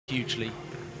hugely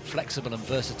flexible and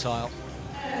versatile,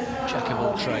 jack of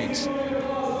all trades, but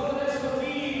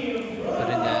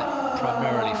in there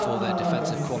primarily for their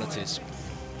defensive qualities.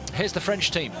 Here's the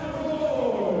French team.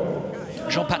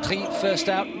 Jean Patry first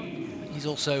out. He's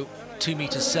also 2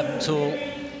 meters 7 tall.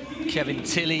 Kevin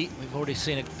Tilly, we've already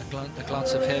seen a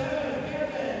glance of him.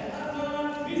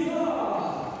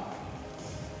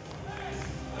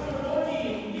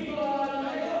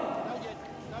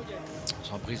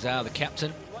 Jean Brizard, the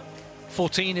captain.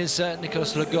 14 is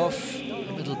Nicolas Le Goff,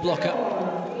 the middle blocker.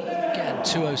 Again,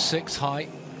 206 high.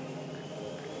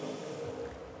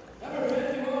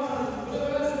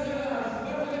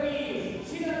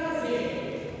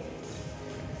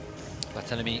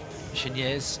 Barthélemy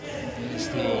Cheniers is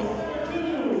the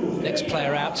next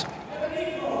player out.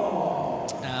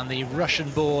 And the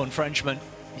Russian-born Frenchman,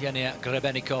 Yenia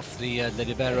Grebennikov, the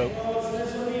libero.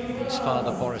 His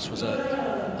father, Boris, was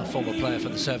a former player for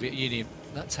the Soviet Union.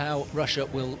 That's how Russia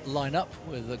will line up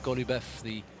with Golubev,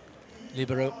 the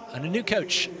libero, and a new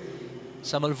coach,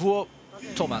 Samoilvuo,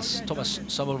 Thomas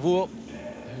Samoilvuo,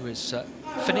 who is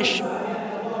Finnish.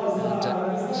 And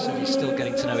so he's still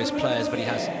getting to know his players, but he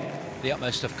has the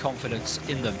utmost of confidence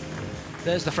in them.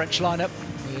 There's the French lineup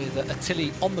with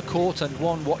Tilly on the court and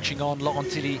one watching on, Laurent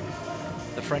Tilly,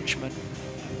 the Frenchman,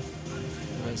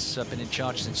 who has been in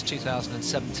charge since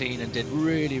 2017 and did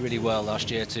really, really well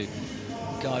last year to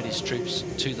guide his troops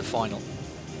to the final.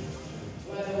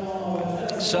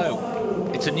 So,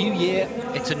 it's a new year,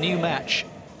 it's a new match.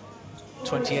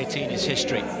 2018 is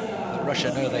history. But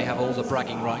Russia know they have all the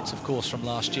bragging rights, of course, from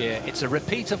last year. It's a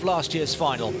repeat of last year's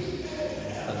final.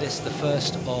 This is the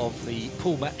first of the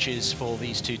pool matches for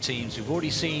these two teams. We've already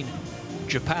seen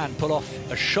Japan pull off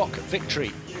a shock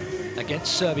victory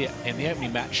against Serbia in the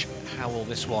opening match. How will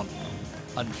this one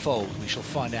unfold? We shall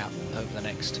find out over the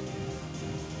next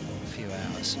few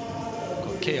hours.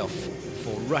 Korkeov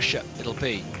for Russia it'll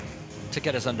be to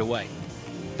get us underway.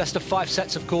 Best of 5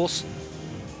 sets, of course.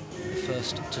 The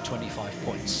first to 25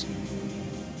 points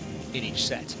in each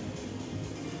set.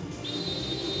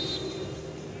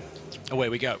 Away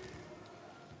we go.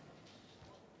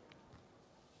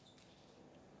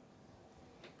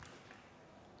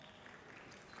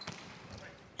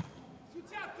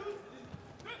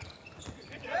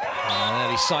 An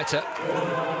early sighter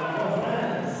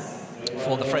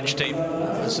for the French team.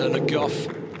 As Le Goff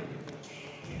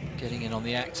getting in on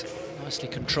the act. Nicely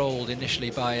controlled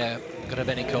initially by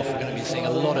Grebennikov. We're going to be seeing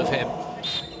a lot of him.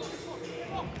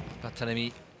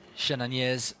 Barthélemy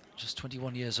Cheniers, just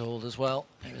 21 years old as well.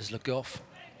 Here's Le Goff.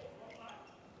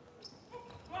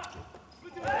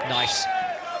 Nice.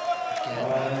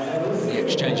 Again, the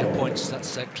exchange of points.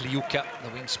 That's Kliuka, the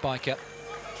wing spiker.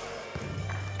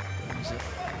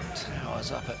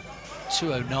 Towers up at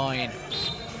 209.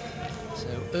 So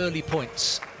early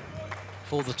points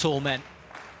for the tall men.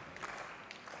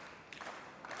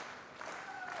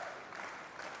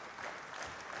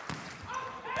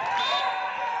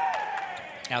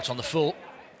 Out on the full.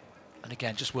 And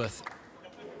again, just worth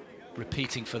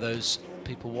repeating for those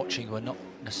people watching who are not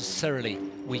necessarily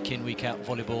week in, week out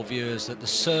volleyball viewers, that the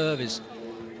serve is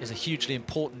a hugely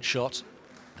important shot.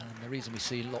 And the reason we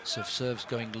see lots of serves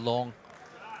going long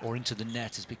or into the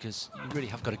net is because you really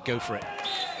have got to go for it.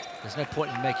 There's no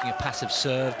point in making a passive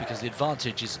serve because the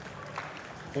advantage is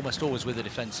almost always with the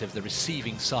defensive, the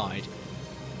receiving side.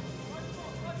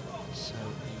 So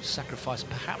you sacrifice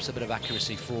perhaps a bit of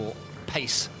accuracy for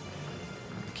pace.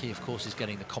 Key, of course, is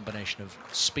getting the combination of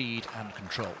speed and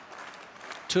control.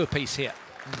 2 apiece here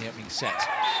in the opening set.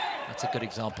 That's a good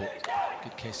example.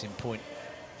 Good case in point.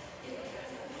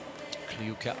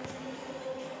 Kliuka.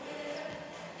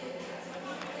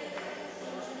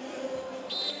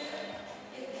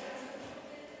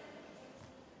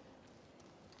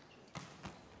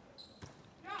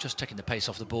 Just taking the pace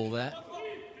off the ball there.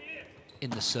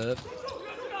 In the serve.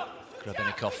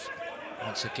 Grebennikov,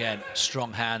 once again,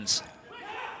 strong hands.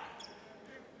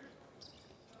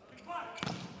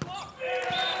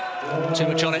 Too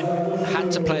much on it.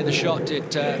 Had to play the shot, did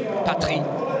Patry,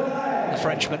 the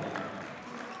Frenchman.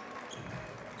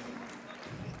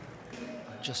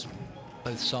 Just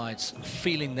both sides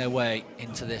feeling their way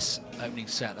into this opening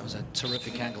set. That was a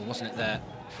terrific angle, wasn't it, there,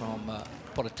 from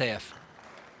Poroteyev.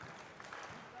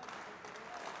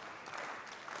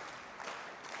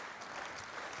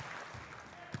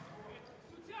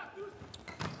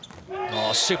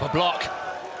 Oh, super block.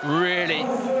 Really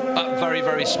up very,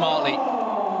 very smartly.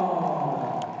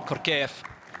 Korkeov,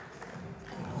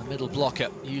 the middle blocker,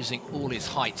 using all his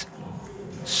height.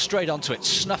 Straight onto it,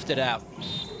 snuffed it out.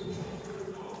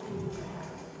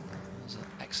 It's an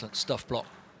excellent stuff block.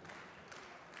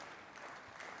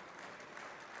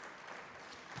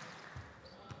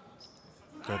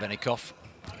 Grebenikov.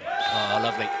 Oh,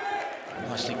 lovely.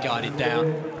 Nicely guided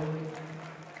down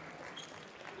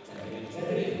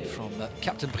from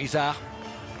Captain Brizard,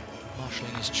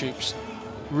 marshalling his troops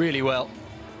really well.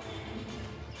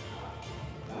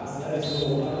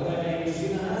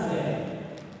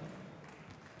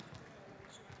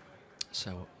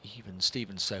 So even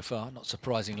Stevens so far, not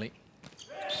surprisingly.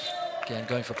 Again,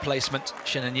 going for placement,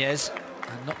 Chenagnes,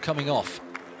 and not coming off.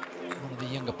 One of the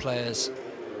younger players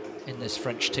in this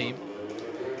French team.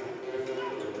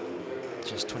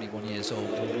 Just 21 years old.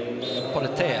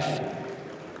 Politeyev.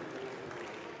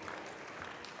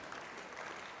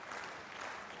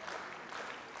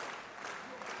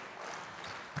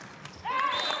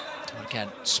 Again,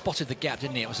 spotted the gap,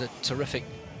 didn't he? It was a terrific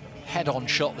head-on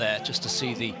shot there, just to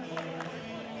see the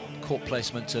court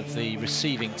placement of the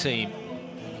receiving team.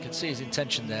 You can see his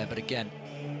intention there, but again,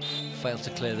 failed to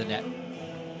clear the net.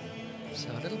 So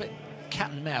a little bit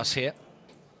cat and mouse here.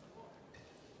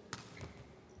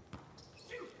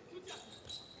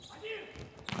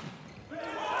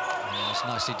 That's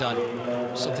nicely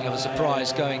done. Something of a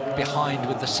surprise going behind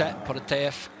with the set,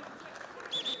 Politeyev.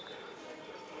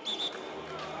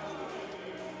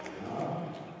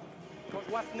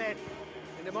 What's net?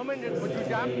 In the moment when you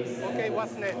jump, okay,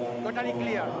 what's net? Totally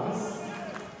clear.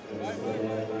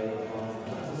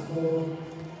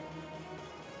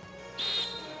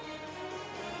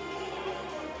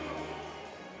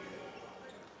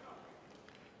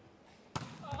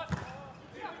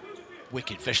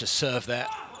 Wicked vicious serve there.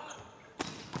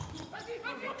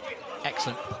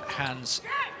 Excellent hands.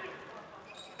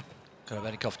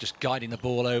 Grebenikov just guiding the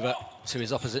ball over to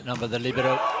his opposite number, the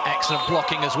libero. Excellent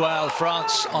blocking as well.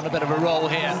 France on a bit of a roll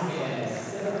here.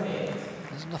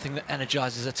 There's nothing that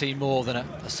energizes a team more than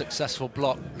a successful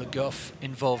block. Le Goff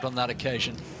involved on that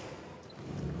occasion.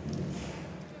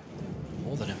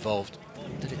 More than involved.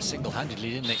 Did it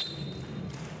single-handedly, didn't he?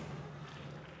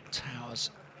 Towers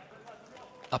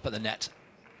up at the net.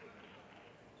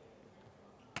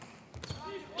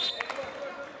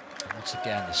 And once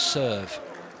again, the serve,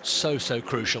 so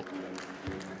crucial.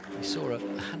 We saw a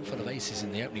handful of aces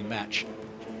in the opening match.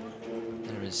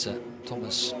 There is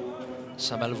Thomas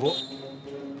Samelvo,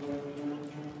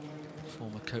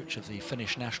 former coach of the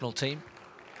Finnish national team,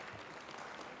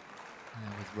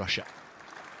 with Russia.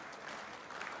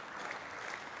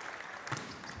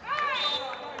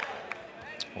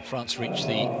 Well, France reached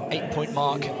the 8-point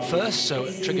mark first, so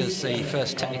it triggers the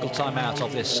first technical timeout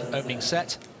of this opening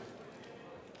set.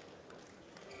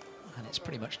 And it's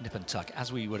pretty much nip and tuck,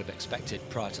 as we would have expected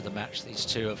prior to the match. These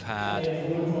two have had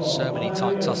so many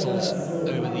tight tussles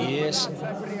over the years.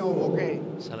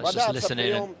 So let's just listen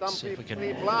in and see if we can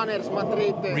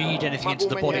read anything into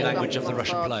the body language of the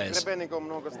Russian players.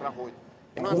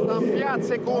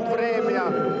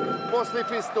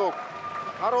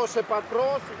 Хороший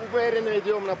подброс, уверенно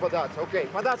идем на подачу. Окей,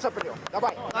 подача прием.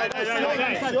 Давай.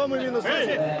 Все, мы минус.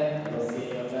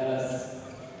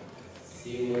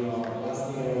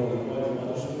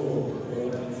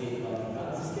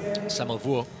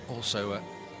 Samelvo also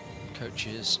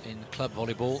coaches in club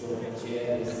volleyball,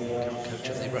 coach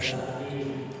of the Russian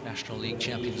National League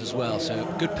champions as well, so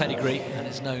good pedigree and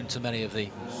is known to many of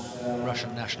the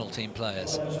Russian national team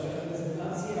players.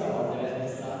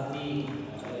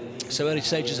 So early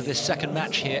stages of this second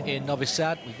match here in Novi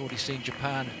Sad. We've already seen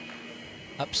Japan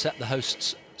upset the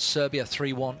hosts Serbia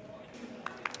 3-1.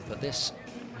 But this,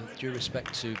 with due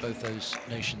respect to both those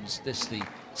nations, this the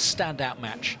standout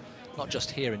match, not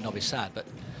just here in Novi Sad, but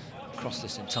across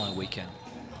this entire weekend.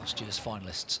 Last year's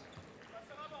finalists.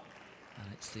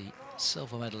 And it's the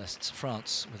silver medalists,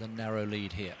 France, with a narrow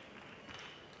lead here.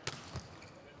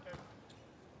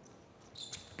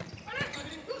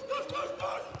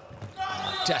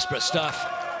 Desperate stuff,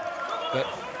 but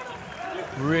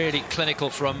really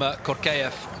clinical from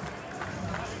Korkeyev.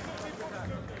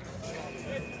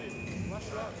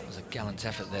 There's a gallant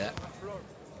effort there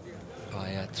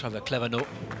by Trevor Clevenot.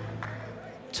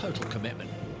 Total commitment.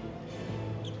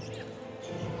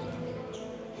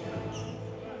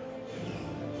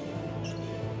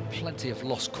 Plenty of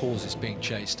lost causes being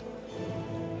chased.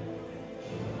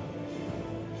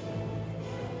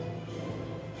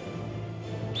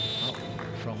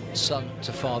 From son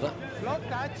to father. You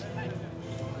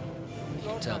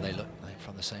can tell they look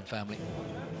from the same family.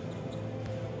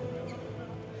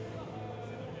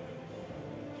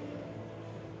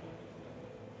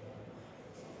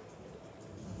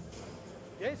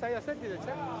 Yes, I said it. Yes,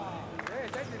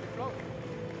 I did the flow.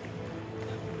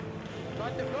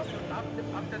 Not the flow.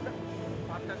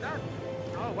 After that.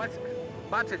 Oh,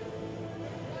 what's it?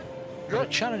 Got a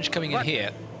challenge coming in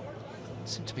here.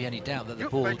 Seemed to be any doubt that the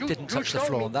ball didn't touch the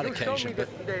floor on that occasion. But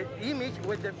the image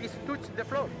with the is touch the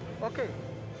floor. Okay.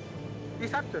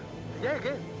 This after. Yeah,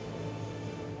 again.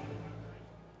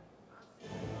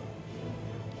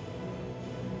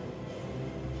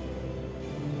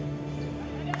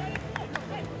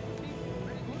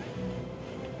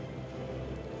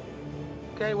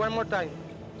 Okay, one more time.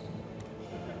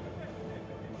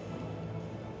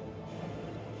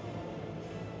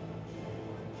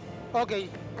 Okay,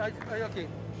 okay.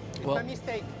 It's my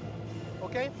mistake.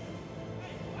 Okay?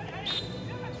 It's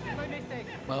my mistake.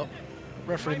 Well,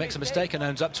 referee makes a mistake and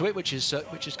owns up to it, which is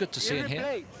good to see in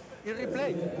here. You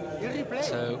replay.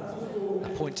 So the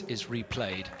point is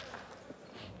replayed.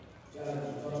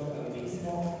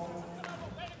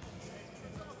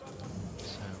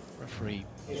 So referee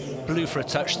blew for a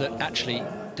touch that actually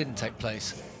didn't take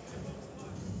place.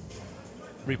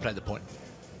 Replay the point.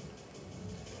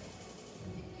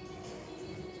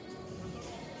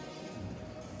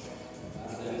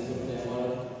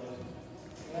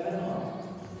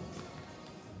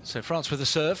 So France with the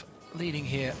serve, leading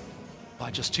here by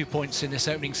just 2 points in this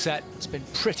opening set. It's been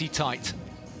pretty tight,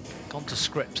 gone to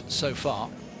script so far.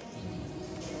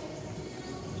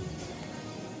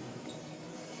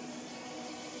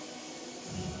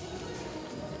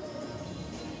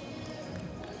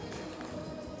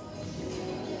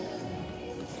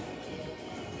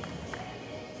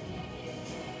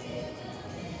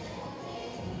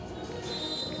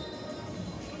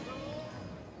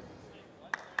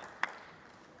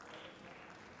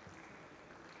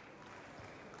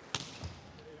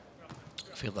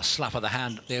 Feel the slap of the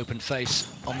hand, the open face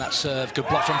on that serve. Good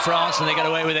block from France, and they get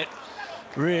away with it.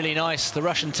 Really nice. The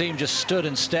Russian team just stood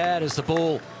and stared as the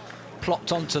ball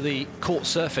plopped onto the court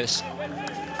surface.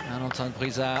 And Antoine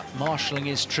Brizard marshalling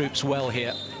his troops well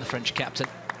here, the French captain.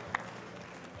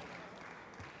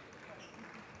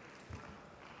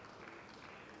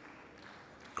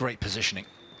 Great positioning.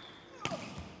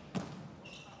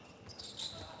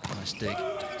 Nice dig.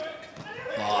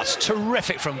 Oh, it's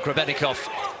terrific from Grebennikov.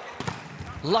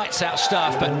 Lights out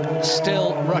stuff, but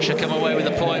still Russia come away with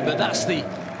a point. But that's the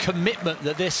commitment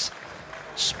that this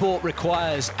sport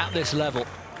requires at this level.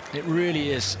 It really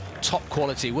is top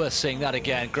quality, worth seeing that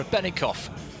again. Grebennikov,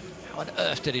 how on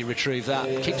earth did he retrieve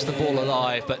that? Keeps the ball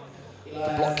alive, but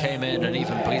the block came in and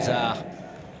even Brizard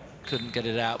couldn't get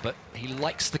it out. But he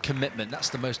likes the commitment, that's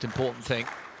the most important thing.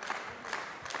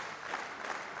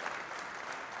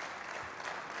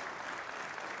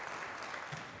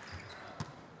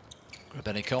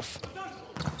 Grebennikov.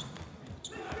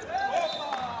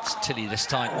 It's Tilly this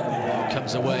time,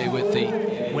 comes away with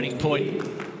the winning point.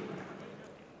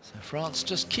 So France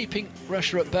just keeping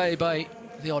Russia at bay by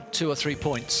the odd 2 or 3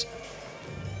 points.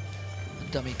 The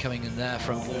dummy coming in there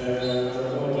from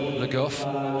Le Goff.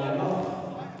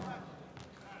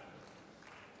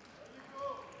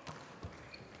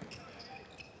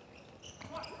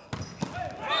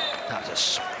 That was a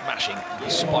smashing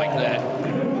spike there.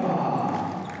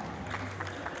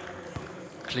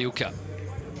 Kliuka.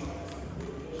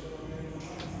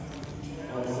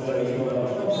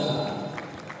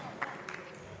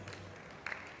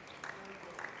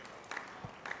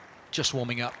 Just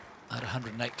warming up at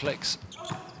 108 clicks.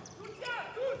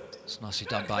 It's nicely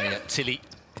done by Tilly.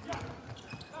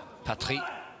 Patry,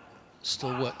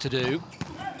 still work to do.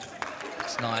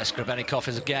 It's nice. Grebennikov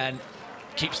is again,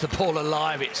 keeps the ball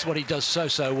alive. It's what he does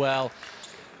so well.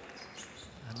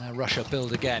 And now Russia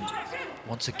build again.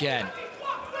 Once again.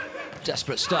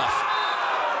 Desperate stuff.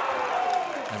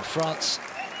 And France,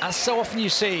 as so often you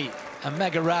see, a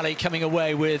mega rally coming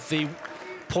away with the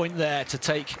point there to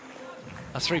take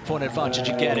a 3-point advantage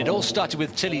again. It all started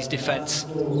with Tilly's defence.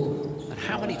 And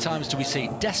how many times do we see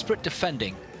desperate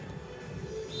defending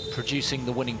producing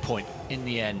the winning point in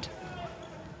the end?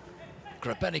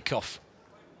 Grebennikov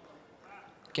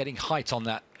getting height on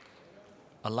that,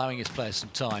 allowing his players some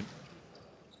time.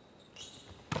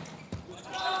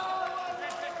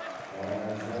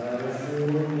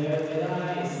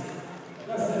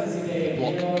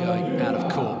 Block going out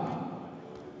of court.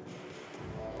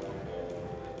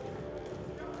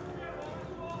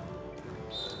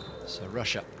 So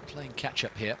Russia playing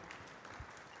catch-up here.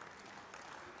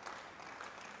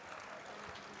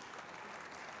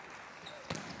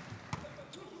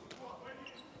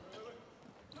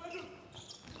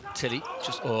 Tilly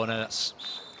just, oh no, that's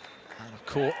out of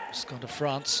court. It's gone to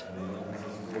France.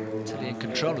 Tilly in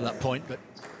control at that point, but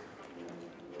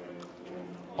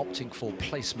opting for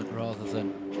placement rather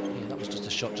than, yeah, that was just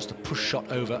a shot, just a push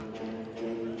shot over.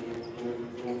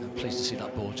 I'm pleased to see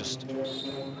that ball just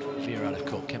veer out of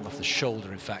court, came off the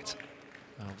shoulder, in fact,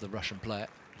 of the Russian player.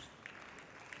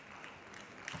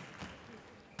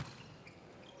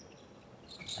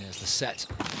 There's the set,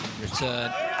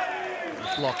 return.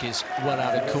 The block is well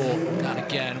out of court. That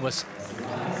again was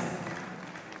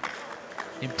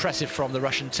impressive from the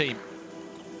Russian team.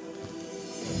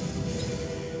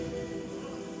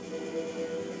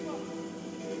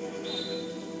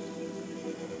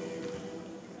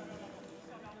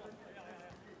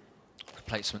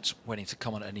 Replacements waiting to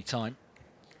come on at any time.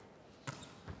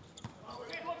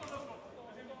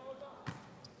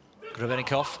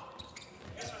 Grebenikov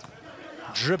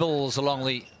dribbles along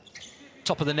the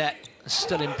top of the net,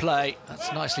 still in play.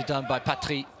 That's nicely done by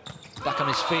Patry. Back on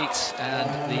his feet,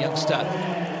 and the youngster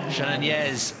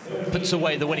Chenaniez puts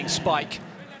away the winning spike.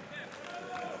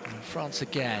 And France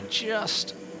again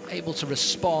just able to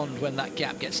respond when that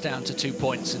gap gets down to 2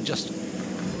 points and just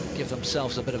give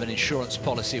themselves a bit of an insurance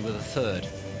policy with a third.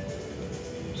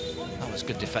 That was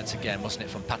good defense again, wasn't it,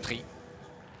 from Patry?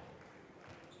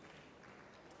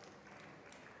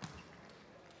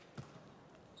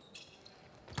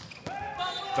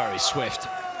 Very swift,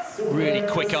 really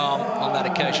quick arm on that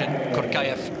occasion.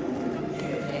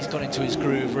 Korkaev, he's got into his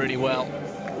groove really well.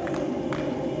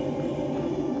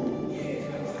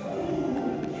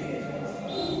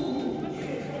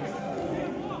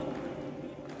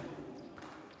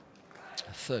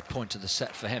 A third point of the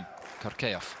set for him,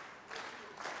 Korkaev.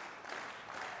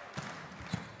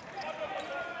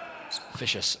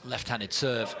 Vicious left-handed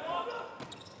serve.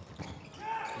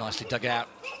 Nicely dug out.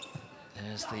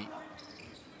 There's the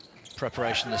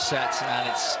preparation of the set, and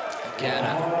it's again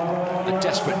a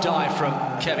desperate dive from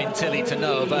Kevin Tilley to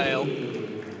no avail.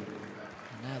 And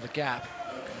now the gap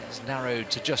is narrowed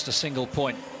to just a single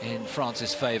point in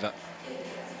France's favour.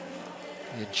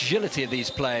 The agility of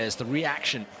these players, the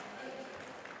reaction,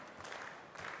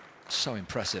 so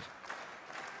impressive.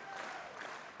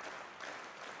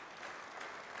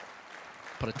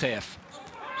 Proteev,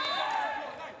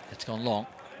 it's gone long.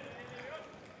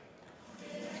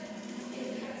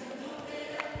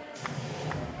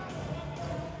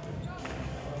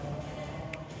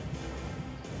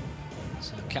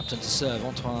 Captain to serve,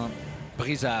 Antoine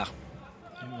Brizard,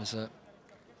 who was an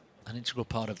integral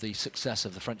part of the success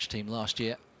of the French team last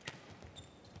year.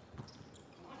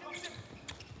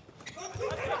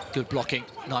 Good blocking,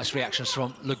 nice reactions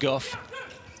from Le Goff.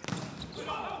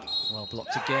 Well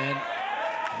blocked again,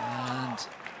 and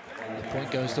the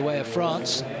point goes the way of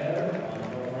France.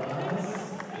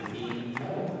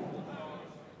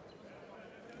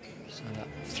 So that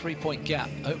 3-point gap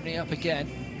opening up again.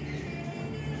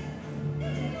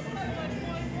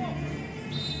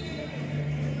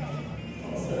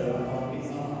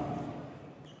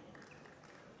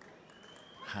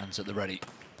 Hands at the ready.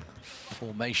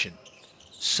 Formation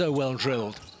so well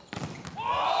drilled.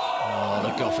 Oh,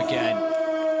 Le Goff again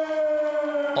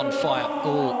on fire.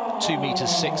 All 2.6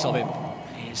 meters of him.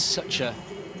 He is such a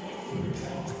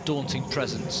daunting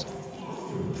presence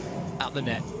at the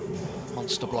net.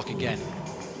 Monster block again.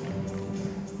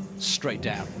 Straight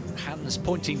down. Hands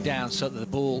pointing down so that the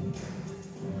ball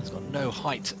has got no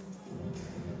height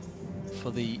for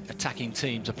the attacking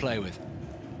team to play with.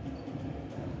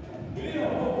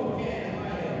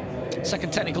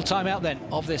 Second technical timeout then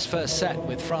of this first set,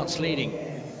 with France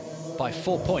leading by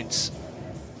 4 points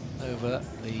over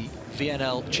the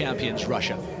VNL champions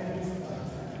Russia.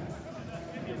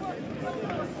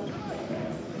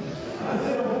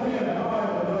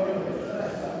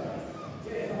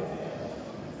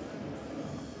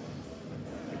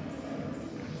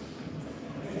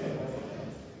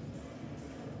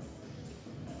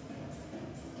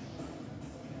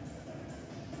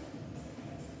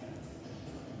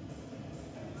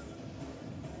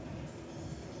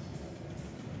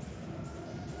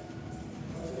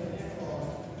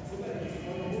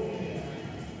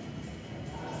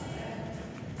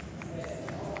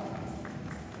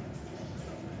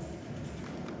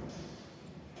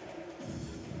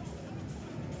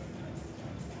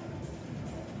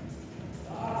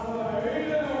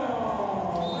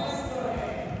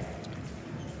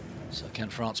 So can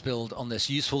France build on this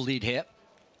useful lead here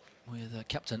with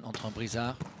captain Antoine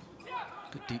Brizard?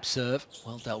 Good deep serve,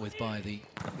 well dealt with by the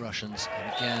Russians.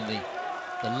 And again,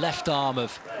 the left arm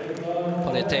of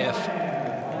Proteev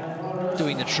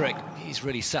doing the trick. He's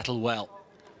really settled well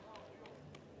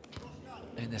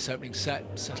in this opening set,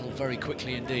 settled very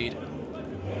quickly indeed.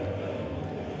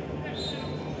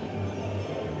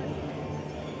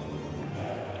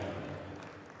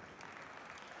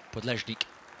 Podlezhnik.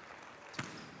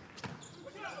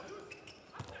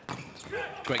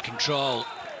 Great control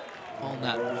on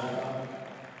that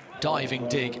diving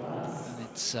dig. And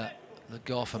it's Le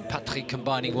Goff and Patry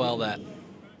combining well there.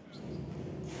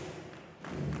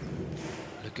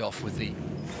 Le Goff with the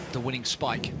winning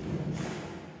spike.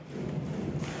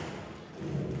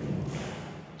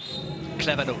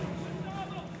 Cleverno.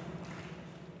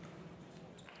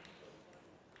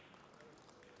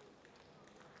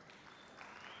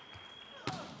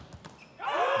 Oh,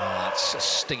 that's a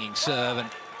stinging serve and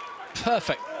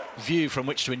perfect view from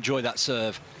which to enjoy that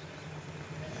serve.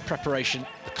 Preparation,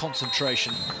 the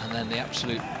concentration, and then the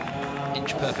absolute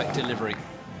inch-perfect delivery.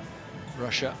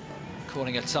 Russia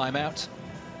calling a timeout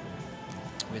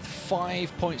with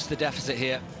 5 points to deficit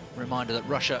here. Reminder that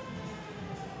Russia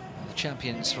are the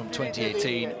champions from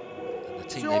 2018, and the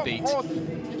team they beat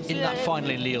in that final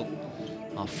in Lille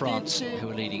are France, who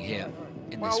are leading here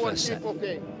in this first set.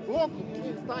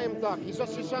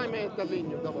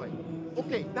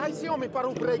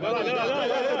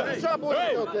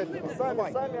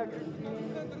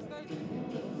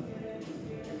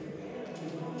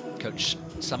 Coach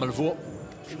Samuel Vaux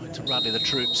trying to rally the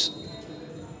troops.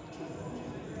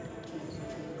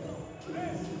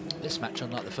 This match,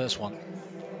 unlike the first one,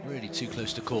 really too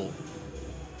close to call.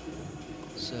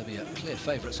 Serbia clear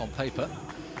favourites on paper.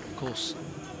 Of course,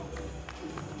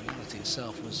 the reality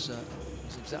itself was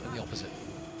exactly the opposite.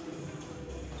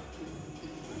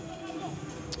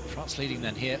 France leading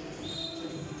then here.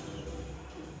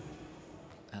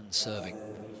 And serving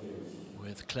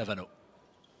with Cleverno.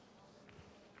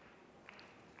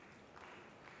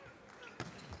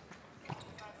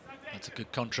 That's a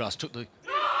good contrast. Took the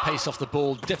pace off the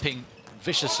ball, dipping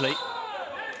viciously.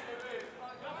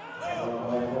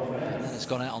 And then it's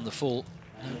gone out on the full.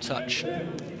 No touch.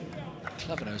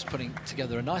 Cleverno is putting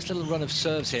together a nice little run of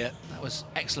serves here. That was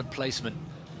excellent placement.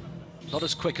 Not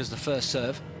as quick as the first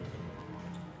serve.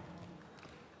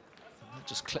 That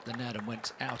just clipped the net and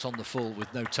went out on the full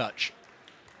with no touch.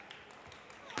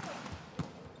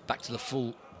 Back to the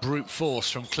full brute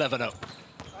force from Cleverno.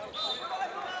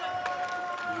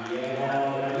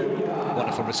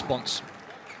 Wonderful response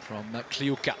from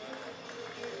Kliuka.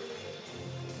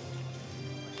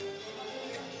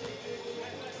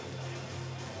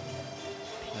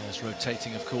 Players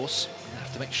rotating, of course. They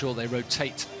have to make sure they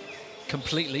rotate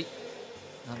completely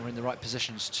and are in the right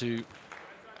positions to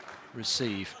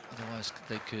receive. Otherwise,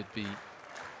 they could be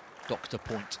docked a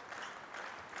point.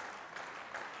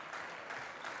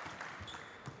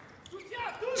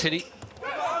 Tilly.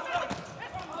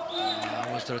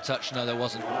 Was there a touch? No, there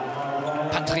wasn't.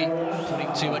 Patry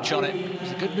putting too much on it. It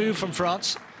was a good move from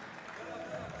France.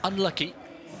 Unlucky.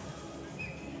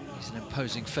 He's an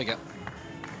imposing figure.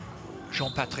 Jean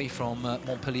Patry from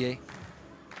Montpellier.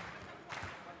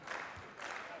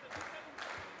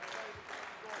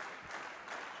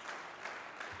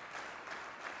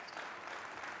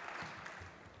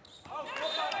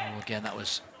 Oh, again, that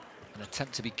was an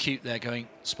attempt to be cute there,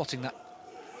 spotting that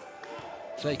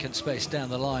vacant space down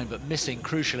the line, but missing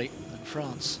crucially. And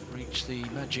France reach the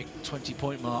magic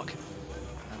 20-point mark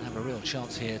and have a real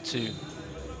chance here to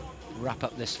wrap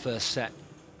up this first set.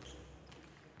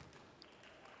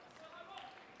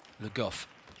 Le Goff.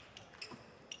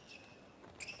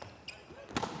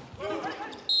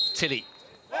 Tilly.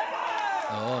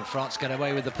 Oh, and France get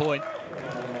away with the point.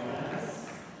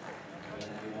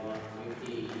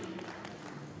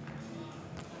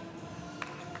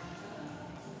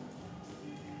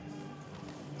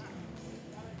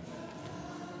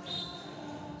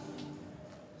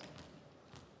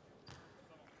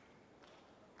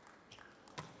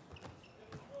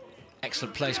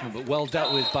 Excellent placement, but well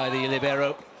dealt with by the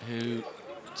libero, who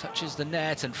touches the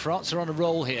net, and France are on a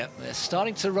roll here. They're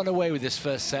starting to run away with this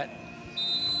first set.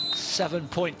 7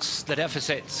 points the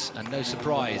deficit, and no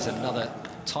surprise, another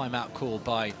timeout call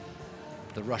by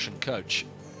the Russian coach.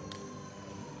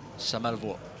 Samuel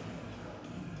Vaux.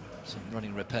 Some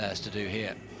running repairs to do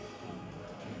here.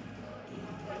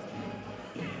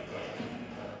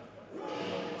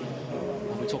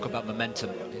 When we talk about momentum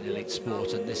in elite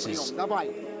sport, and this is a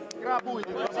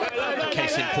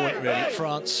case in point, really.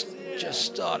 France just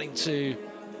starting to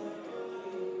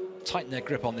tighten their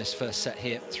grip on this first set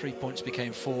here. 3 points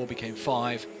became 4, became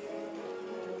 5.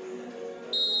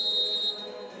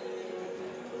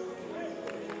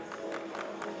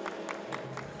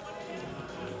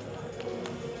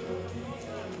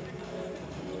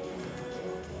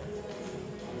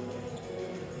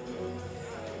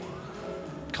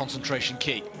 Concentration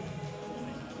key.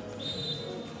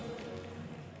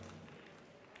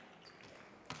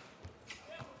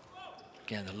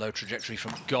 Again, the low trajectory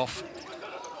from Goff.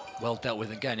 Well dealt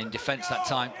with again in defence that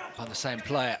time by the same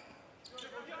player.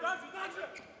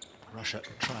 Russia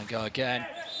try and go again.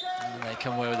 And they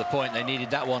come away with a point. They needed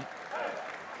that one.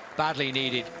 Badly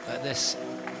needed at this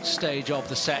stage of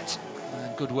the set.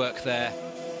 And good work there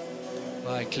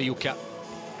by Kliuka.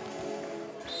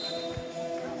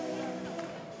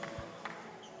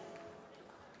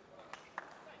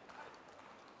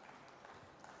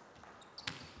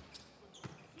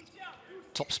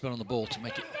 topspin on the ball to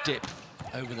make it dip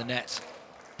over the net.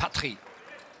 Patry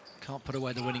can't put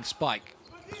away the winning spike.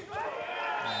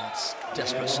 That's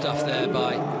desperate stuff there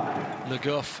by Le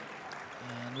Goff.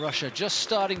 And Russia just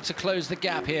starting to close the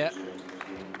gap here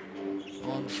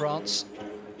on France.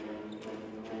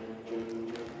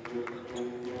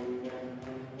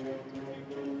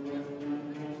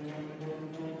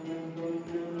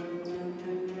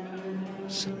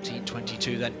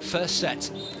 (17-22) then. First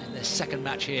set in their second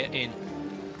match here in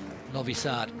Novi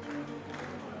Sad.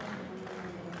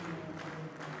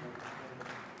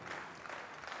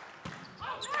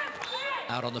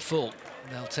 Out on the full.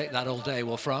 They'll take that all day,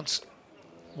 will France.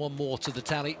 One more to the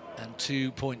tally and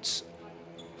 2 points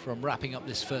from wrapping up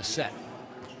this first set.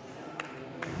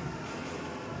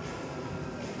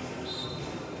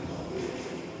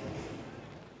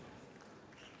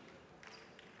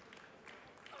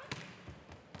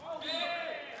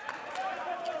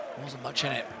 Wasn't much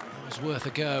in it. It was worth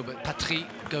a go, but Patry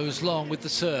goes long with the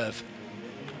serve.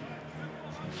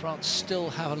 France still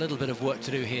have a little bit of work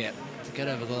to do here to get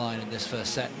over the line in this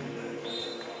first set.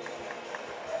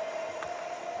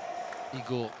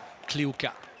 Igor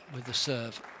Kliuka with the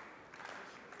serve.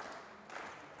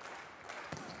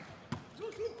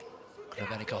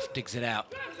 Grebennikov digs it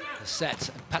out. The set,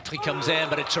 and Patry comes in,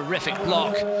 but a terrific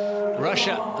block.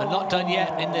 Russia are not done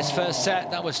yet in this first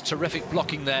set. That was terrific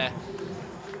blocking there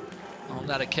on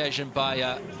that occasion by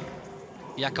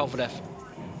Yakovlev,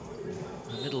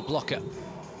 the middle blocker.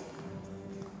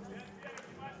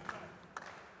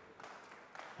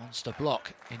 Monster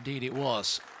block, indeed it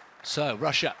was. So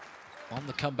Russia on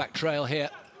the comeback trail here.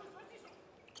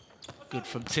 Good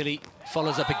from Tilly,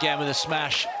 follows up again with a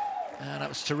smash, and that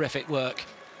was terrific work.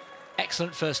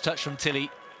 Excellent first touch from Tilly,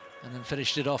 and then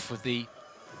finished it off with the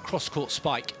cross-court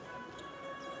spike.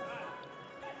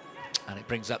 And it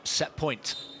brings up set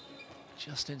point.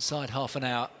 Just inside half an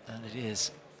hour, and it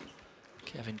is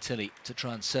Kevin Tilly to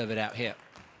try and serve it out here.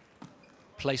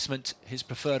 Placement, his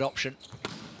preferred option.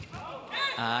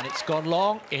 And it's gone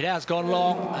long, it has gone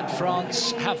long, and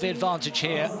France have the advantage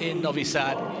here in Novi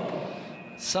Sad.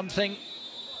 Something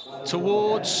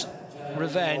towards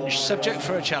revenge, subject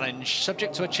to a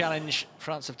challenge.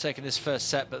 France have taken this first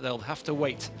set, but they'll have to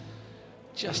wait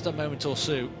just a moment or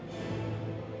so.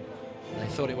 They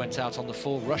thought it went out on the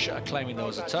full. Russia are claiming there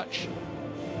was a touch.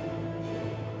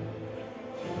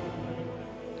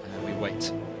 And we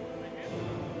wait.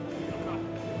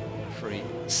 Referee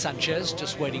Sanchez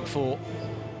just waiting for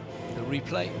the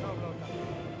replay.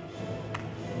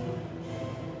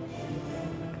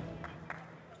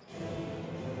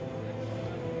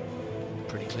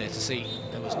 Pretty clear to see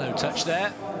there was no touch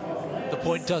there. The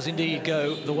point does indeed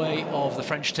go the way of the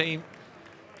French team,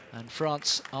 and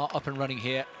France are up and running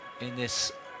here in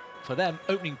this, for them,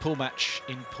 opening pool match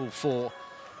in Pool 4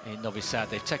 in Novi Sad.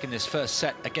 They've taken this first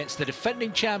set against the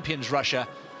defending champions, Russia,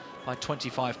 by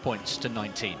 25 points to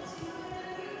 19.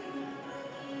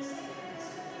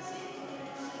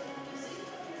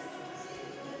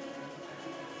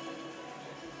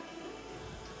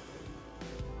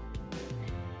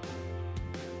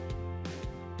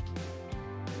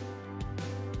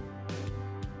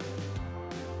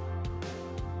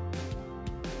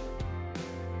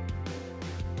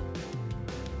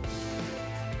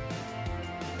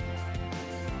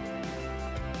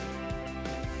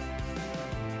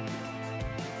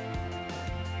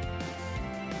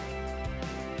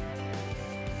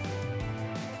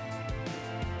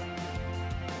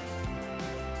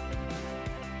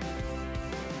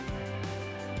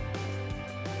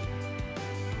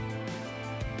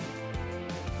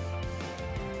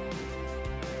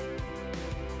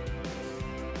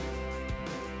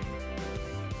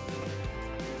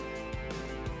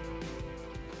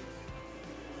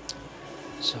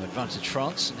 So advantage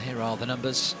France, and here are the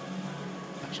numbers.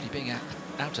 Actually being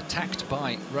out-attacked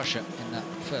by Russia in that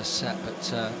first set, but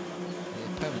the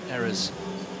opponent errors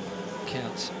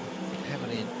count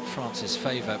heavily in France's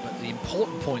favour, but the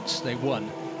important points they won.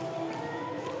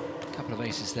 A couple of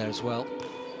aces there as well.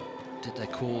 Did they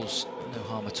cause no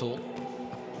harm at all?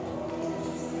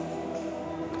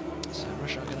 So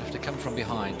Russia are going to have to come from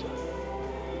behind.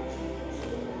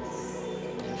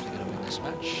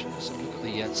 Match. Let's look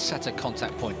at the setter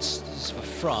contact points. This is for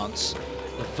France.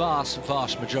 The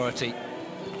vast majority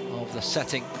of the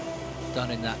setting done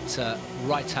in that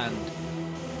right-hand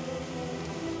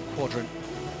quadrant.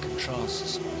 That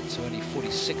contrasts to only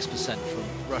 46% from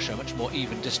Russia. Much more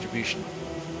even distribution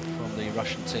from the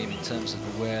Russian team in terms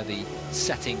of where the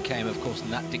setting came, of course,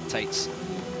 and that dictates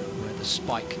where the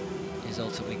spike is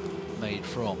ultimately made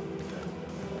from.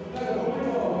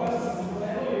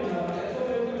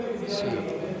 So,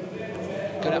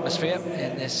 good atmosphere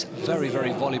in this very,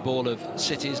 very volleyball of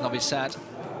cities, Novi Sad.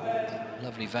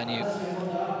 Lovely venue.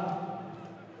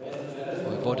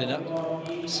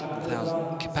 Vojvodina,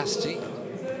 7,000 capacity.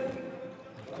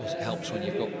 Of course, it helps when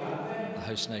you've got the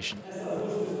host nation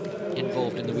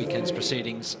involved in the weekend's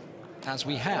proceedings, as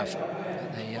we have.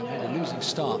 They made a losing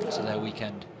start to their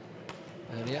weekend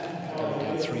earlier, going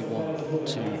down 3-1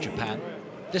 to Japan.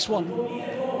 This one,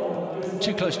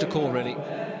 too close to call, really,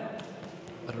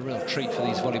 but a real treat for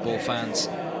these volleyball fans.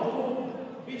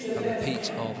 A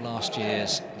repeat of last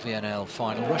year's VNL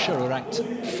final. Russia are ranked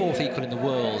 4th equal in the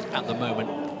world at the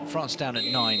moment. France down at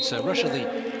 9, so Russia the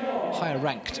higher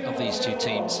ranked of these two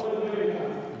teams.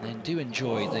 And they do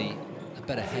enjoy the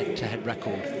better head-to-head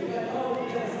record,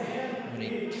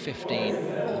 winning 15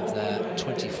 of their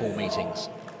 24 meetings.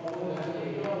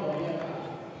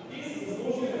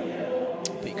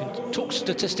 But you can talk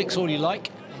statistics all you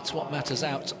like. It's what matters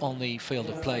out on the field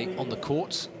of play, on the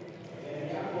courts.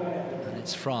 And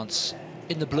it's France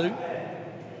in the blue,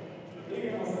 who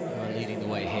are leading the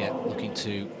way here, looking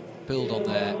to build on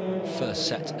their first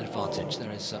set advantage.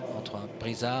 There is Antoine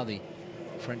Brizard, the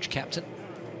French captain.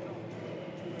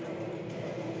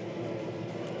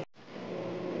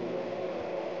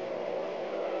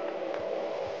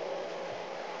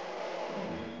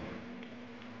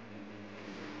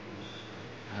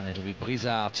 And it'll be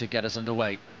Brizard to get us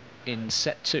underway in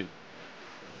set 2.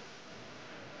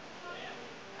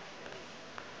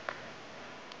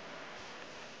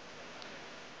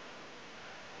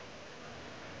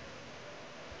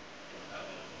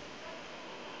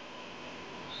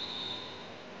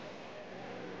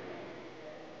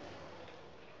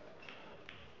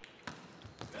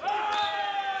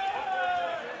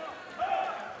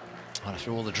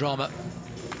 After all the drama,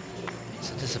 it's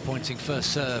a disappointing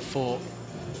first serve for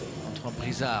Antoine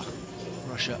Brizard.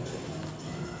 Russia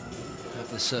have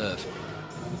the serve.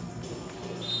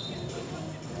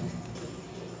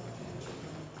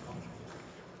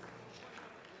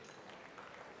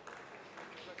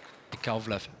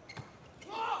 Kovlev.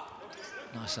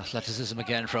 Nice athleticism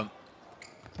again from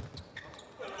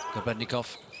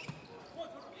Gorbennikov.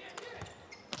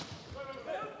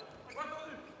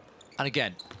 And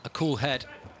again, a cool head.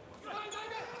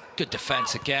 Good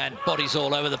defense again. Bodies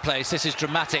all over the place. This is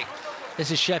dramatic.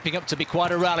 This is shaping up to be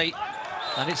quite a rally.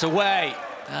 And it's away.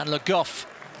 And Le Goff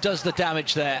does the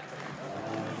damage there.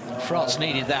 France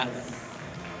needed that.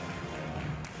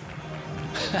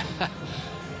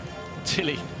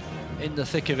 Tilly in the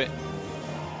thick of it.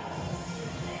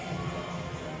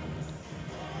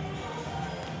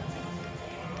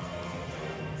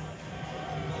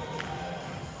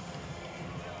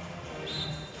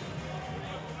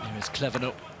 There is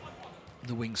Clevenot,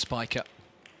 the wing spiker.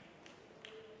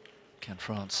 Can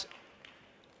France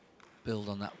build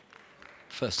on that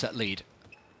first set lead?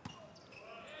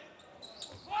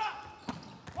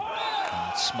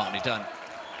 Oh, smartly done.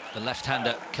 The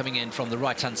left-hander coming in from the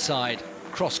right-hand side.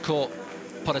 Cross-court,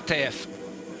 Potatev.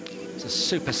 It's a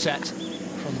super set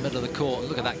from the middle of the court.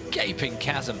 Look at that gaping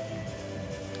chasm.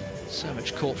 So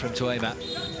much court for him to aim at.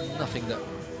 Nothing that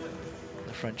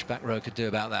the French back row could do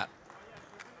about that.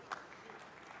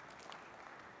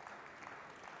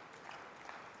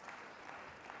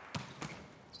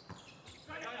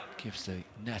 Gives the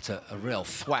net a real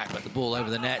thwack, but the ball over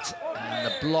the net. And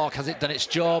the block, has it done its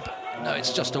job? No,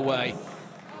 it's just away.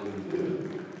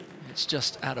 It's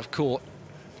just out of court.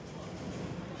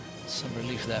 Some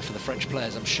relief there for the French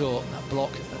players, I'm sure. That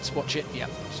block, let's watch it. Yeah,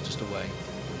 it's just away.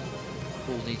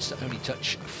 Ball needs to only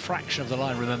touch a fraction of the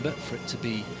line, remember, for it to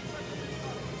be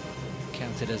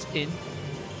counted as in.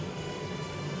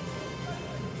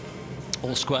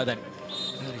 All square then.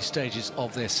 Early stages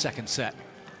of this second set.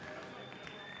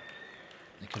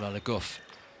 Nicolas Le Goff.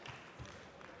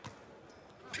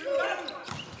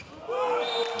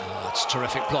 Oh, it's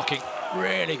terrific blocking.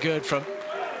 Really good from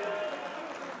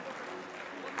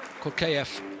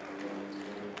Korkeyev.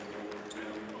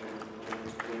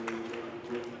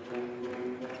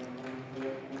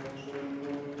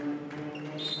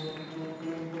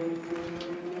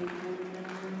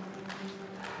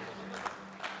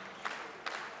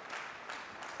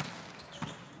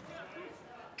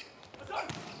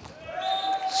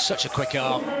 Such a quick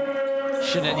arm.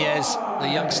 Cheneniez, the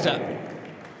youngster,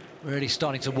 really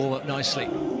starting to warm up nicely.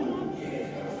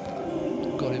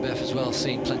 Golubev as well,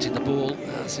 seeing plenty of the ball,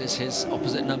 as is his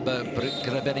opposite number,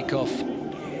 Grebenikov.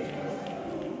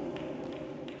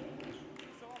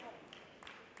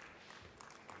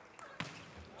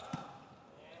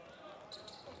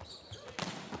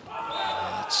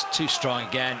 It's too strong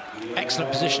again.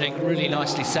 Excellent positioning, really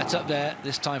nicely set up there,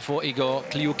 this time for Igor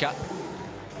Kliuka.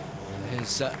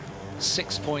 His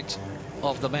 6th point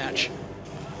of the match.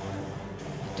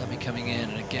 Dummy coming in,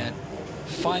 and again,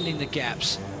 finding the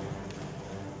gaps.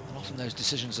 And often those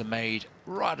decisions are made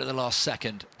right at the last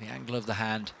second, the angle of the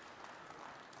hand.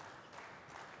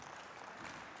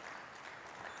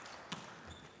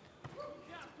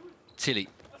 Tilly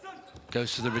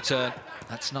goes for the return.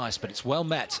 That's nice, but it's well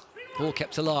met. Ball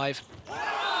kept alive,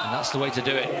 and that's the way to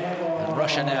do it. And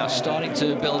Russia now starting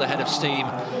to build a head of steam.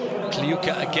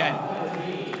 Kliuka again,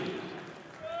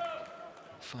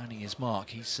 finding his mark.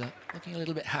 He's looking a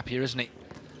little bit happier, isn't he?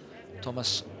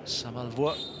 Thomas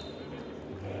Samalvoie.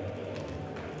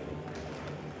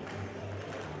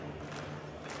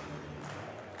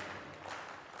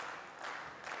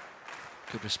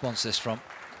 Good response this from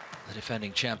the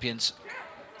defending champions.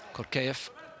 Korkeev.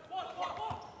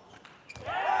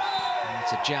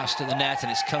 It's a joust in the net,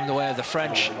 and it's come the way of the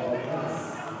French.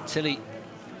 Tilly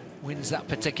wins that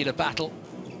particular battle.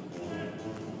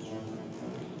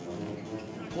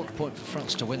 Important point for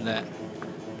France to win there.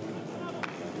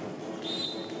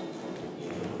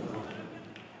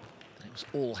 It was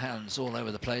all hands all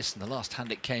over the place, and the last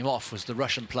hand it came off was the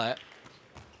Russian player.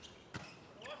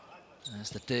 There's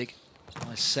the dig.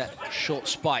 Nice set, short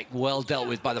spike, well dealt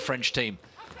with by the French team.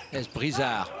 There's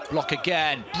Brizard, block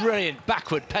again. Brilliant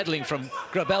backward pedaling from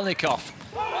Grabelnikov.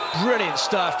 Brilliant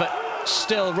stuff, but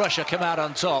still Russia come out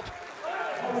on top.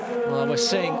 Well, we're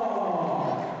seeing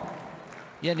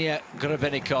Yenia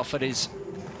Grabelnikov at his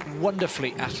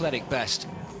wonderfully athletic best.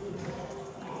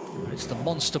 It's the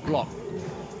monster block.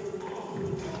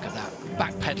 Look at that,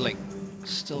 backpedaling.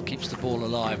 Still keeps the ball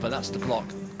alive, but that's the block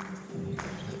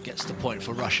that gets the point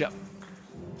for Russia.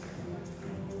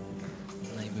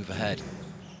 They move ahead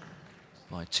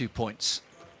by 2 points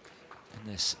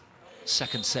in this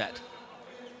second set.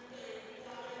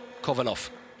 Kovalov.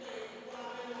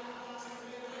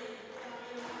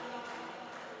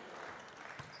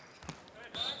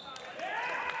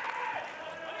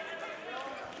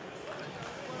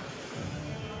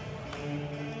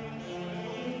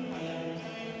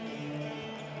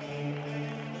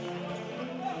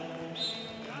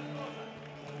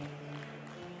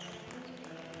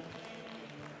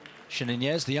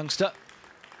 Cheniniez, the youngster.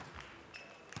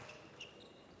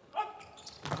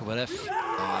 Kovalev.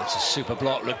 Oh, that's a super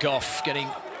block. Le Goff getting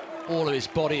all of his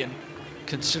body and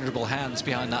considerable hands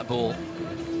behind that ball.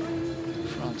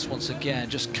 France once again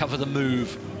just cover the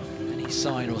move. Any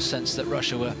sign or sense that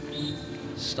Russia were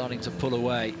starting to pull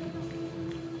away.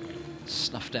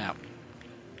 Snuffed out.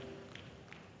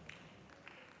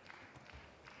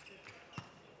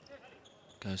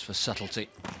 Goes for subtlety.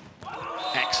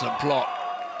 Excellent block.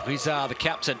 Brizard, the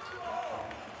captain,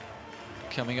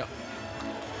 coming up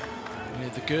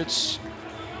with the goods.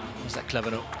 Was that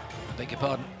Clevenot? I beg your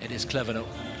pardon, it is Clevenot.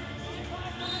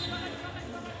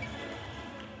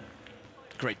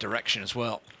 Great direction as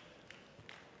well.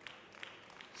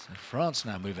 So France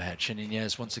now move ahead.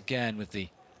 Cheniniez once again with the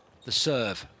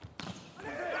serve.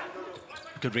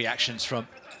 Good reactions from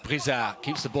Brizard,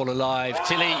 keeps the ball alive.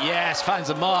 Tilly, yes, finds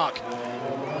the mark.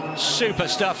 Super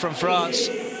stuff from France.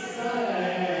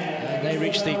 They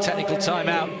reach the technical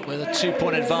timeout with a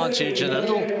 2-point advantage, and a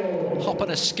little hop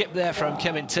and a skip there from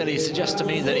Kevin Tilly suggests to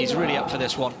me that he's really up for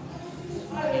this one.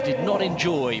 He did not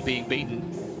enjoy being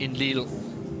beaten in Lille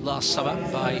last summer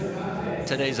by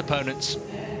today's opponents.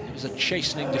 It was a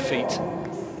chastening defeat.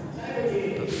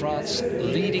 But France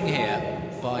leading here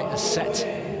by a set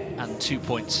and 2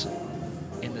 points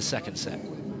in the second set.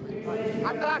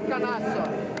 Атака наша!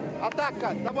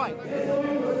 Атака, давай!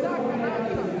 Атака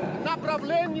наша!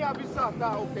 Направление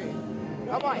высота, окей.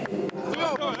 Давай!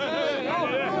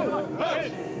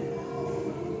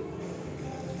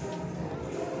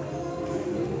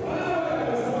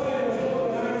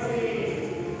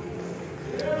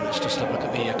 Let's just have a look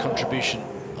at the contribution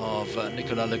of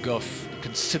Nicolas Le Goff.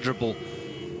 Considerable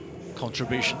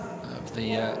contribution of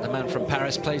the man from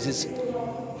Paris. Plays his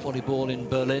volleyball in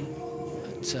Berlin.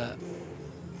 But,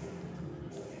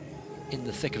 in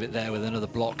the thick of it there with another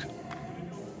block. And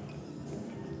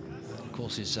of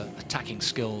course, his attacking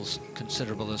skills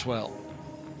considerable as well.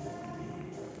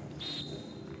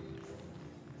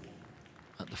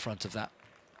 At the front of that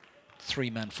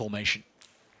 3-man formation.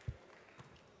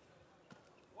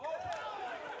 Well,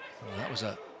 that was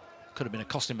could have been a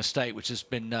costly mistake, which has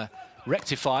been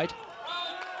rectified.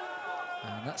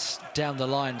 And that's down the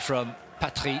line from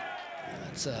Patry.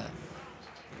 That's a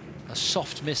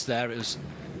soft miss there. It was.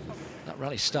 That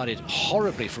rally started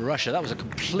horribly for Russia. That was a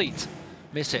complete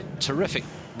miss hit. Terrific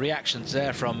reactions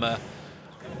there from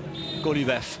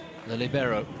Golubev, the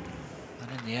libero.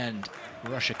 And in the end,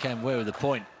 Russia came away with the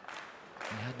point.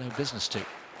 They had no business to.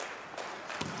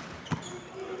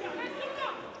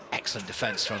 Excellent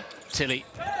defence from Tilly.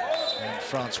 And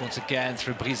France once again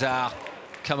through Brizard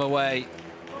come away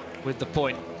with the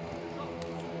point.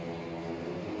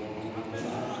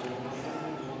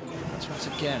 Once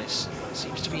again, it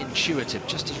seems to be intuitive.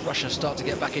 Just as Russia start to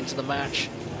get back into the match,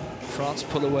 France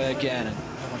pull away again,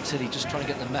 and Tilly just trying to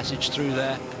get the message through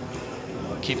there.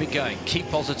 Keep it going, keep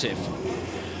positive.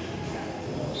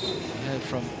 We heard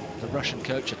from the Russian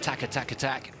coach, attack, attack,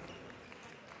 attack.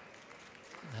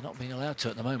 They're not being allowed to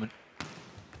at the moment.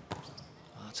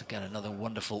 That's again another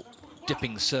wonderful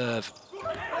dipping serve.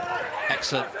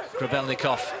 Excellent,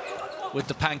 Grabelnikov with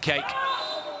the pancake.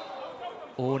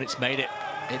 Oh, and it's made it.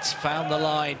 It's found the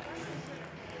line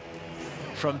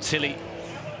from Tilly.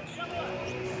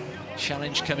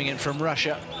 Challenge coming in from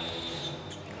Russia.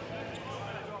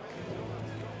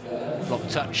 Block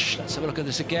touch. Let's have a look at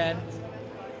this again.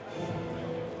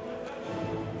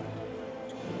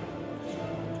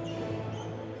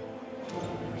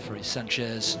 Referee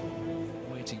Sanchez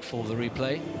waiting for the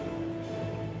replay.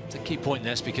 It's a key point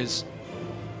this because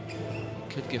it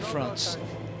could give France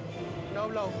a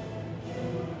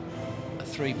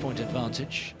 3-point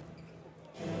advantage.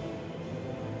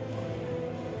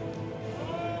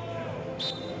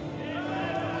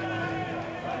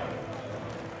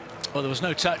 Well, there was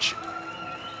no touch.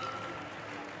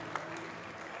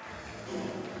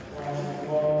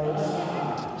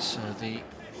 So the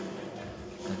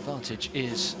advantage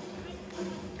is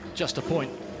just a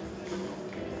point.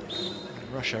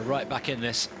 And Russia right back in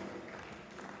this.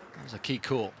 That was a key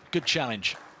call. Good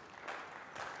challenge.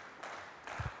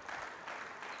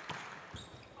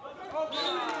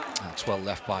 That's well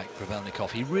left by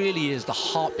Grabelnikov. He really is the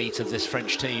heartbeat of this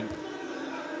French team.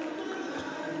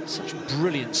 Such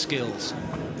brilliant skills.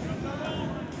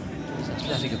 His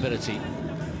athletic ability,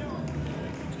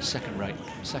 second rate,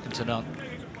 second to none.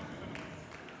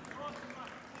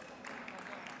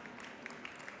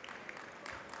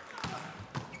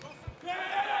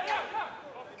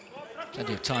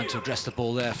 Plenty of time to address the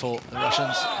ball there for the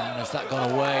Russians. And has that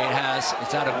gone away? It has.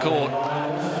 It's out of court.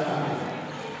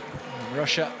 And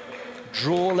Russia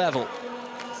draw level.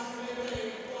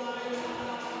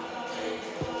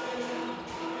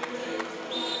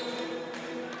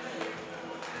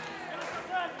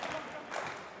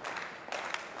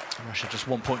 Russia just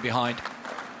 1 point behind,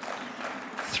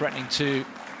 threatening to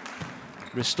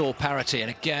restore parity. And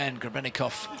again,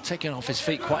 Grabelnikov taking off his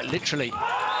feet quite literally.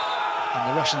 And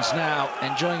the Russians now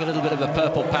enjoying a little bit of a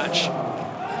purple patch.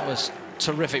 That was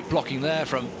terrific blocking there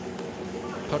from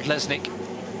Podlesnik.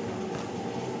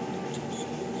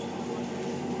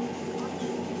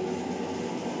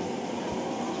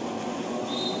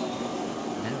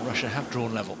 Now Russia have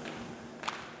drawn level.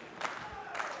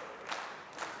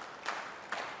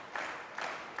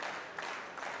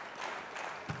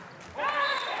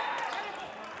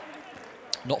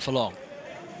 Not for long.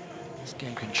 This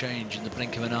game can change in the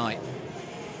blink of an eye.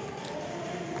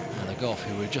 And the Goff,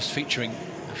 who we were just featuring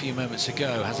a few moments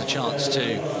ago, has a chance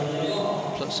to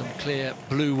put some clear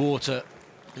blue water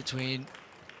between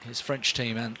his French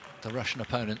team and the Russian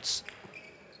opponents.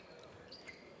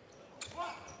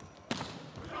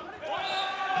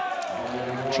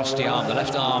 Trusty arm, the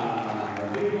left arm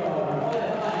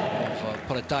of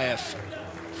Polodayev,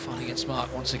 finding its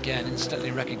mark once again,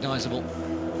 instantly recognisable.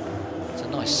 It's a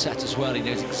nice set as well. He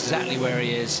knows exactly where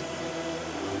he is.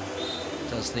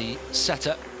 Does the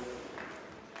setter.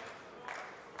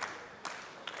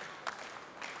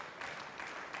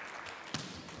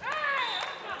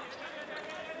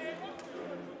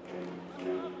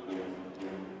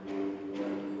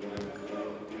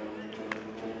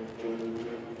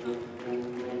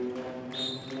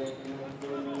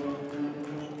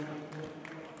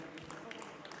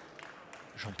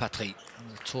 Jean-Patry,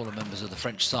 one of the taller members of the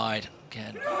French side.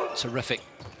 Again, terrific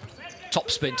top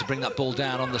spin to bring that ball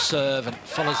down on the serve and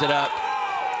follows it up.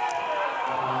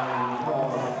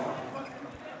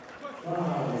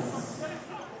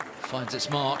 Finds its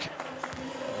mark.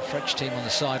 The French team on the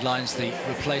sidelines, the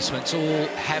replacements all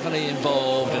heavily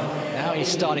involved, and now he's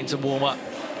starting to warm up,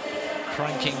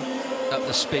 cranking up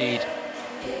the speed.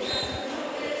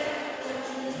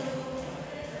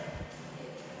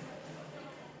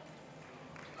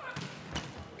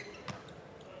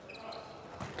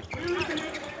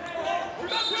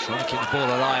 Trying to keep the ball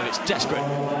alive. It's desperate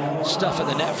stuff at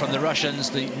the net from the Russians.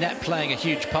 The net playing a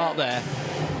huge part there.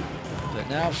 But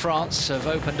now France have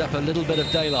opened up a little bit of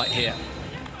daylight here.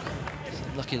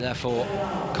 Lucky there for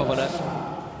Kovalev.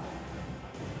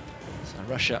 So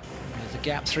Russia with the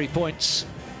gap 3 points,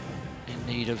 in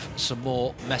need of some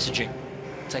more messaging.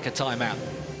 Take a timeout.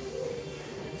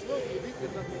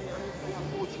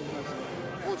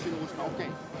 Очень узко, окей.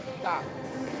 Да.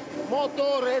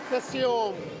 Motor это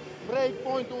съем.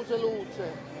 Breakpoint уже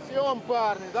лучше. Съем,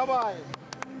 парни, давай.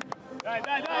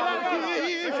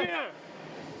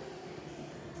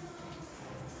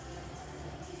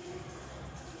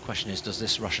 Question is, does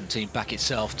this Russian team back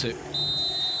itself to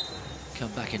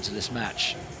come back into this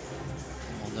match?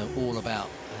 We'll know all about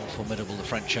how formidable the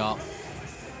French are.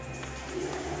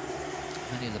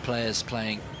 Many of the players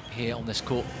playing here on this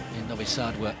court in Novi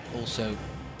Sad were also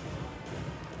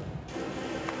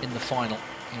in the final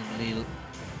in Lille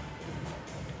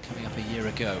coming up a year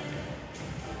ago.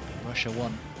 Russia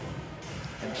won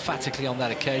emphatically on that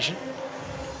occasion.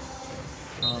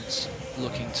 France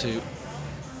looking to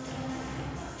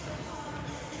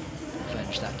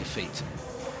avenge that defeat.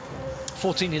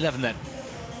 14-11 then.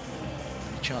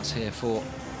 A chance here for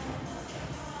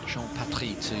Jean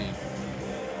Patry to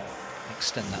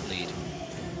extend that lead.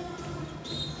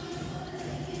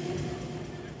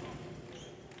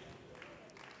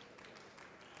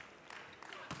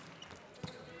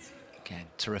 Again,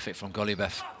 terrific from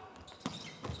Golubev.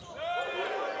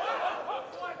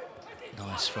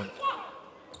 Nice from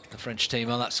the French team.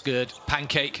 Oh, that's good.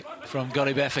 Pancake from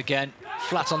Golubev again.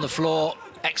 Flat on the floor.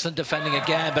 Excellent defending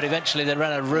again, but eventually they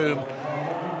ran out of room.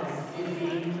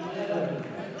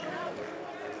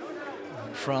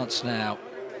 And France now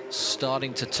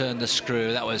starting to turn the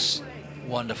screw. That was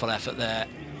wonderful effort there.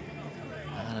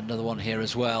 And another one here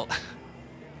as well.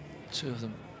 Two of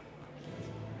them.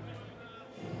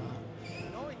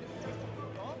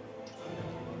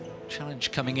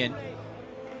 Challenge coming in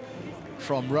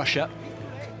from Russia.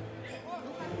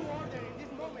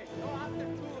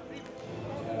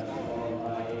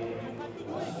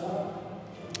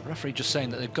 Referee just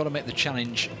saying that they've got to make the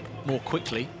challenge more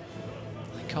quickly.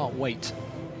 They can't wait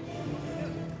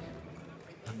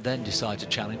and then decide to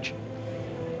challenge.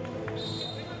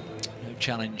 No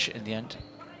challenge in the end.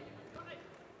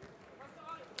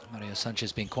 Mario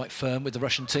Sanchez being quite firm with the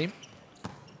Russian team.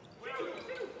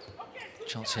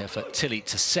 Chance here for Tilly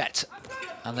to set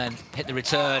and then hit the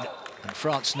return. And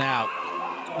France now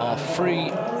are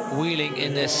free-wheeling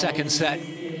in their second set.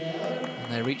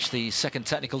 And they reach the second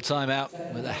technical timeout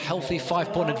with a healthy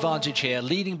 5-point advantage here,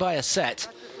 leading by a set.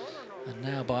 And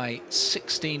now by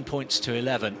 16 points to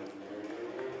 11.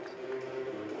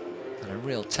 And a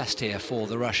real test here for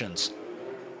the Russians.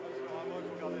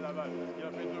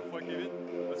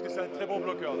 C'est un très bon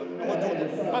bloqueur.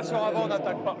 Retourne. Pas sur avant,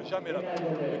 n'attaque pas. Jamais là.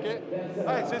 Ok.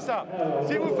 Allez, c'est ça.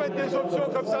 Si vous faites des options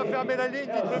comme ça, fermez la ligne,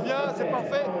 dites-le bien, c'est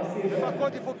parfait. Mais par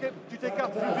contre, il faut que tu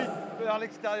t'écartes plus vite vers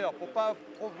l'extérieur pour pas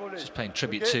trop voler. Just paying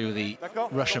tribute to the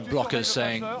Russian blockers,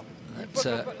 saying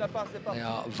that they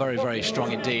are very, very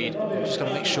strong indeed. Just got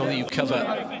to make sure that you cover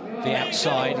the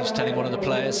outside. He's telling one of the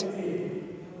players.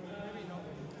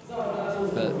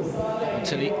 But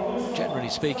Tilly, generally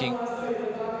speaking,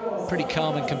 pretty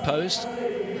calm and composed,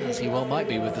 as he well might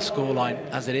be with the scoreline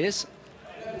as it is.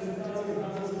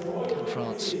 Can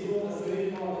France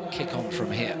kick on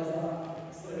from here?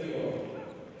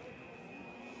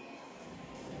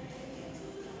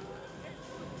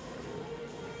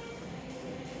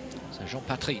 So Jean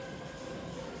Patry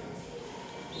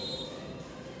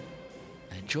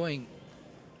enjoying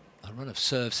a run of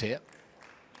serves here.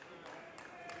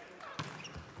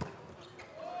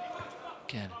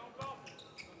 Again.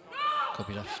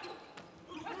 Golubev.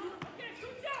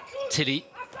 Tilly.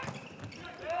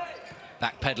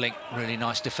 Backpedaling. Really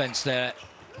nice defense there.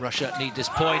 Russia need this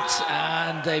point,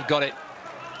 and they've got it.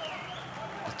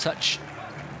 The touch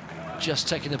just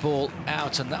taking the ball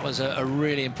out, and that was a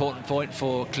really important point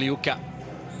for Kliuka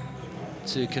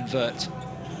to convert.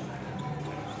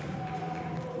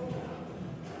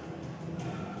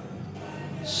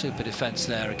 Super defense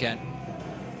there again.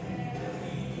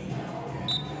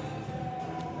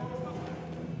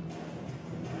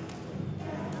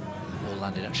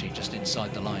 Landed actually just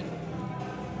inside the line.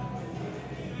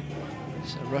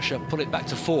 So Russia pull it back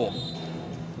to 4.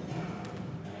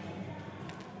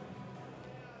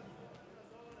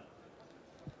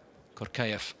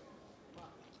 Korkaev.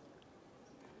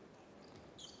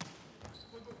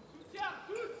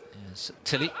 Here's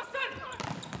Tilly.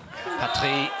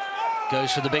 Patry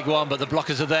goes for the big one, but the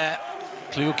blockers are there.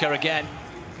 Kliuka again.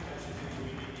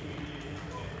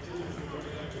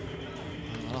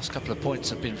 The last couple of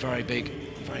points have been very big,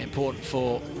 very important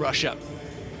for Russia.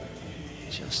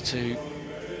 Just to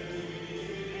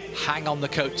hang on the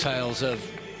coattails of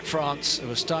France, who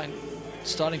are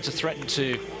starting to threaten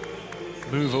to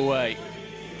move away.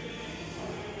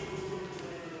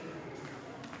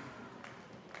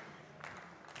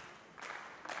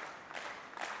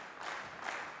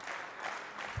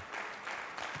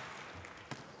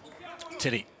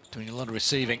 Tilly doing a lot of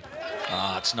receiving.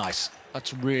 Ah, it's nice.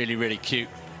 That's really, really cute.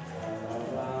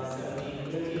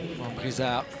 From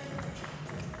Brizard.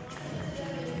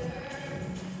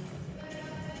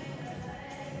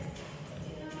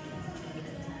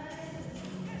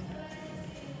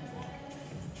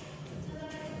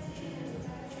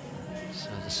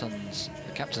 So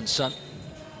the captain's son,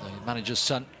 the manager's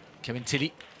son, Kevin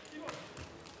Tilly.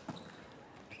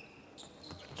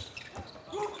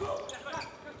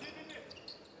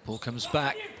 Ball comes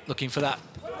back, looking for that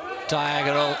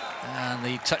diagonal, and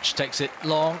the touch takes it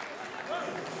long.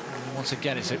 And once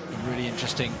again, it's a really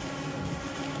interesting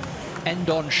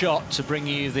end-on shot to bring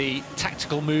you the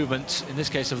tactical movement, in this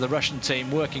case of the Russian team,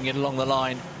 working it along the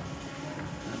line,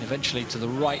 and eventually to the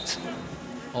right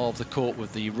of the court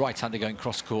with the right-hander going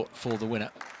cross-court for the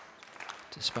winner.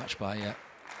 Dispatched by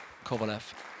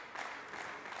Kovalev.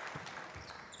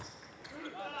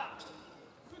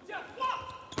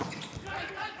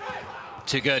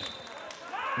 Too good.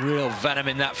 Real venom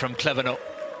in that from Clevenot.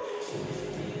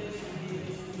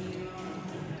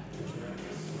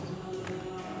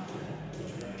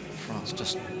 France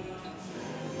just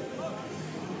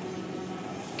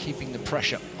keeping the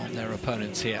pressure on their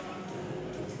opponents here.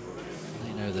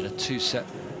 They know that a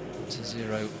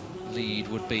 2-0 lead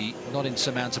would be not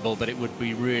insurmountable, but it would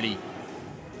be really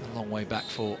a long way back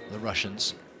for the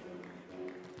Russians.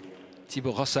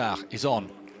 Thibaut Rossard is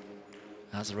on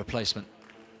as a replacement.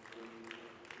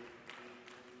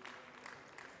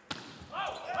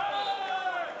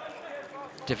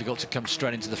 Difficult to come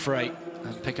straight into the fray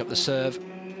and pick up the serve.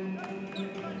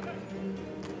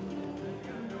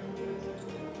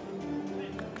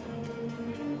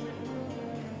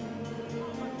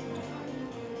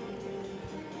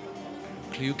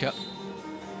 Kliuka,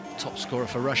 top scorer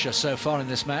for Russia so far in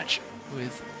this match,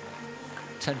 with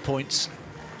 10 points,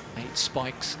 8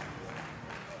 spikes.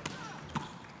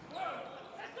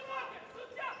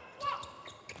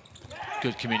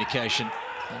 Good communication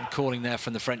and calling there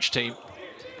from the French team.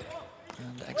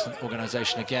 And excellent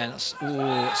organisation again. It's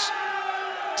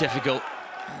difficult.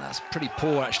 And that's pretty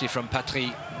poor actually from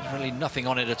Patry. Really nothing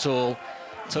on it at all.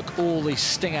 Took all the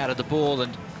sting out of the ball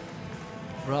and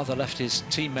rather left his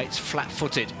teammates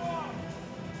flat-footed.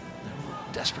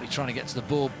 Desperately trying to get to the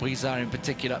ball, Brizard in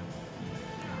particular.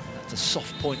 That's a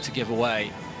soft point to give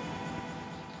away.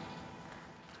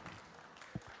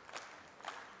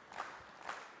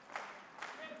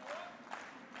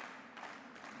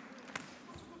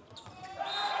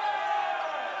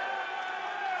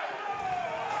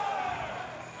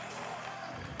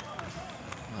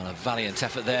 Well, a valiant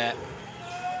effort there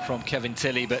from Kevin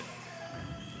Tilly, but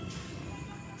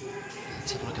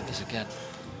let's have a look at this again.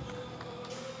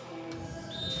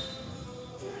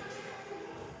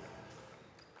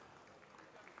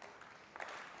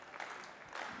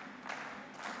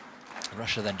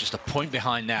 Russia then just a point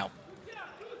behind now.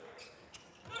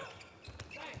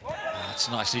 That's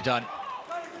nicely done.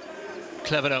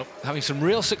 Clevenot having some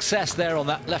real success there on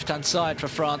that left-hand side for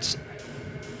France.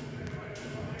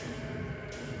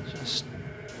 Just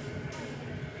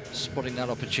spotting that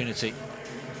opportunity.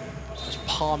 Just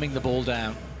palming the ball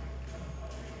down.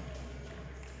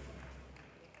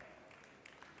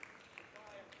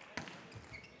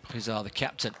 Brizard, the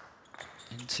captain,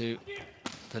 into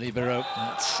the libero.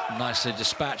 That's nicely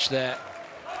dispatched there.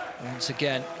 Once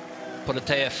again,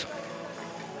 Poloteev.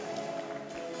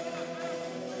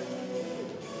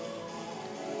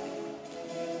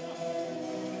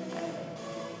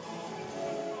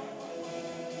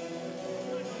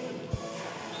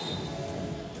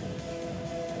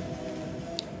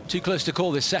 Too close to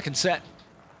call this second set.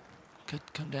 Could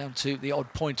come down to the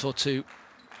odd point or two.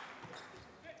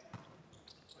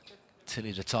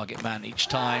 Tilly the target man each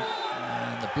time.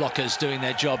 And the blockers doing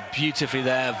their job beautifully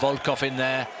there. Volkov in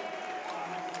there.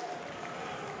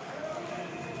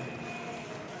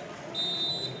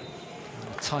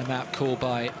 A timeout call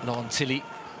by Laurent Tilly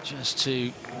just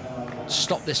to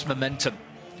stop this momentum,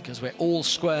 because we're all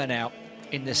square now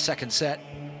in this second set.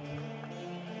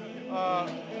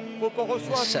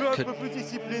 This set could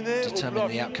determine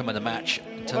the outcome of the match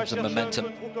in terms of momentum.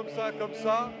 Telling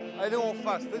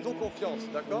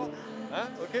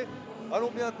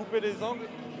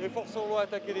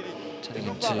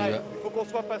him to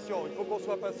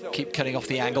keep cutting off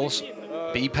the angles,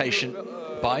 be patient,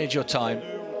 bide your time.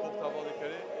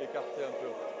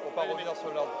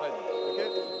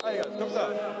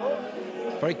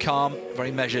 Very calm,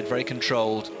 very measured, very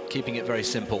controlled, keeping it very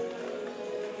simple.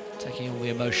 Taking all the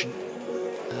emotion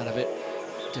out of it.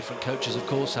 Different coaches, of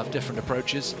course, have different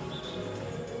approaches.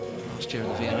 Last year in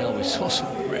the VNL, we saw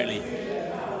some really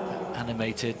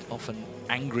animated, often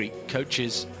angry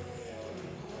coaches.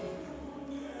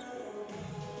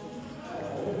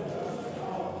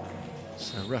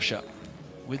 Russia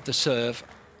with the serve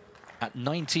at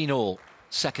 19-all,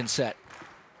 second set.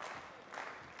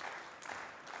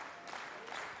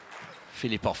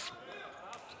 Filipov.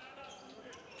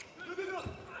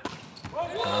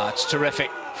 It's terrific.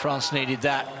 France needed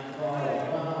that.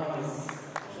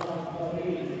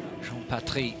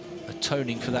 Jean-Patry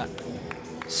atoning for that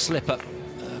slip-up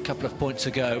a couple of points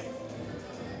ago.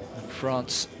 And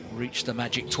France reached the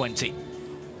magic 20.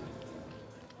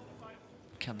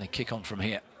 Can they kick on from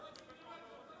here?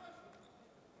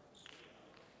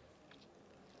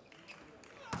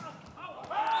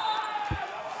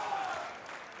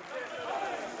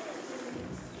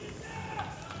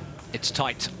 It's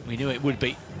tight. We knew it would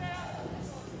be.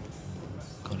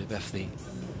 Kolibef, the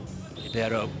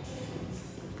libero,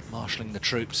 marshalling the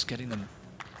troops, getting them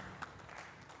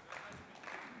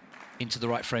into the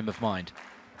right frame of mind.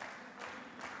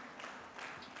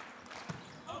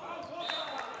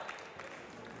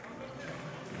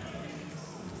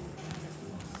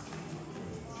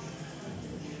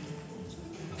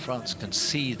 France can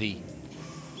see the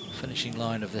finishing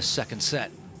line of this second set.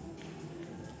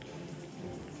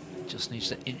 Just needs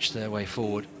to inch their way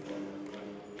forward.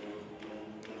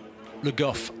 Le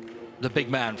Goff, the big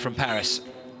man from Paris.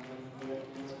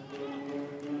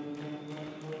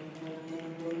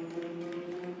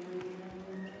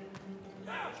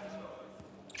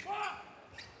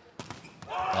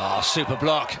 Oh, super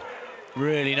block.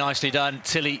 Really nicely done.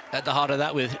 Tilly at the heart of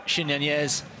that with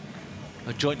Chignagnes.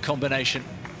 A joint combination.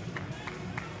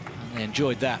 And they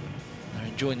enjoyed that. They're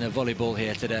enjoying their volleyball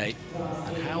here today.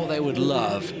 And how they would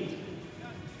love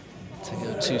to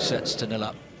go 2-0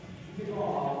 up.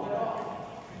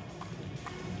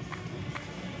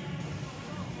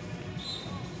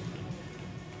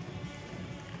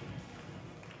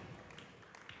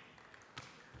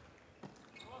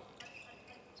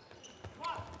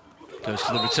 Goes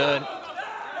to the return.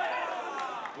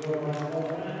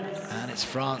 And it's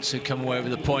France who come away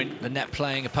with the point. The net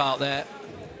playing a part there.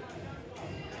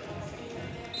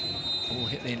 All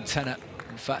hit the antenna.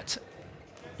 In fact,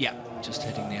 yeah, just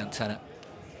hitting the antenna.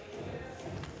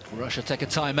 Russia take a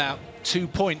timeout. 2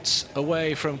 points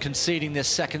away from conceding this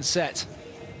second set.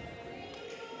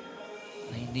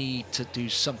 They need to do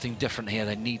something different here.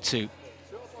 They need to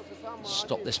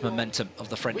stop this momentum of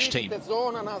the French team.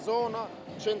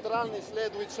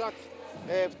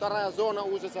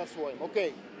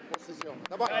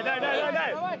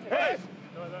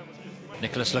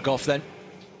 Nicolas Le Goff then.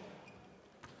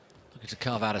 Looking to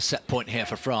carve out a set point here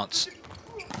for France.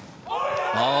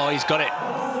 Oh, he's got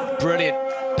it. Brilliant.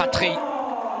 Patry.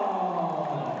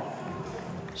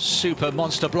 Super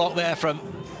monster block there from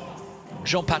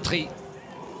Jean-Patry.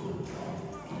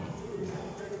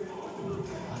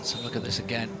 Let's have a look at this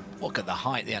again. Look at the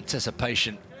height, the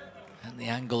anticipation, and the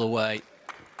angle away.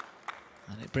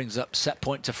 And it brings up set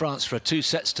point to France for a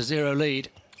 2-0 lead.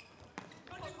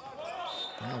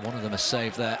 Well, one of them has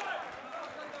saved there.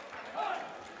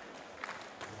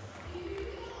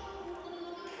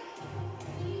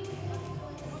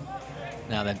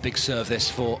 Now then, big serve this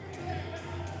for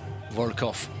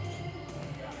Volkov.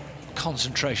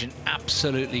 Concentration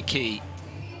absolutely key.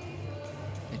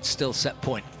 It's still set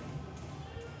point.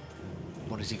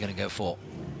 What is he going to go for?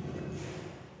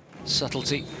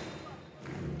 Subtlety,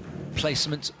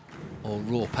 placement, or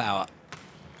raw power?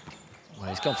 Well,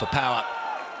 he's gone for power.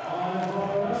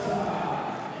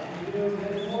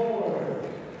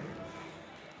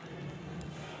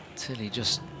 Tilly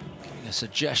just giving a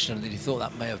suggestion that he thought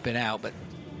that may have been out, but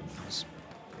it was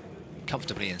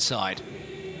comfortably inside.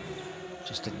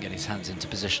 Just didn't get his hands into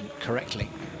position correctly.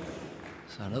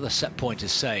 So another set point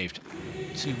is saved.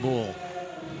 2 more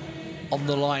on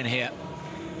the line here.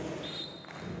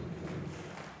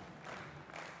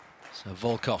 So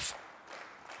Volkov.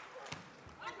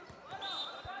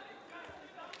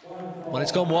 Well,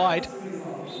 it's gone wide.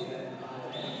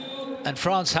 And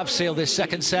France have sealed this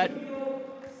second set.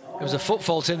 It was a foot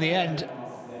fault in the end.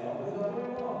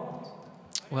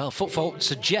 Well, foot fault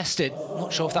suggested.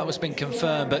 Not sure if that was been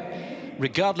confirmed, but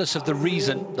regardless of the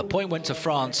reason, the point went to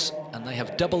France, and they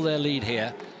have doubled their lead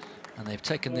here. And they've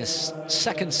taken this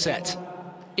second set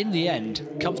in the end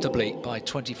comfortably by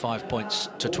 25 points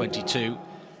to 22.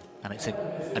 And it's an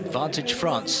advantage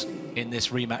France in this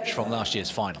rematch from last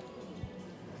year's final.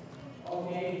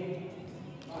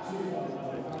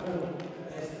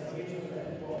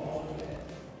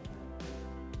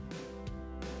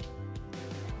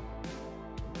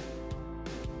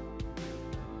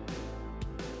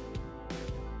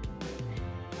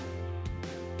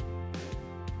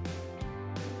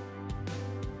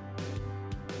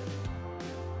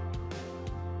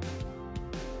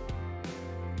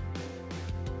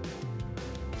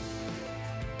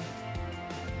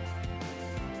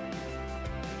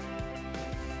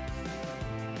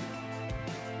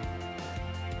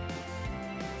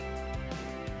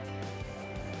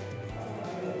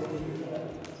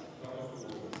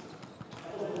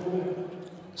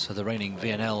 So the reigning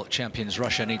VNL champions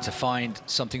Russia need to find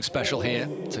something special here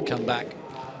to come back.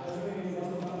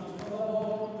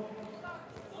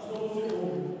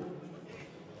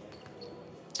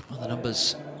 Well, the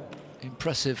numbers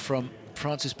impressive from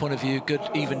France's point of view. Good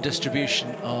even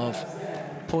distribution of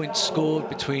points scored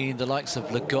between the likes of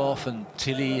Le Goff and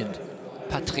Tilly and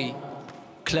Patry.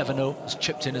 Clevenot has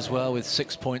chipped in as well with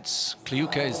 6 points.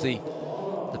 Kliuka is the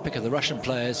pick of the Russian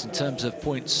players in terms of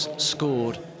points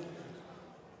scored.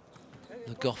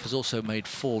 Le Goff has also made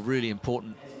 4 really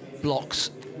important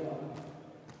blocks.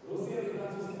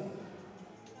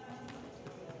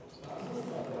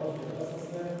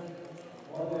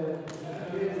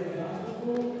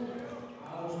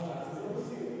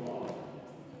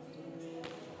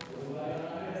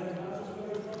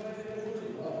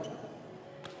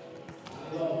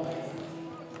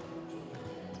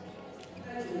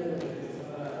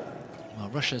 Well,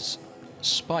 Russia's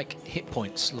spike hit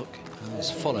points look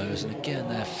as follows, and again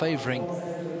they're favouring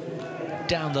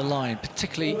down the line,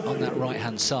 particularly on that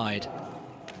right-hand side.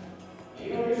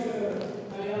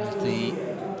 With the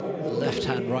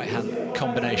left-hand, right-hand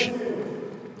combination.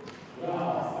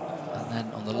 And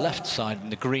then on the left side in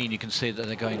the green you can see that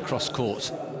they're going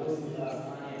cross-court.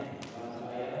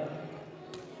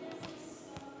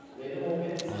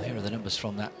 Well, here are the numbers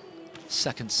from that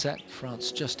second set.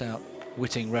 France just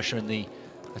outwitting Russia in the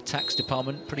attacks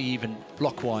department, pretty even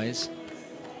block-wise.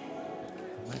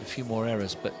 Made a few more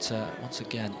errors, but once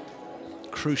again,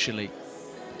 crucially,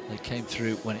 they came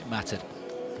through when it mattered.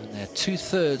 And they're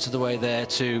 2/3 of the way there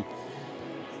to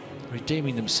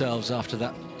redeeming themselves after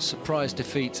that surprise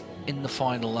defeat in the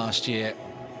final last year,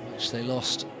 which they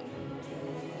lost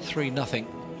 3-0.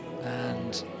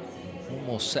 And one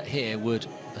more set here would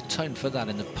atone for that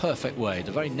in the perfect way.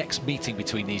 The very next meeting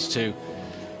between these two,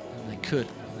 and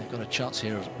they've got a chance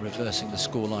here of reversing the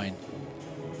scoreline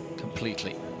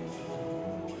completely.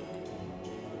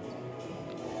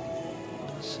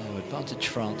 So advantage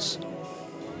France.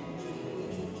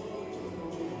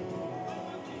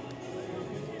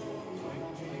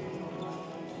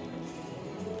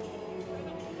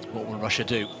 What will Russia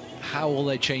do? How will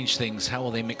they change things? How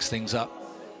will they mix things up?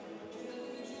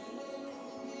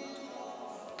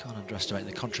 Can't underestimate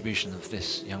the contribution of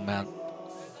this young man,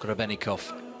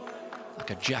 Grebennikov.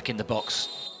 Like a jack in the box.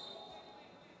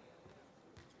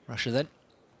 Russia then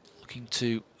looking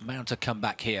to mount a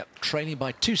comeback here, trailing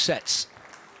by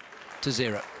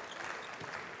 2-0.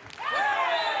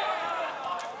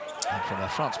 And from a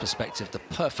France perspective, the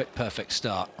perfect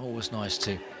start. Always nice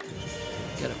to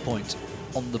get a point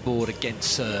on the board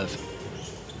against serve.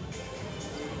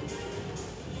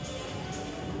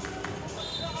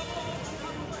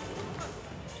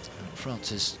 And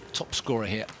France's top scorer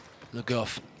here, Le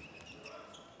Goff.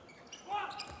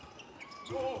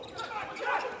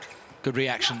 Good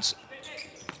reactions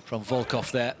from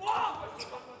Volkov there.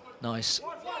 Nice.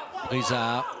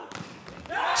 Brizard.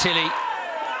 Tilly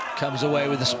comes away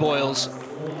with the spoils.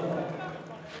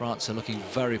 France are looking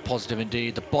very positive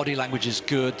indeed. The body language is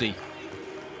good. The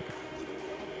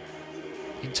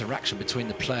interaction between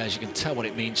the players, you can tell what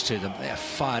it means to them. They are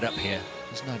fired up here.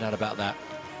 There's no doubt about that.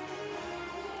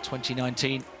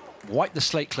 2019, wipe the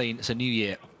slate clean. It's a new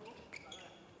year.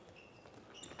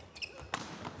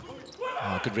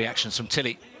 Oh, good reactions from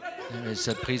Tilly. There is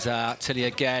Brizard, Tilly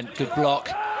again, good block.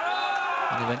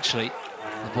 And eventually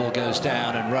the ball goes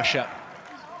down and Russia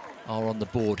are on the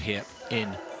board here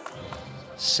in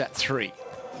set 3.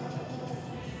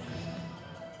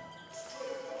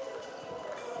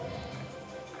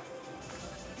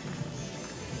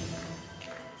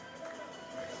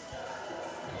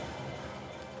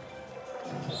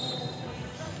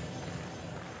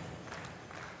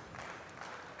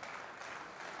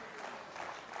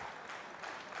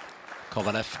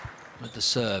 Kovalev with the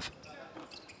serve.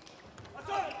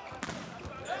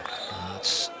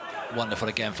 That's wonderful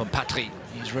again from Patry.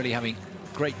 He's really having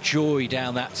great joy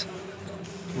down that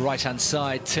right-hand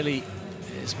side. Tilly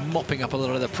is mopping up a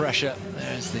lot of the pressure.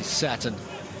 There's the set, and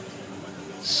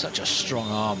such a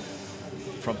strong arm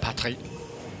from Patry.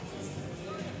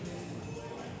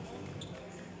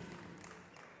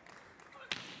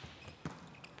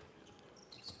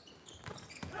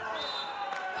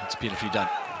 That's beautifully done.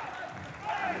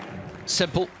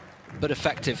 Simple, but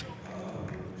effective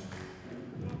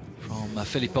from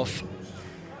Filipov.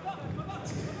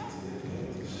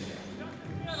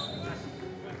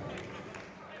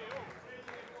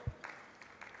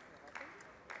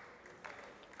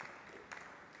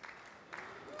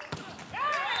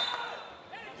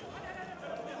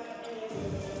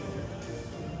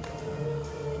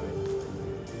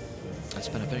 It's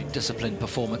been a very disciplined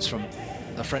performance from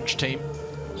the French team.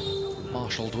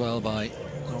 marshalled well by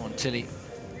Laurent Tilly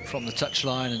from the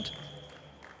touchline, and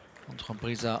Antoine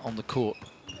Brizard on the court.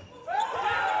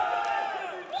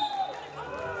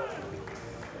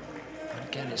 And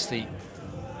again, it's the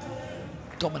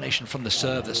domination from the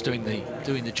serve that's doing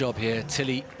the job here.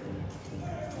 Tilly,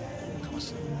 that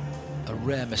was a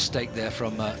rare mistake there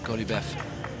from Golubov,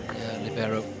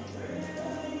 libero,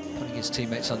 putting his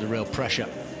teammates under real pressure.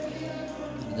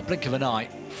 In the blink of an eye,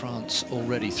 France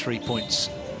already 3 points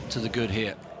to the good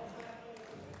here.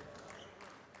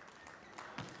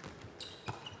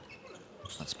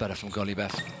 That's better from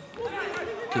Golubov.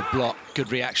 Good block,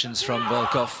 good reactions from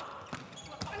Volkov.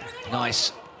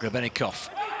 Nice, Grebennikov.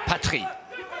 Patry.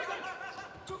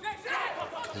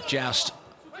 The joust,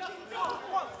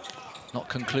 not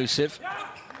conclusive,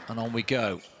 and on we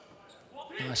go.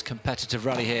 Nice competitive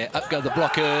rally here. Up go the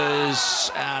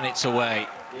blockers, and it's away.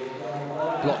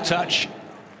 Block touch.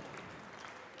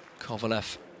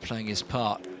 Kovalev playing his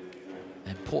part.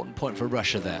 Important point for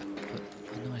Russia there.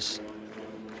 But a nice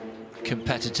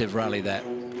competitive rally there.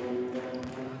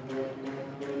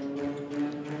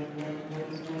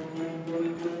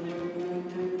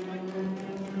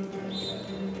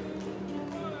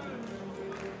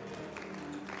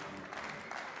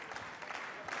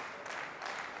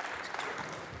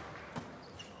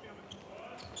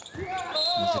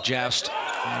 There's the joust,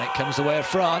 and it comes the way of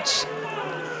France.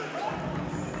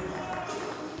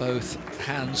 Both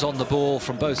hands on the ball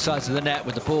from both sides of the net,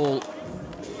 with the ball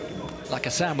like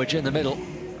a sandwich in the middle,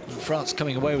 and France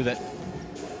coming away with it.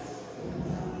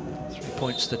 3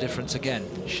 points the difference again.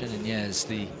 Cheniniez,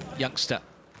 the youngster.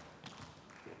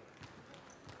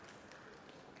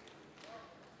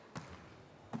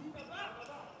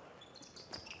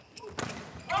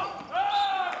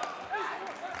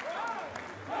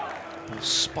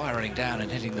 Spiraling down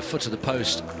and hitting the foot of the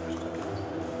post.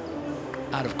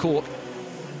 Out of court.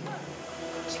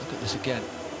 Let's look at this again.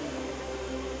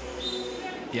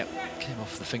 Yep, came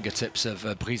off the fingertips of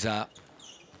Brizard.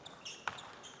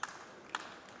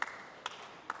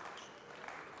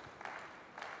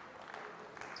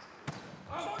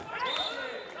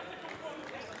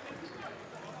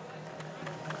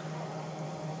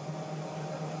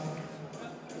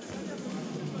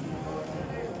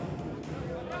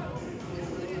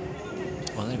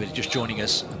 Well, anybody just joining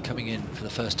us and coming in for the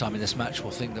first time in this match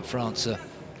will think that France are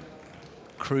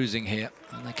cruising here,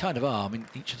 and they kind of are. I mean,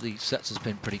 each of these sets has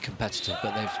been pretty competitive,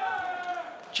 but they've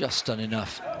just done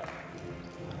enough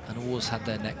and always had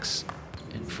their necks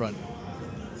in front.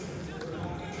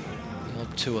 The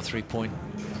odd 2 or 3 point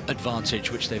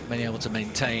advantage, which they've been able to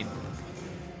maintain.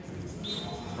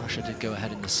 Russia did go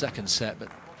ahead in the second set, but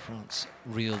France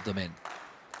reeled them in.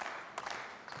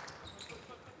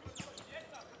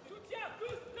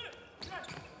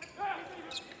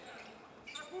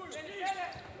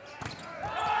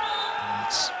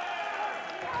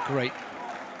 Great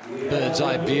bird's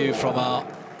eye view from our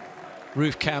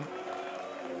roof cam.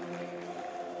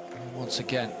 And once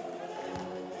again,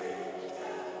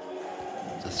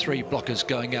 the 3 blockers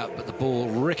going up, but the ball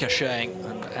ricocheting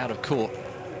and out of court.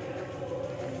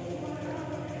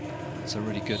 It's a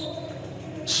really good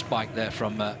spike there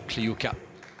from Kliuka.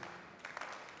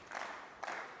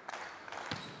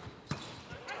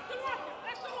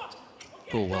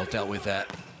 Ball well dealt with there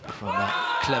from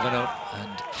Clevenot,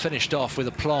 and finished off with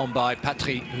a plomb by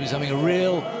Patry, who's having a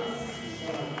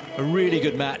really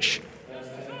good match.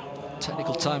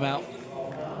 Technical timeout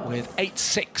with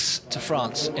 8-6 to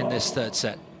France in this third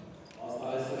set.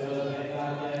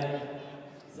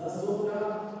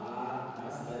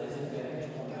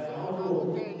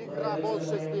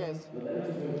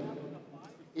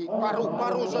 И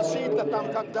пару защита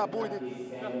там, когда будет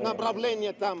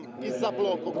направление там из-за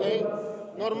блока, окей?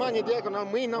 Нормально делаем,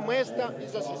 мы на место и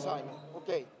защищаем,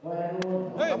 окей?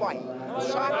 Давай.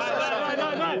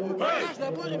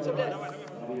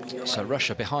 So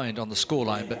Russia behind on the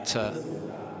scoreline, but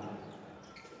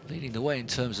leading the way in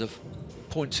terms of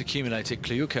points accumulated.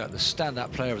 Kliuka, the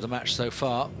standout player of the match so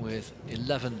far, with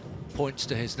 11 points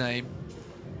to his name.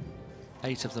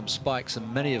 8 of them spikes,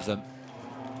 and many of them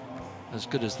as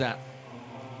good as that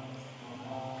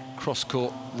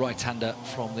cross-court right-hander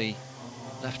from the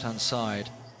left-hand side.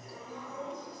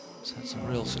 He's had some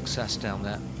real success down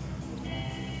there.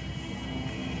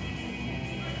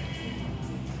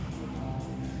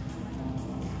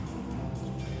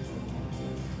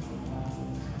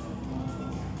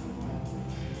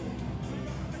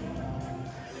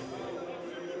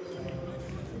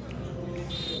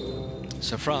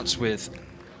 So France with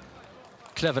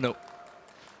Clevenot,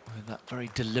 with that very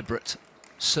deliberate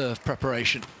serve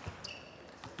preparation.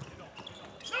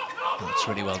 That's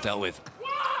really well dealt with.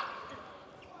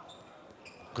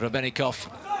 Grebennikov.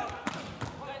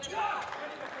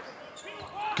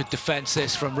 Good defense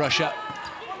this from Russia.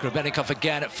 Grebennikov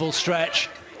again at full stretch.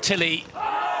 Tilly.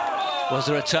 Was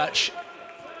there a touch?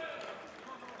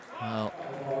 Well,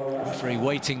 referee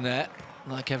waiting there,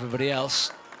 like everybody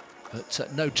else, but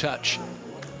no touch.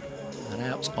 And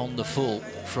out on the full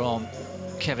from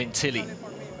Kevin Tilly.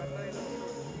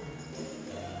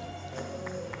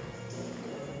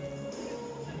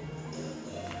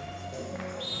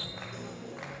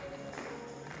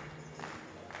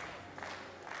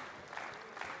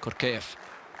 Korkeev.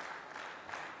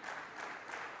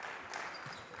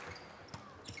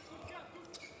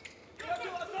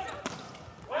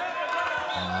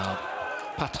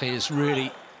 Patry is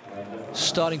really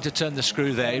starting to turn the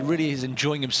screw there. He really is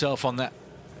enjoying himself on that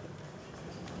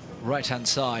right-hand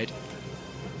side.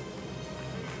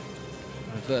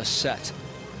 Reverse set.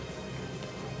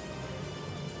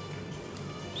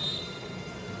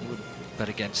 He would bet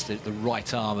against the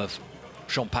right arm of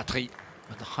Jean Patry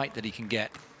at the height that he can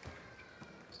get.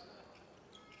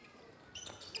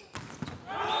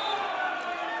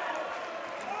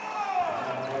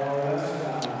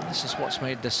 This is what's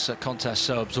made this contest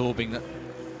so absorbing, that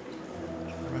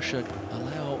Russia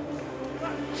allow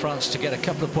France to get a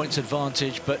couple of points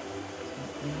advantage, but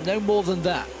no more than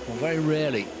that, or very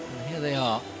rarely. And here they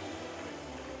are,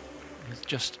 with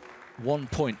just 1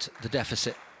 point the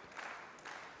deficit.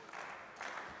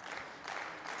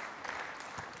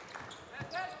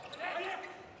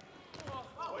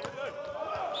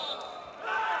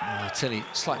 Tilly,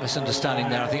 slight misunderstanding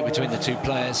there, I think, between the two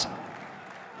players.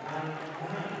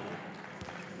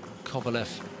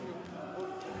 Kovalev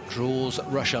draws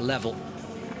Russia level.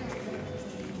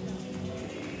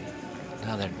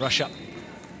 Now then, Russia.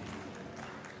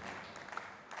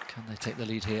 Can they take the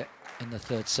lead here in the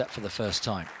third set for the first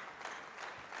time?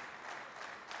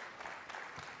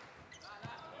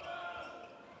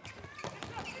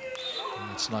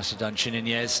 That's nicely done,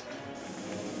 Chininiez.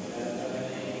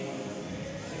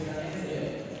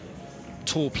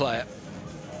 Tall player.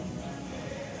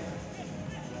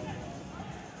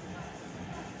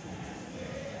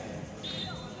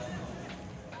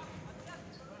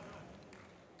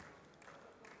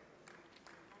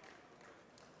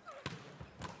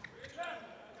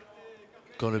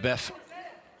 Golubev.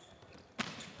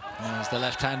 As the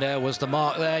left-hander, was the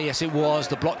mark there? Yes, it was.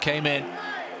 The block came in.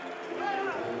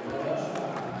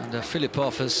 And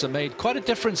Filipov has made quite a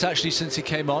difference, actually, since he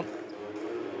came on.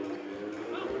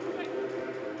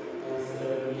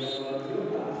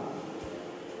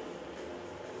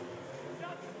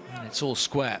 And it's all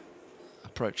square,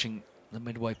 approaching the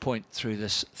midway point through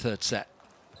this third set.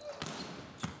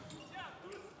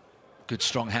 Good,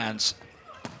 strong hands.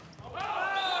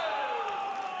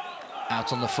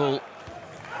 Out on the full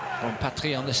from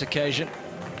Patry on this occasion.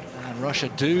 And Russia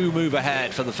do move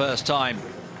ahead for the first time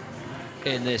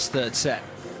in this third set.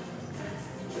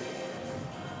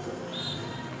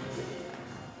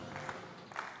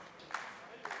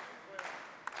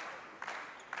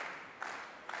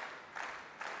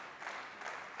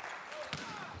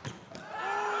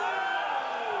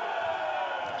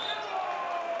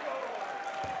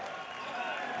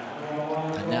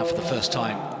 And now for the first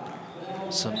time,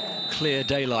 some clear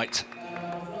daylight.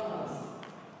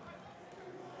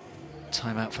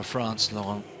 Timeout for France.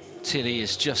 Laurent Tilly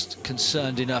is just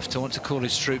concerned enough to want to call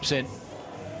his troops in.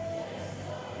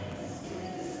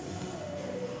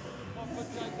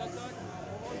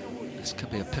 This could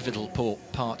be a pivotal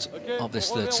part of this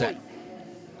third set.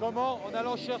 Comment? En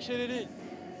allant chercher les lignes.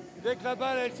 Dès que la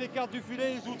balle elle s'écarte du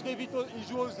filet, ils jouent très vite, ils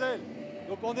jouent aux ailes.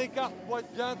 Donc on écarte pour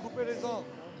être bien, couper les angles.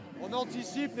 On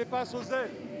anticipe les passes aux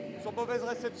ailes. Sur mauvaise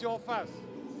réception en face,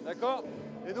 d'accord?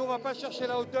 Et nous, on va pas chercher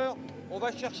la hauteur, on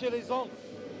va chercher les angles,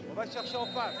 on va chercher en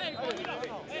face.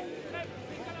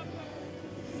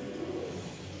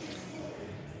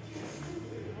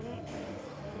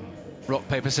 Rock,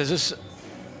 paper, scissors.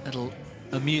 Little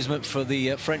amusement for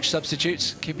the French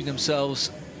substitutes, keeping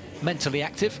themselves mentally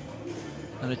active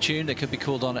and attuned. They could be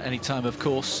called on at any time, of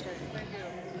course.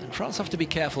 And France have to be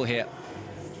careful here.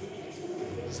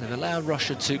 They've allowed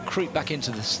Russia to creep back into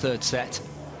this third set.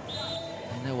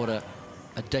 They know what a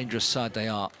dangerous side they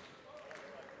are.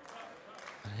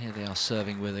 And here they are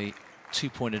serving with a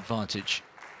 2-point advantage.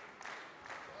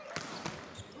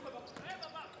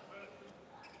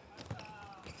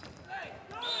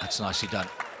 That's nicely done.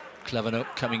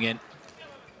 Klevenuk coming in,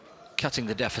 cutting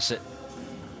the deficit.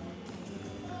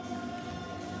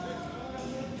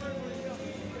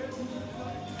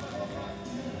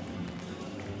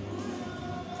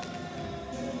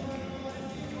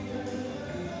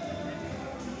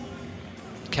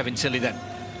 Kevin Tilly then,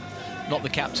 not the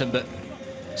captain, but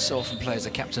so often plays the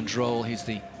captain's role. He's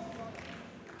the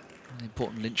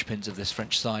important linchpins of this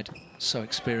French side. So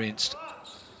experienced.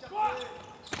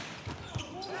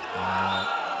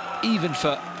 Even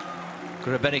for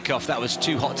Grebennikov, that was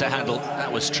too hot to handle.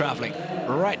 That was travelling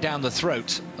right down the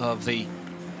throat of the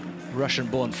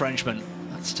Russian-born Frenchman.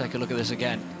 Let's take a look at this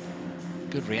again.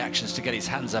 Good reactions to get his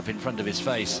hands up in front of his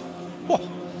face.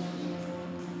 Whoa.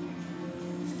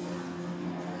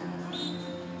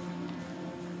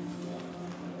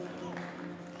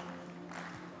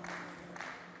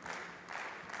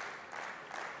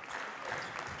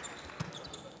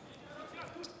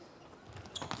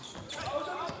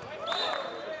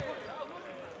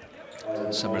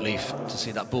 Some relief to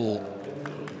see that ball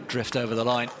drift over the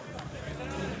line.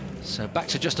 So back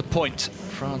to just a point.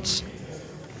 France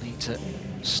need to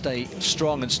stay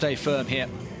strong and stay firm here.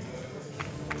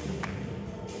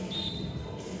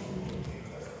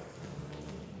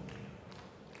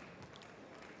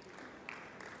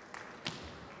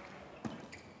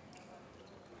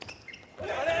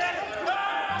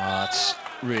 That's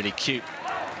really cute.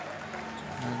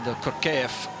 And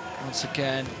Korkeev once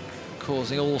again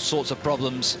causing all sorts of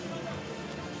problems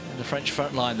in the French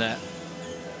front line there.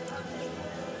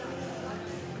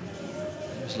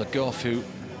 There's Le Goff, who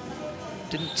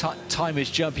didn't time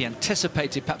his jump. He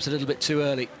anticipated perhaps a little bit too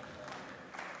early.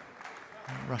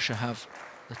 And Russia have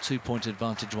the 2-point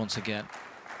advantage once again.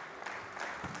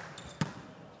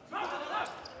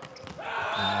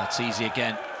 That's easy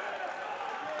again.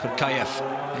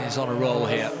 Korkeev is on a roll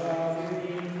here.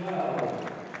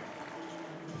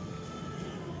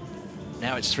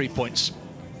 Now it's 3 points,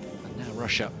 and now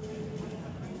Russia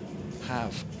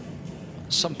have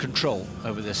some control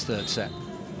over this third set.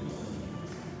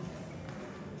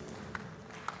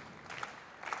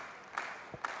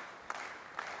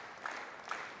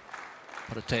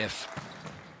 Proteev.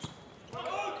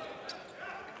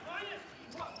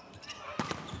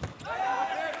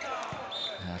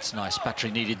 That's nice.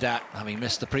 Patry needed that, having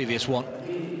missed the previous one.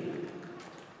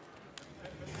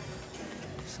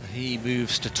 He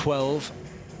moves to 12,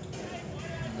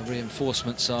 and the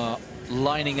reinforcements are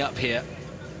lining up here.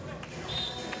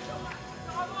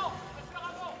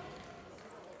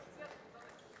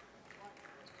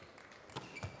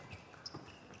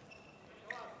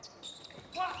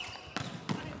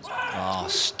 Oh,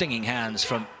 stinging hands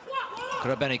from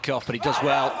Grebennikov, but he does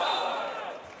well.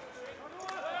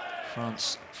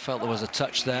 France felt there was a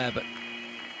touch there, but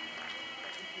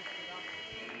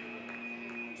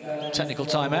technical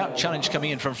timeout. Challenge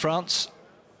coming in from France.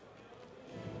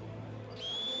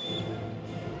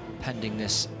 Pending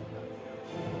this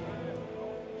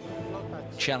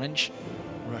challenge,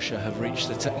 Russia have reached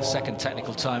the second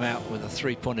technical timeout with a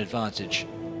 3-point advantage.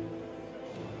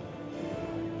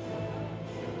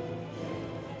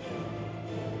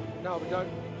 No, we don't.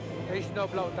 There is no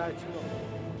blow touch.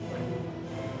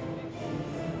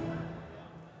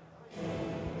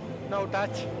 No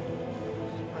touch.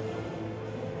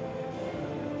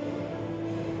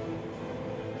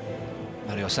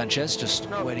 Mario Sanchez just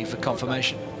waiting for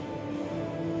confirmation.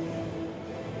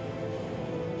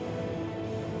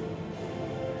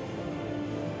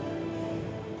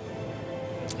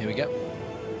 Here we go.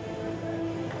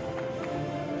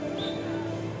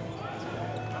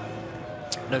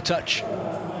 No touch.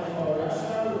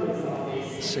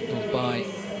 Signaled by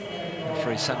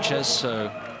referee Sanchez,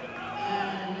 so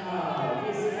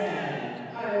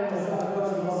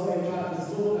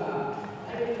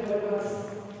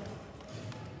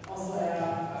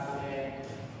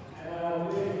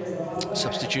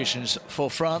substitutions for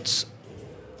France.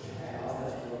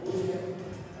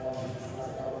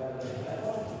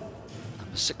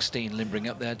 Number 16 limbering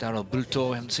up there, Daryl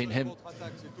Bulto, haven't seen him. One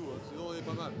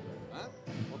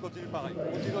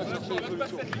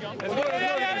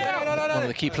of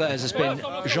the key players has been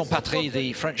Jean Patry,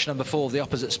 the French number 4, the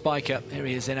opposite spiker. Here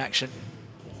he is in action.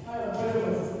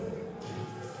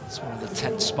 It's one of the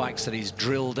 10 spikes that he's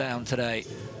drilled down today.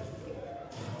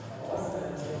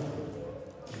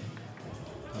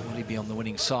 Will he be on the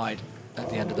winning side at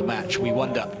the end of the match? We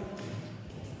wonder.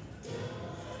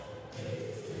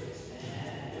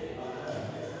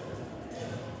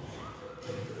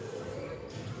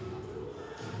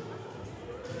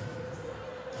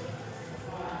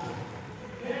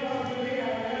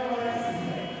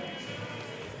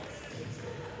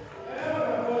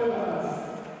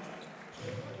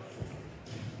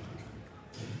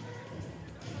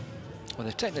 Well,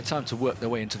 they've taken the time to work their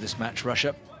way into this match,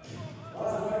 Russia.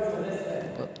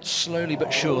 But slowly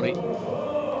but surely,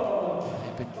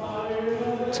 they've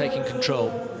been taking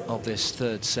control of this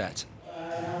third set.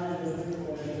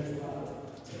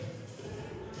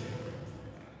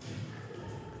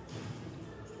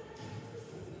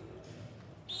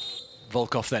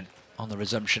 Volkov then on the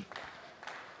resumption.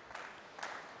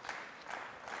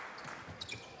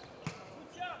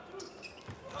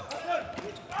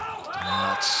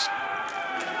 That's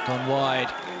gone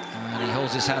wide, and he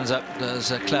holds his hands up.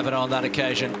 Does Clever on that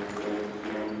occasion.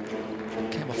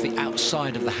 Came off the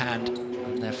outside of the hand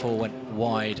and therefore went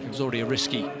wide. It was already a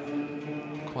risky,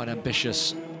 quite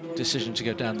ambitious decision to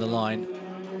go down the line.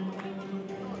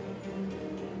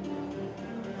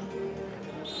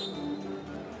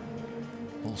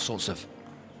 All sorts of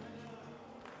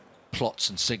plots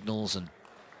and signals and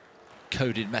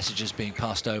coded messages being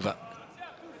passed over.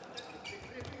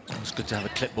 It's good to have a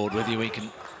clipboard with you. We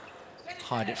can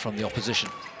hide it from the opposition.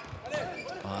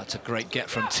 Oh, it's a great get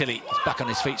from Tilly. He's back on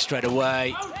his feet straight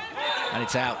away. And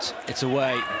it's out. It's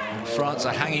away. And France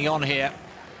are hanging on here.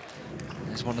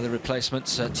 There's one of the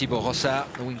replacements, Thibaut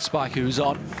Rossard, the wing spike, who's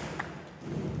on.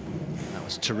 That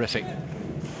was terrific.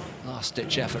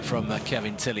 Last-ditch effort from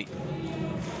Kevin Tilly.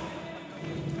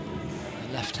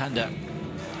 Left-hander,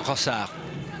 Rossard.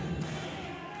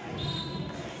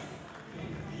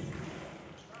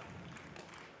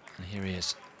 And here he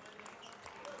is.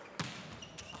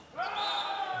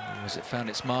 Has it found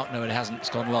its mark? No, it hasn't. It's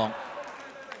gone long.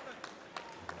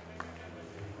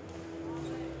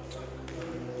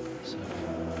 So,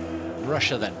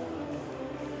 Russia then.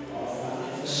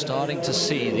 Starting to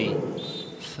see the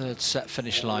third set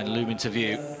finish line loom into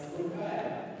view.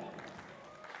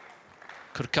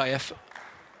 Kurkayev.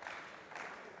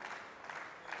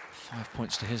 5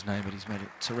 points to his name, but he's made a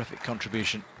terrific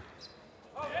contribution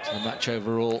to the match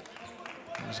overall.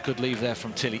 It was a good leave there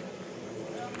from Tilly.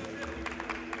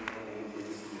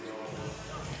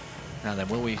 Now then,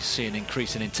 will we see an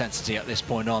increase in intensity at this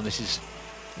point on? These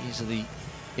are the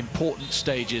important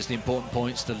stages, the important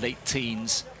points, the late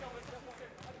teens.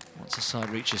 Once the side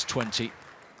reaches 20,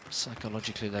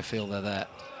 psychologically they feel they're there.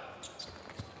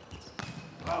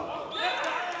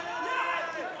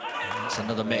 That's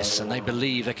another miss, and they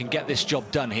believe they can get this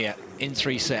job done here in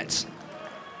 3 sets.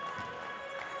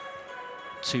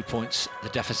 2 points, the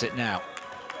deficit now.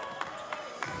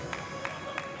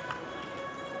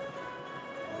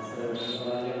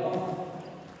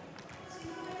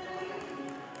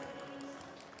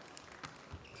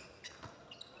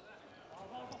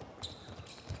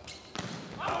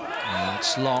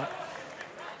 It's long.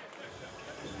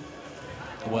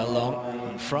 Well long.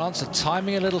 And France are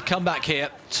timing a little comeback here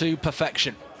to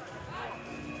perfection.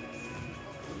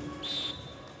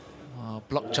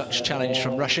 Block touch challenge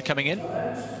from Russia coming in.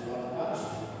 An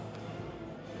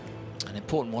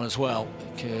important one as well,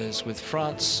 because with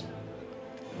France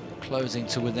closing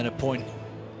to within a point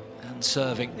and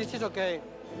serving. This is okay.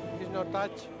 It's no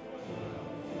touch.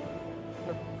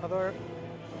 No, other.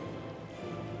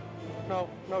 No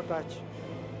touch.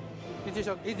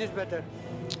 It is better.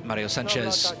 Mario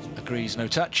Sanchez no agrees, no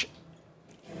touch.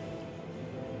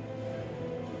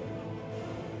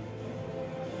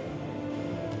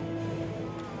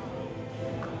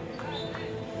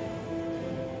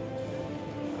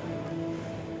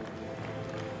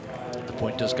 The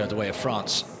point does go the way of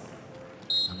France,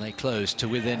 and they close to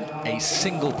within a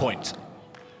single point.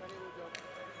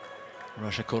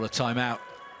 Russia call a timeout,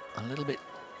 a little bit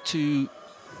too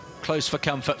close for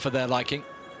comfort for their liking.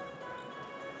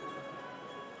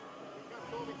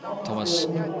 Thomas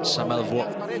Samelvois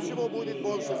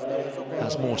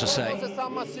has more to say.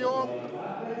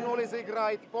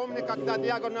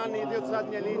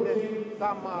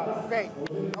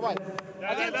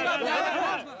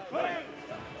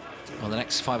 Well, the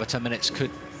next 5 or 10 minutes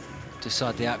could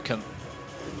decide the outcome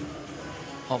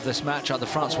of this match. Either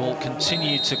France will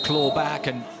continue to claw back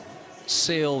and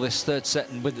seal this third set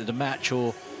and with it the match,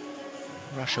 or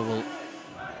Russia will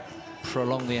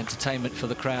prolong the entertainment for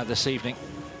the crowd this evening.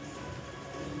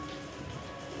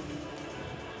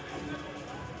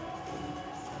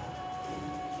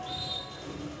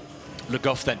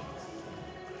 Lugov then.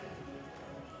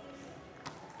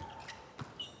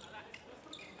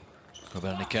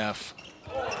 Kobalnikov.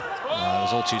 It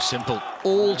was all too simple.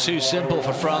 All too simple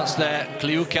for France there.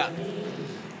 Kliuka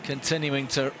continuing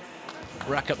to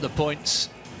rack up the points.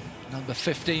 Number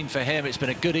 15 for him. It's been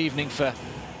a good evening for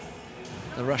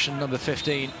the Russian number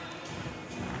 15.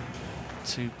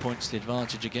 2 points the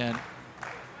advantage again.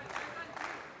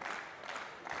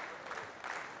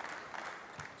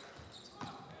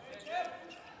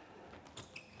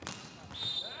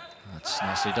 That's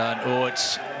nicely done. Oh,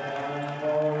 it's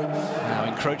now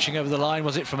encroaching over the line.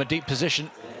 Was it from a deep position?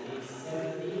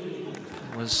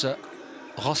 It was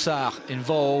Rossard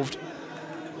involved.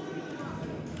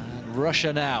 And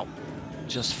Russia now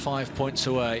just 5 points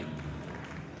away.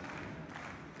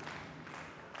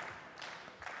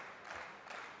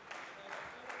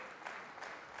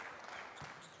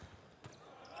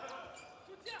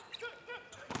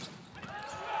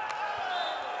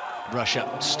 Russia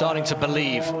starting to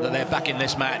believe that they're back in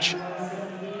this match.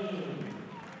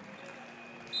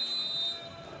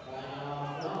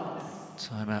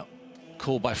 Timeout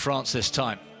called by France this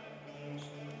time.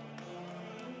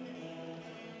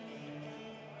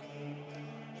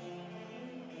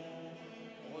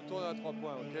 On retourne à 3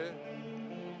 points, ok.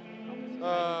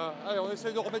 Allez, on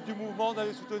essaie de remettre du mouvement,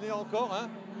 d'aller soutenir encore. Hein.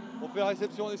 On fait la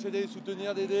réception, on essaie d'aller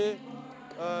soutenir, d'aider.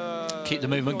 Keep the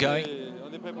movement going.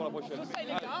 On est prêt pour la prochaine.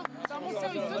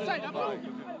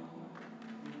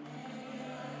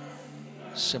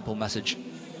 Simple message.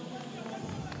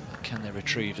 Can they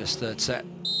retrieve this third set?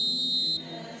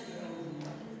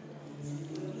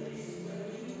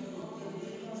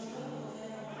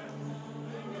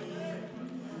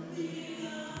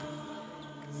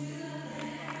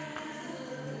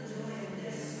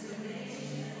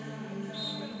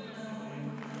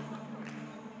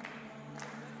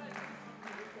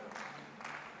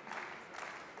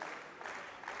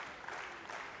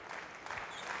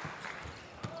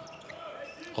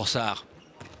 Rossard,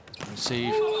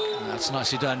 receive, that's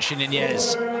nicely done,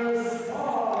 Chininiez.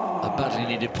 A badly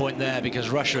needed point there because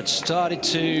Russia had started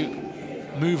to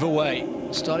move away,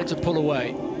 started to pull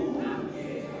away.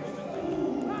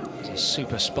 It's a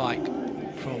super spike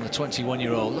from the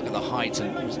 21-year-old, look at the height,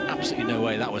 and there was absolutely no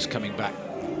way that was coming back.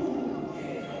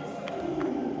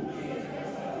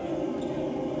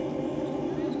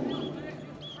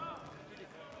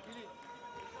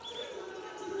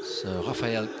 So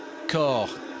Raphael Cor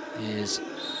is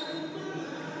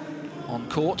on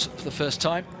court for the first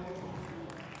time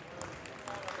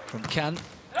from Cannes.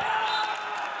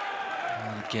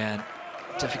 And again,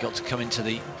 difficult to come into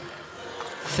the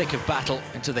thick of battle,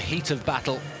 into the heat of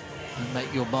battle and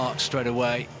make your mark straight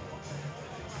away.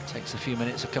 Takes a few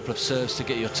minutes, a couple of serves to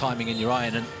get your timing in your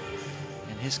iron, and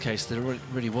in his case there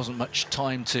really wasn't much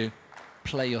time to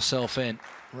play yourself in.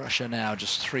 Russia now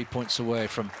just 3 points away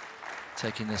from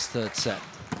taking this third set.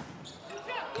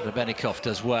 Grebenikov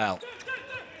does well.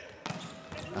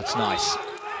 That's nice.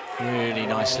 Really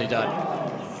nicely done.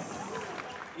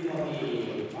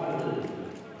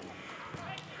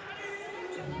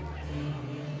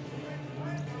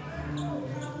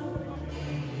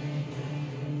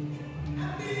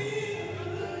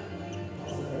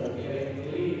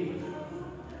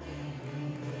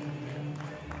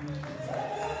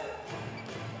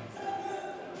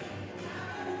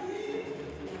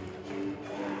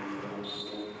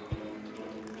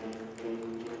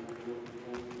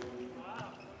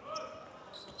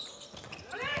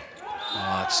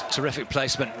 Terrific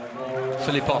placement,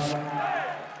 Filipov.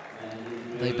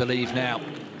 They believe now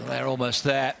they're almost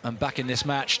there and back in this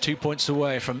match, 2 points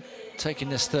away from taking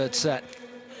this third set.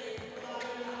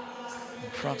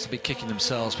 And France will be kicking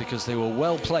themselves because they were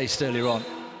well placed earlier on.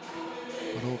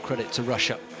 But all credit to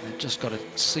Russia. They've just got to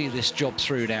see this job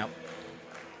through now.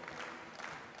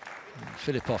 And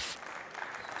Filipov.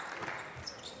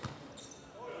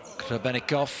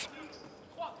 Grebenikov.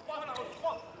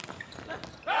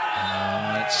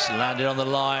 It's landed on the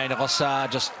line.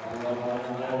 Rossard just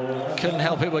couldn't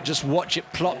help it but just watch it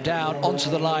plop down onto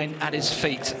the line at his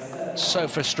feet. So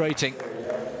frustrating.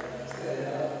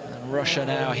 And Russia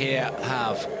now here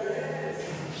have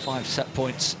 5 set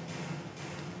points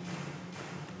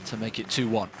to make it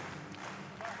 2-1.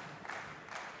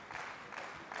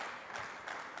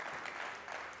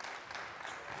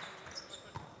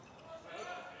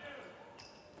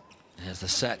 Here's the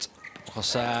set.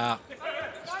 Rossard.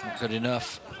 Not good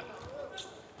enough.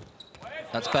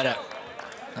 That's better.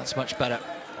 That's much better.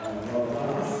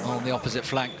 On the opposite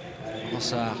flank.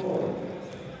 Rossard.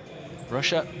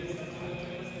 Russia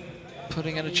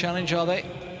putting in a challenge, are they?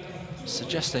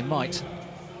 Suggest they might.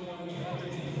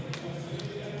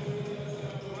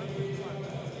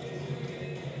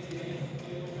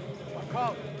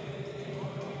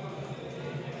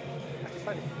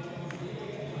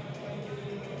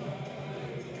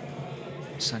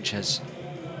 Sanchez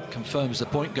confirms the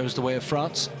point, goes the way of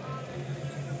France.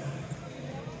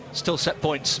 Still set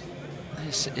points.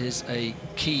 This is a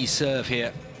key serve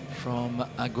here from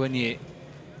Aguenier,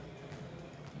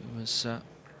 who was a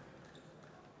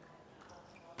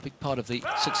big part of the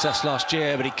success last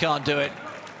year, but he can't do it.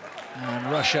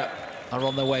 And Russia are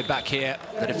on their way back here.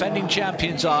 The defending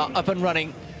champions are up and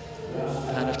running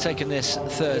and have taken this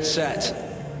third set.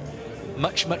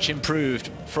 Much, much improved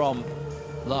from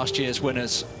last year's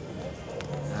winners.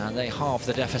 And they halve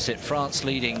the deficit. France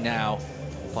leading now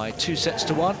by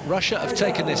 2-1. Russia have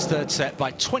taken this third set by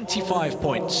 25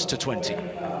 points to 20.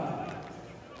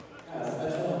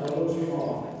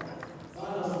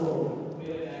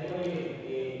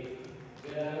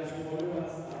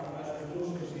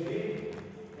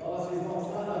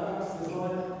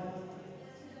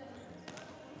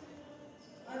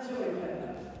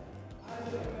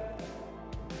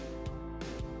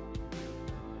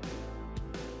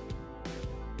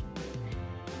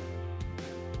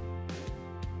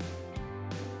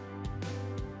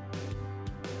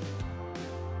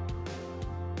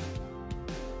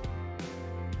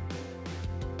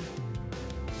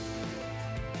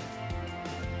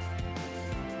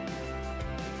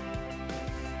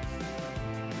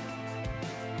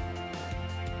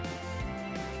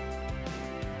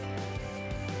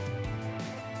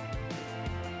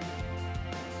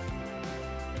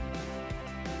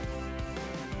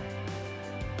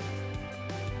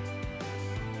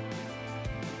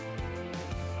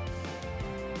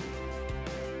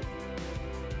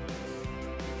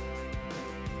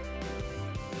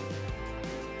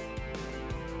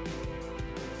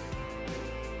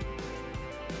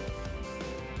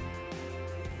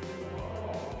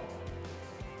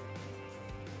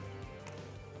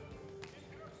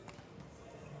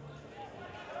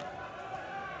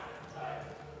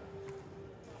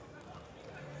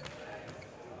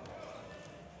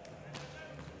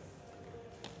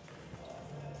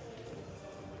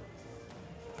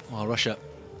 Russia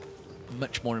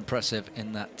much more impressive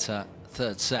in that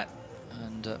third set,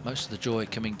 and most of the joy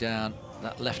coming down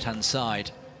that left-hand side.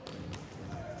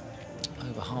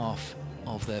 Over half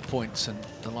of their points, and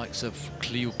the likes of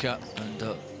Kliuka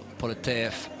and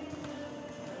Politev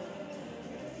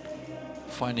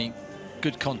finding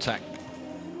good contact,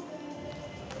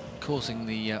 causing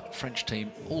the French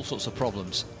team all sorts of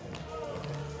problems.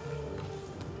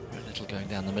 Very little going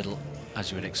down the middle, as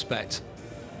you would expect.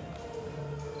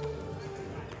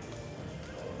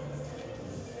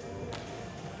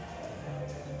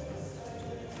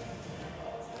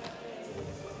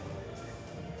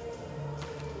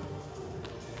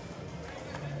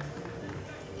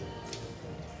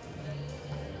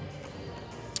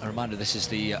 A reminder, this is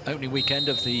the opening weekend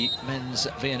of the men's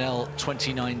VNL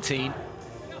 2019.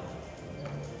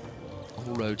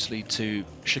 All roads lead to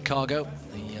Chicago.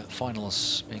 The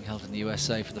finals being held in the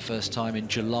USA for the first time in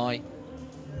July.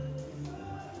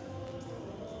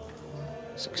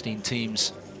 16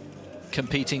 teams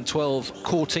competing, 12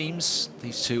 core teams.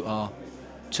 These two are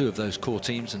two of those core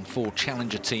teams and 4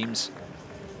 challenger teams.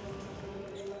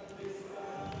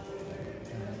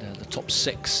 And the top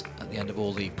 6 at the end of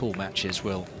all the pool matches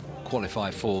will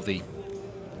qualify for the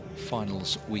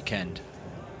finals weekend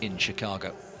in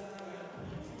Chicago.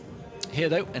 Here,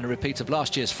 though, in a repeat of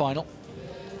last year's final,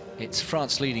 it's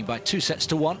France leading by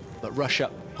 2-1, but Russia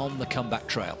on the comeback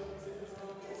trail.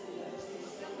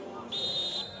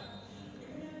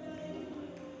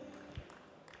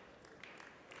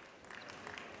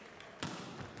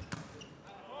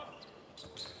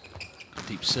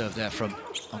 Deep serve there from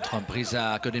Antoine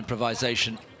Brizard. Good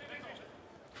improvisation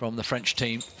from the French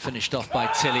team, finished off by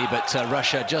Tilly, but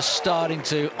Russia just starting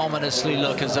to ominously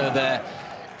look as though they're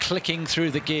clicking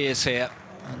through the gears here.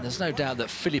 And there's no doubt that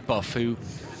Filipov, who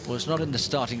was not in the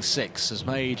starting 6, has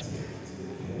made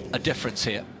a difference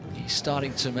here. He's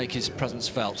starting to make his presence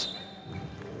felt.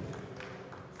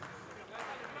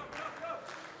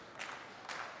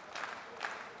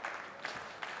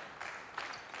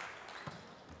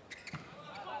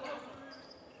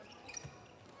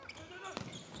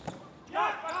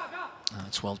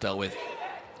 It's well dealt with.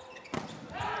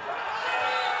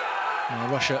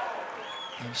 Russia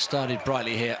have started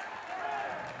brightly here.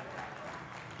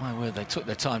 My word, they took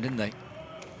their time, didn't they?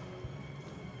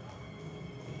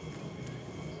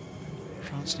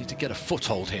 France need to get a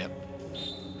foothold here.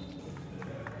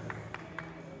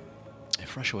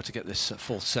 If Russia were to get this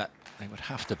fourth set, they would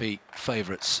have to be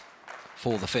favourites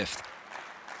for the 5th.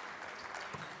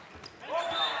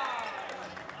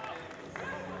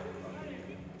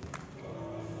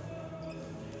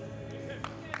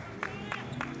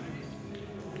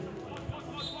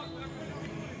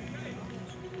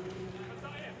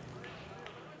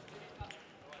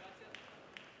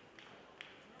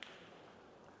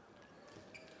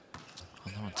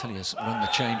 Tilly has run the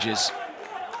changes.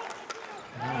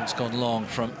 No one's gone long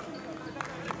from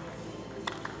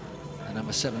the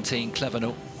number 17,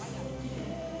 Clevenot.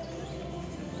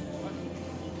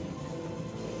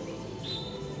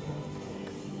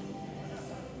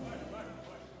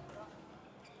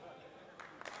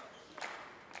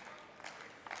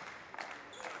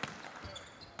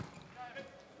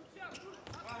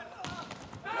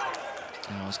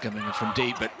 Now it's coming in from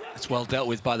deep, but it's well dealt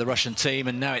with by the Russian team,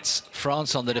 and now it's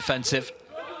France on the defensive.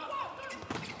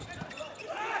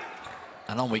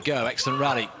 And on we go, excellent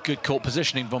rally. Good court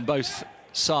positioning from both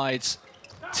sides.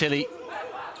 Tilly,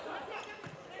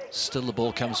 still the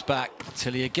ball comes back.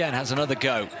 Tilly again has another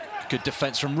go. Good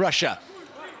defense from Russia.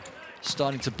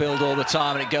 Starting to build all the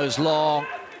time, and it goes long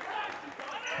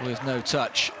with no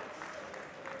touch.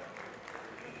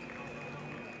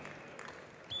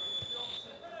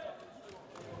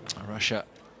 Russia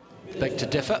beg to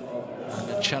differ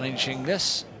and challenging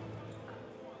this.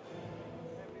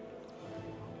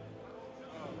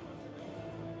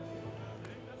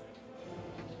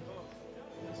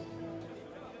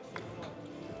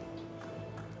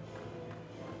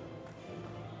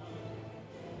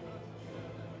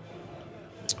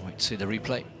 Wait to see the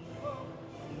replay.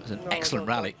 It was an excellent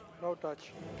rally. No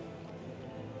touch.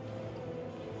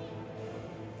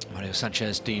 Mario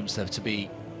Sanchez deems there to be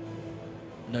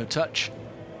no touch.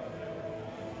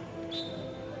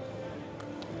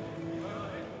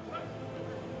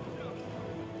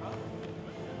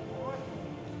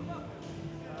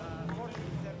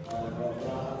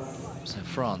 So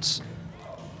France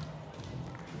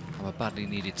have a badly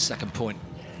needed second point.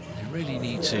 They really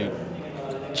need to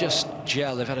just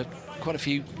gel. They've had quite a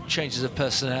few changes of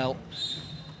personnel.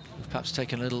 They've perhaps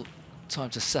taken a little time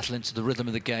to settle into the rhythm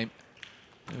of the game.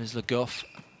 There is Le Goff.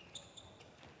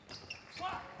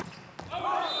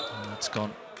 It's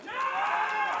gone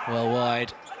well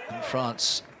wide, and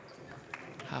France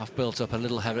have built up a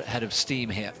little head of steam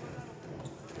here.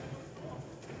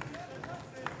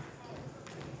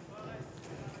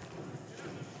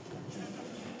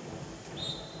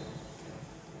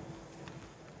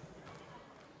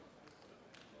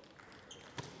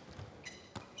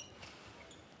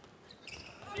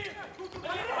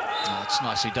 Oh, it's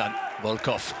nicely done.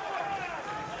 Volkov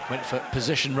went for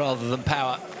position rather than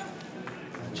power,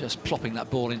 just plopping that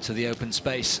ball into the open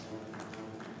space.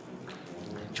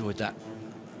 Enjoyed that.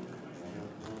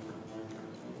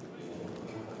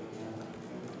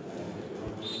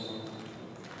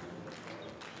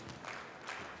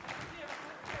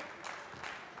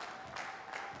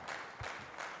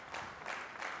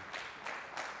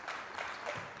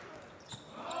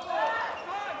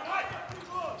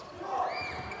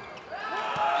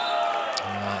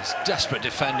 It's desperate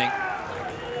defending.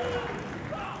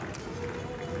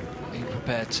 Being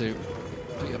prepared to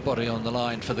put your body on the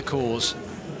line for the cause.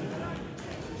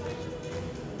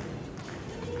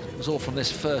 It was all from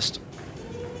this first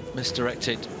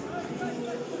misdirected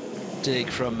dig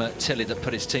from Tilly that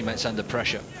put his teammates under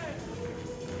pressure.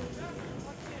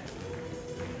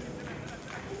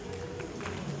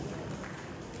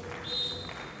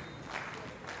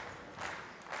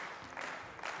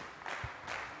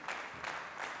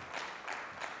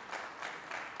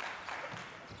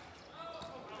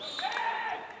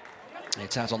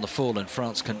 It's out on the full, and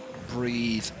France can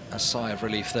breathe a sigh of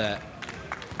relief there.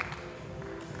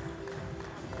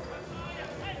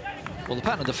 Well, the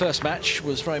pattern of the first match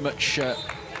was very much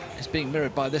is being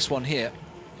mirrored by this one here,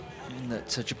 in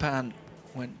that Japan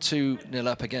went 2-0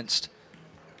 up against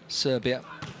Serbia.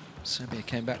 Serbia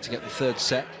came back to get the third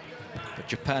set, but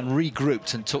Japan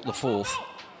regrouped and took the fourth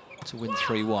to win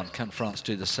 3-1. Can France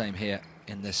do the same here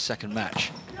in this second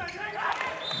match?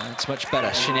 It's much better.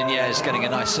 Chininier is getting a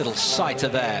nice little sighter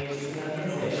there.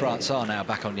 And France are now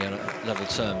back on the level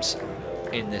terms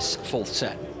in this fourth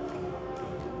set.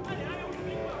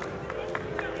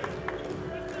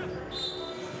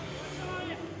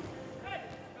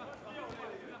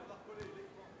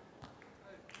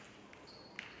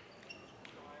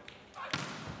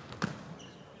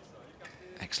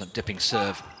 Excellent dipping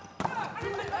serve.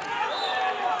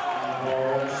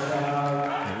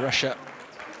 And Russia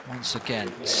once again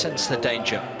sense the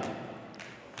danger.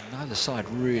 Neither side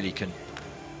really can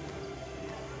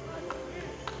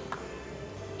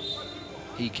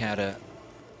eke out a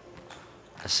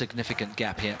significant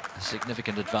gap here, a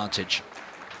significant advantage.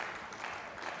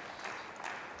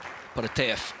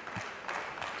 Poratev.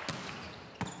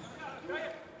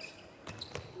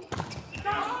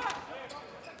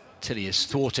 Tilly is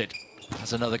thwarted.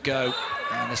 Has another go,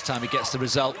 and this time he gets the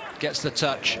result, gets the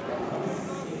touch.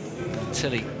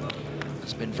 Tilly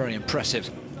has been very impressive,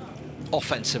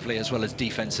 offensively as well as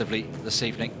defensively this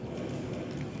evening.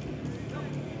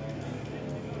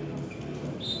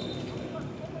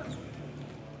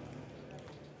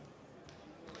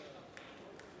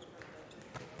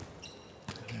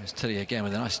 There's Tilly again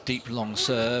with a nice deep long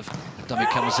serve. The dummy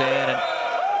comes in, and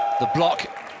the block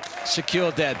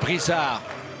secured there. Brizard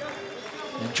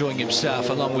enjoying himself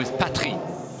along with Patry.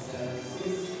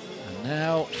 And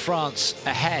now France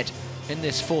ahead in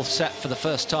this fourth set for the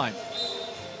first time.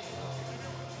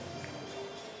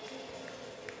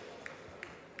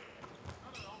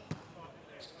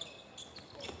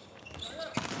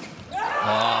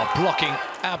 Oh, blocking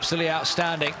absolutely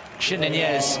outstanding.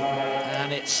 Chininier,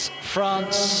 and it's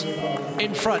France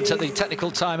in front at the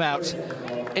technical timeout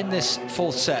in this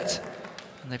fourth set.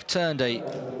 And they've turned a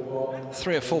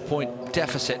 3 or 4 point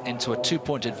deficit into a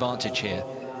 2-point advantage here.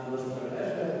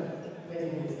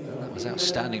 That was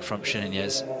outstanding from Chininier.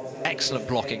 Excellent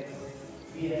blocking.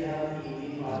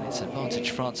 And it's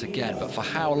advantage France again, but for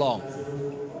how long?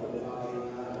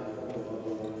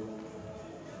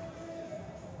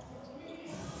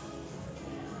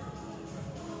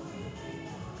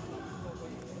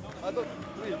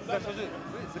 Oui, il a changé.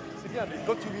 Oui, c'est bien, mais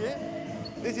quand tu lui es,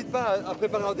 n'hésite pas à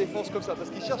préparer en défense comme ça, parce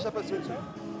qu'il cherche à passer au-dessus.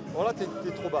 Bon, là, t'es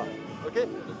trop bas. Ok.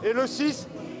 Et le 6,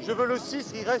 je veux le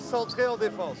 6, il reste centré en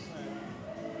défense.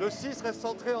 Le 6 reste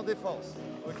centré en défense.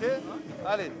 Ok.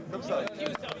 Allez, comme ça.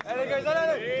 Allez, guys,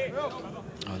 allez.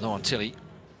 Oh, no, Tilly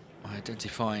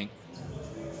identifying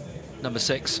number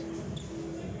 6,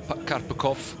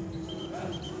 Karpukov,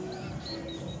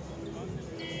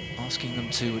 asking them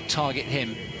to target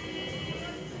him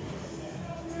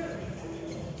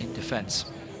in defence.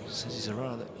 Says he's a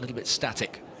little bit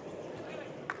static.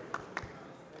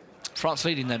 France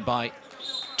leading then by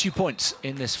 2 points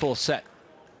in this fourth set.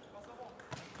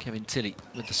 Kevin Tilly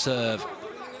with the serve.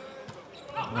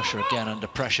 Russia again under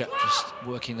pressure, just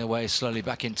working their way slowly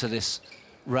back into this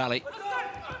rally.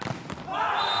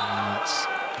 That's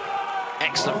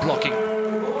excellent blocking.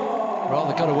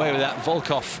 Rather got away with that.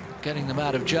 Volkov getting them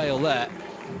out of jail there.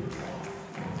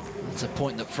 That's a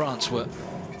point that France were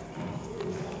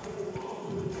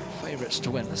favourites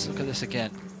to win. Let's look at this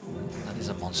again. That is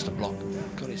a monster block.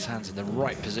 Got his hands in the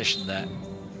right position there.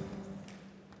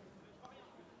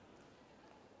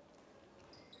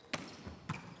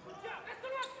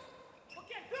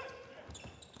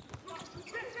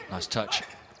 Nice touch.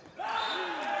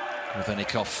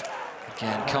 Grebennikov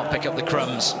again can't pick up the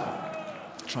crumbs.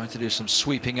 Trying to do some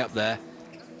sweeping up there.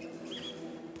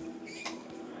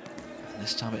 And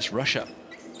this time it's Russia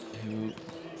who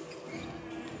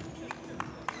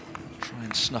try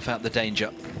and snuff out the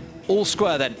danger. All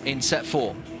square then in set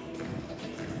 4.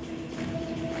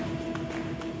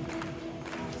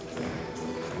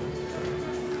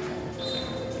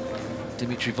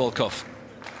 Dmitry Volkov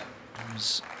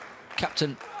was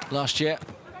captain last year.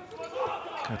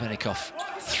 Grebennikov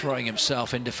throwing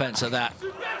himself in defence of that.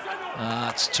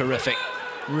 That's terrific,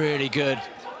 really good.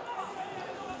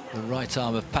 The right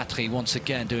arm of Patry once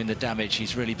again doing the damage.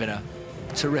 He's really been a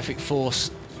terrific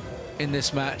force in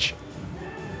this match.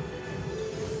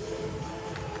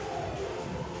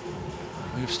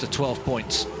 Moves to 12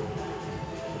 points,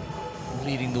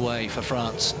 leading the way for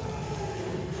France.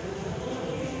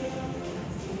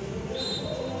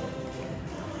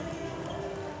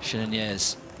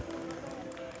 Cheniniez.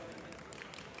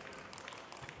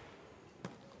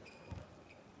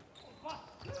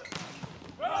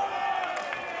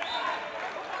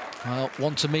 Well,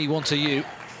 one to me, one to you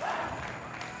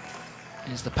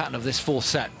is the pattern of this 4th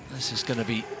set. This is going to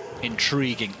be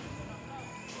intriguing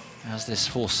as this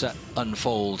 4th set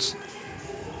unfolds.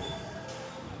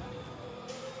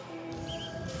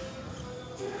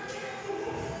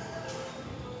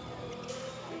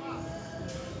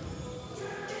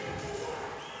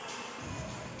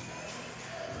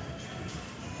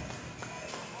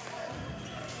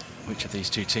 Which of these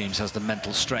two teams has the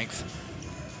mental strength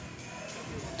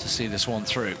to see this one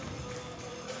through?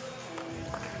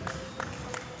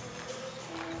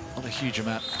 Not a huge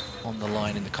amount on the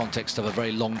line in the context of a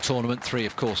very long tournament. 3,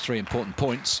 of course, 3 important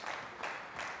points.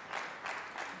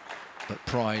 But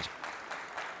pride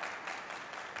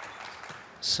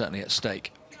certainly at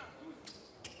stake.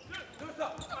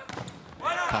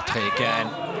 Patry again,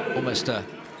 almost a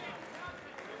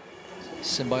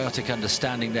symbiotic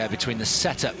understanding there between the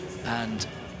setter and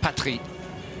Patry.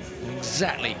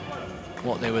 Exactly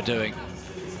what they were doing,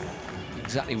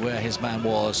 exactly where his man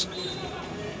was.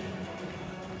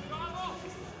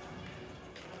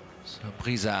 So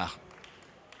Brizard.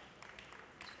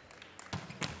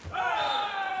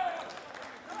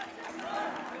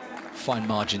 Fine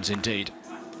margins indeed.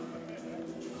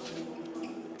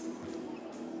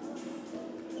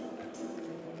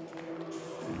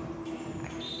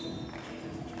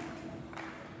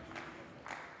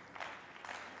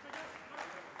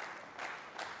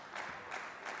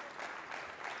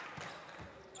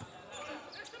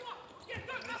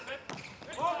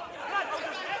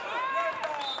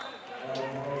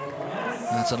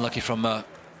 That's unlucky from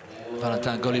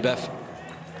Valentin Golubev.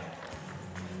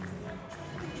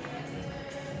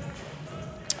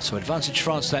 So advantage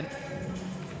France then.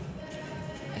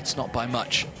 It's not by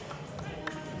much.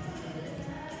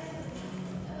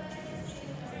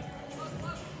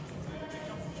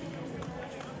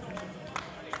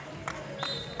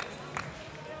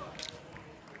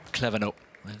 Clevenot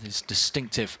with his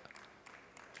distinctive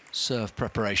serve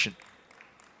preparation.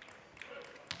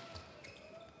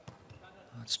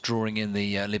 That's drawing in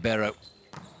the libero.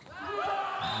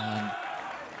 And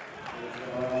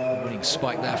a winning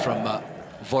spike there from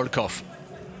Volkov.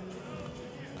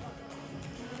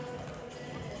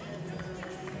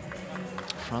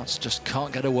 France just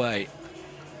can't get away.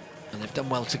 And they've done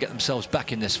well to get themselves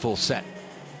back in this 4th set.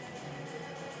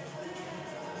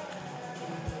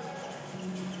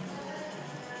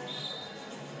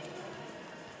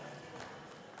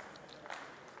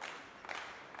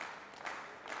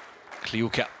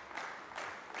 Kliuka.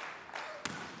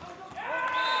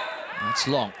 That's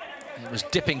long. It was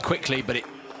dipping quickly, but it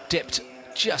dipped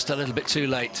just a little bit too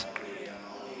late.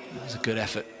 That was a good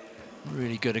effort.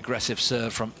 Really good aggressive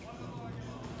serve from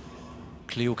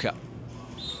Kliuka.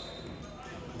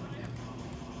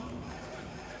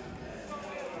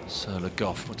 So Le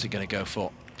Goff, what's he going to go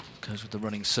for? Goes with the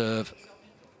running serve.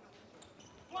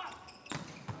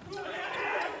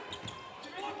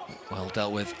 Well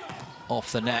dealt with.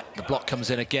 Off the net, the block comes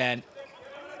in again.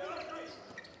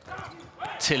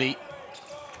 Tilly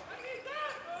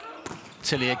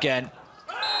again.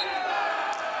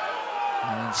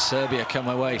 And Serbia come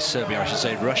away, Serbia I should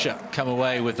say, Russia come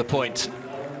away with the point.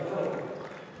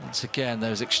 Once again,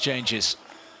 those exchanges,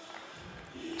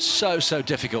 so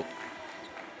difficult.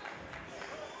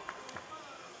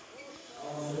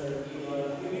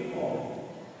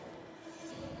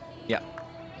 Yeah,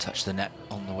 touched the net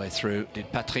on the way through,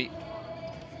 did Patry.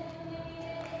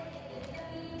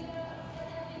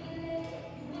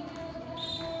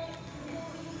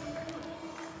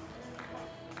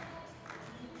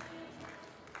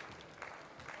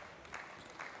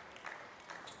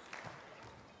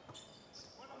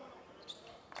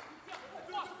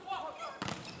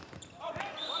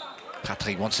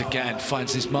 Patry once again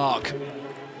finds his mark,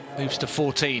 moves to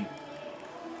 14.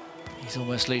 He's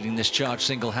almost leading this charge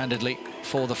single-handedly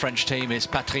for the French team is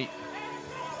Patry.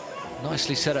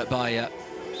 Nicely set up by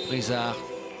Rizard.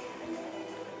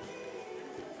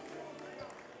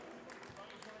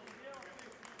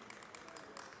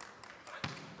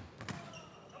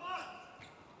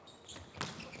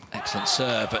 Excellent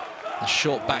serve, but a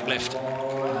short backlift.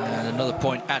 And another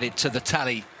point added to the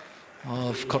tally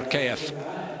of Korkeev.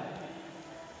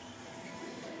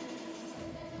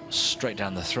 Straight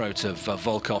down the throat of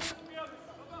Volkov.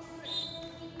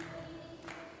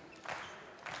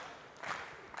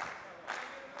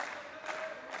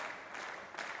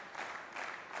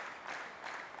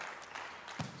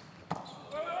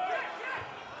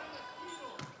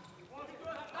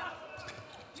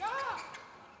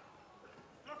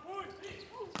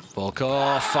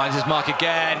 Volkov finds his mark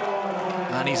again,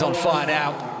 and he's on fire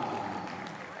now.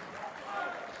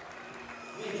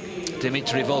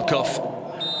 Dmitry Volkov.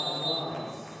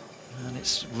 And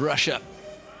it's Russia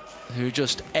who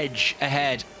just edge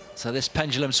ahead. So this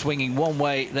pendulum swinging one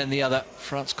way, then the other.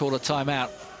 France call a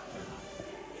timeout.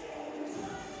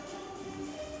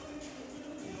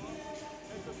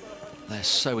 They're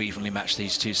so evenly matched,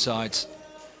 these two sides.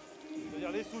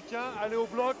 Les soutiens, aller au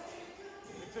bloc,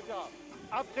 etc.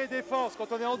 Après défense, quand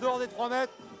on est en dehors des 3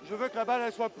 mètres, je veux que la balle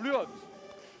elle soit plus haute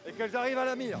et qu'elles arrivent à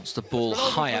la mire. Wants the ball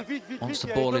higher. Once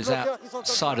the ball is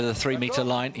outside of the 3-meter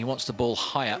line, he wants the ball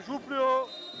higher. On joue plus haut,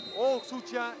 on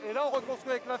soutient et là on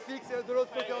reconstruit avec la fixe et de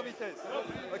l'autre côté en vitesse.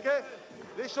 Ok?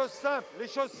 Les choses simples, les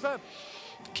choses simples.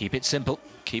 Keep it simple.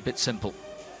 Keep it simple.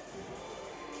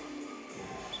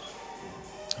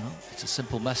 Well, it's a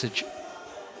simple message.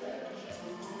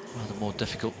 Rather more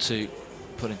difficult to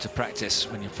put into practice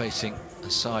when you're facing a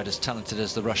side as talented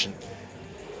as the Russian.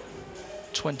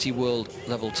 20 world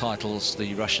level titles,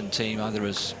 the Russian team, either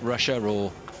as Russia or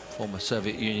former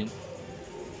Soviet Union.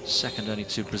 Second only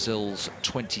to Brazil's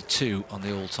 22 on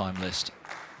the all-time list.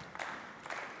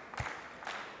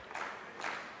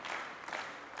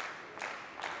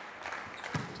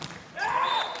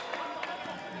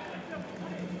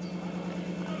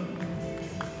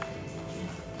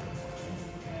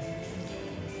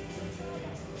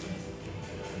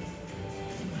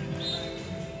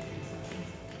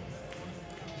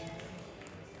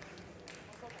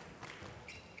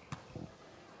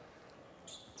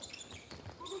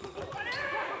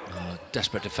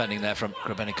 Desperate defending there from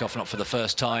Grebennikov, not for the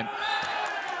first time.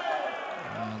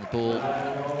 And the ball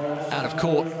out of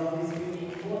court.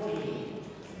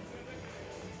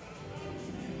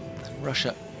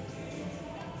 Russia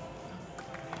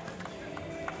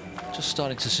just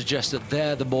starting to suggest that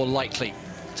they're the more likely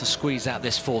to squeeze out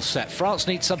this fourth set. France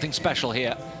needs something special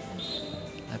here.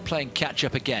 They're playing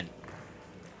catch-up again.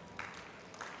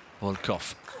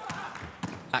 Volkov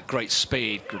at great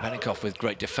speed. Grebennikov with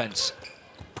great defence.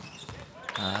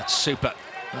 That's super.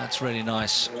 That's really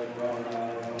nice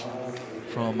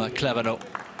from Cleverno.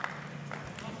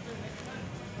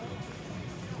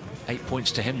 8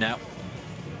 points to him now.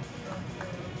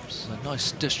 It's a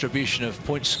nice distribution of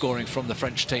point scoring from the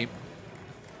French team.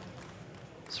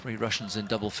 3 Russians in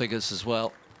double figures as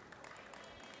well.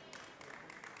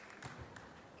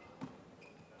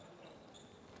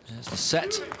 There's the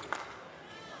set.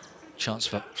 Chance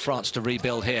for France to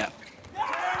rebuild here.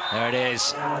 There it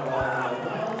is.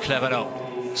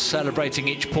 Cleverno celebrating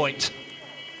each point.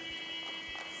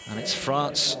 And it's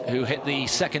France who hit the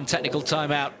second technical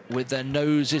timeout with their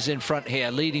noses in front here,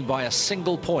 leading by a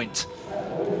single point.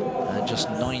 And just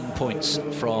 9 points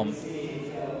from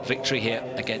victory here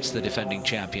against the defending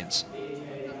champions.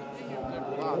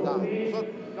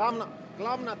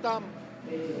 Главное там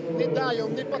не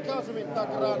даем, не показываем так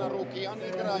рано руки, они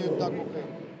играют так,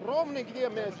 ровно где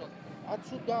место.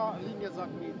 Отсюда линия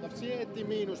закрыта, все эти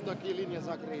минус такие линия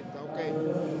закрыта, окей.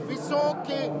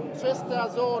 Высокий, 6-я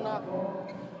зона,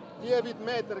 9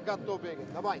 метров готов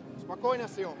бегать. Давай, спокойно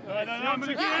съем.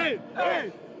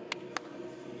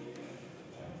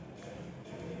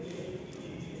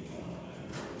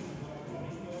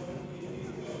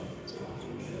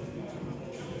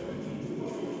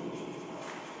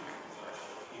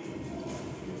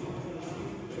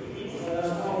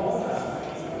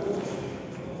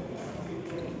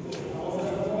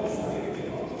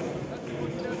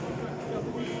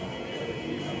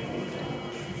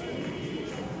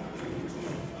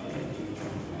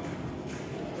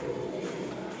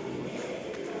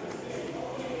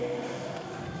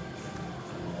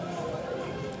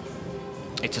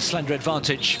 It's a slender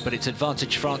advantage, but it's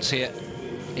advantage France here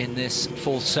in this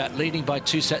fourth set, leading by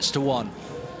 2-1.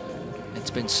 It's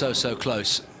been so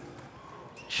close.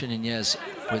 Chenignes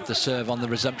with the serve on the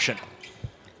resumption.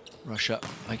 Russia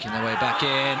making their way back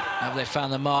in. Have they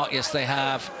found the mark? Yes, they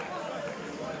have.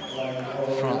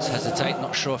 France hesitate.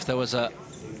 Not sure if there was a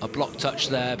block touch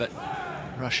there, but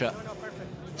Russia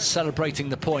celebrating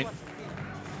the point.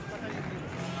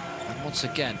 And once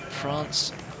again,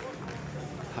 France,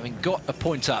 having got a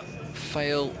point up,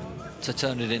 fail to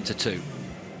turn it into two.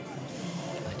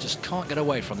 They just can't get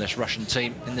away from this Russian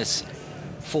team in this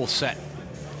fourth set.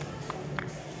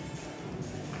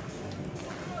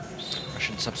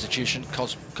 Russian substitution.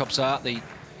 Kobzar, the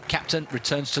captain,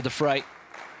 returns to the fray,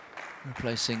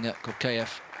 replacing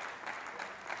Kokeyev.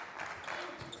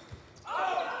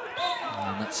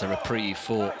 And that's a reprieve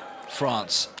for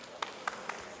France.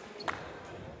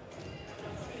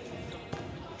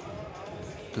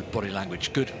 Good body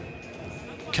language, good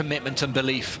commitment and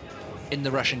belief in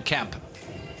the Russian camp.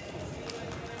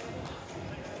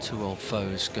 Two old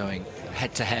foes going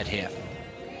head-to-head here.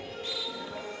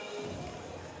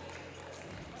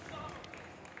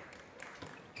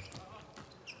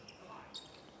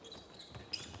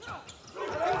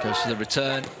 Goes to the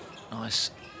return.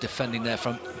 Nice defending there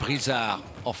from Brizard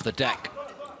off the deck.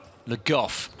 Le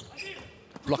Goff.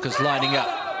 Blockers lining up.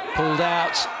 Pulled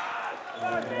out.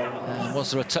 And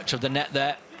was there a touch of the net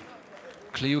there?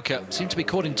 Kliuka seemed to be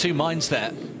caught in two minds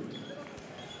there.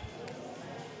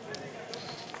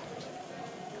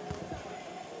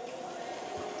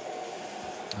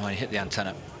 Oh, he hit the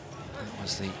antenna. That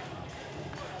was the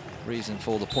reason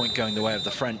for the point going the way of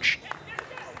the French.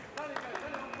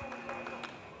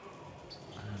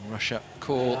 And Russia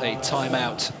call a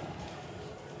timeout,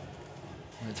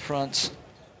 with France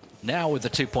now with the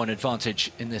 2-point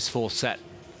advantage in this fourth set.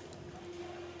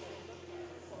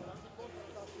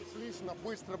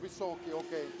 Быстро высокий,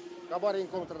 окей. Говорим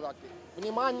контратаки.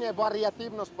 Внимание,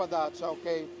 вариативность подача,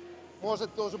 окей.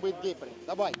 Может тоже быть гибрид.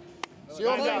 Давай.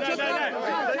 Съем.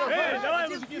 Давай,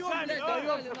 мужики, сами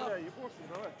даемся, бля, ебушки,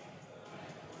 давай.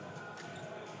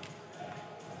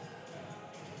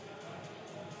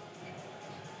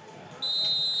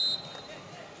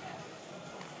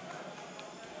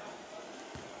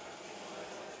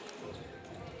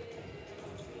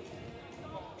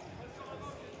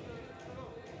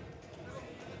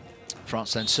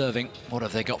 France then serving. What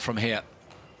have they got from here?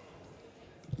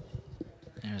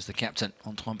 Here's the captain,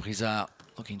 Antoine Brizard,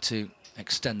 looking to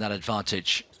extend that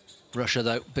advantage. Russia,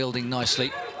 though, building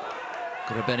nicely.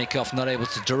 Grebennikov not able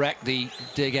to direct the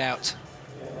dig out.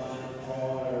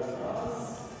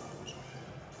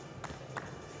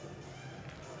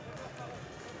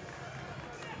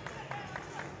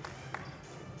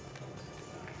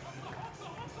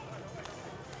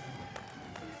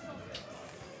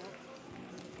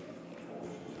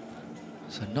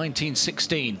 So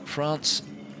 1916, France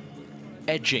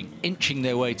edging, inching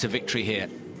their way to victory here.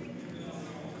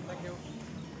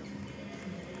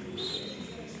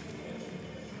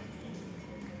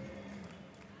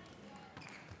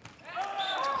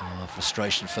 Oh,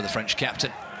 frustration for the French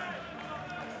captain.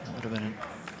 That would have been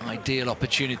an ideal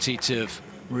opportunity to have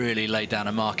really laid down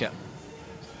a marker.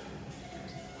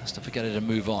 Has to forget it and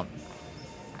move on.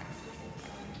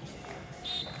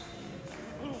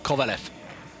 Kovalev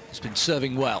has been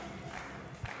serving well.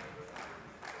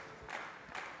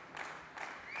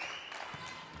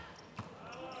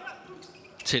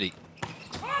 Tilly.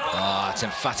 Ah, it's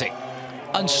emphatic.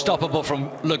 Unstoppable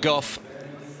from Le Goff.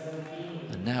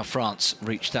 And now France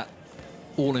reach that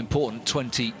all-important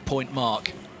 20-point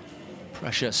mark.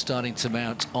 Pressure starting to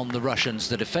mount on the Russians,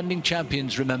 the defending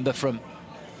champions, remember, from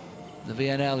the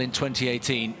VNL in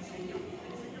 2018.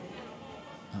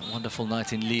 That wonderful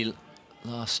night in Lille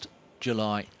last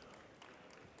July.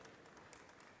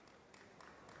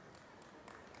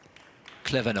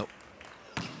 Clevenot.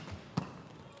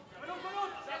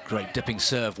 Great dipping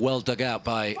serve, well dug out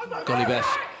by Golubev.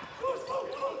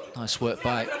 Nice work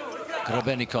by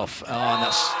Grebennikov. Oh, and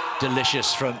that's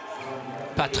delicious from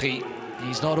Patry.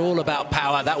 He's not all about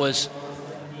power. That was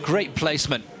great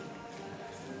placement.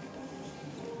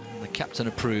 And the captain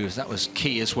approves. That was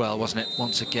key as well, wasn't it?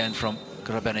 Once again from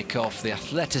Grebennikov, the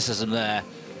athleticism there.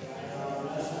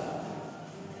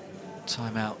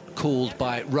 Timeout called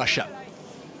by Russia.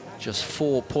 Just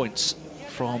 4 points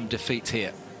from defeat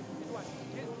here.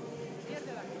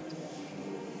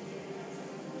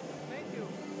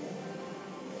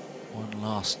 One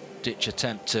last ditch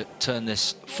attempt to turn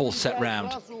this fourth set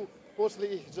round.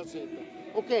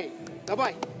 Okay,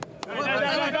 давай.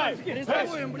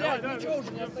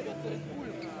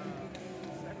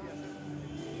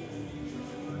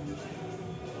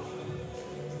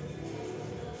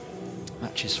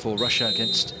 matches for Russia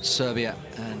against Serbia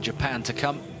and Japan to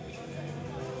come.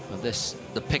 But this,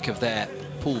 the pick of their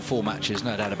pool 4 matches,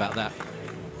 no doubt about that.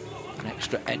 An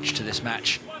extra edge to this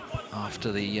match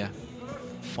after the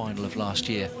final of last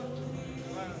year.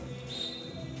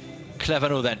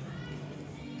 Clevenot then,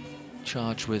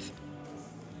 charged with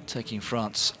taking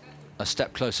France a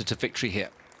step closer to victory here.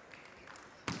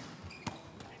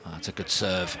 That's a good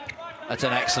serve. That's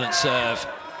an excellent serve.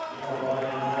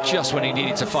 Just when he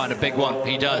needed to find a big one,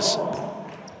 he does.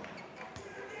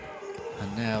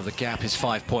 And now the gap is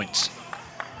 5 points.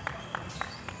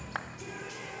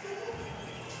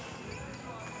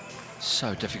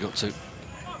 So difficult to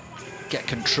get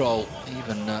control,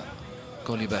 even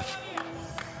Golubev.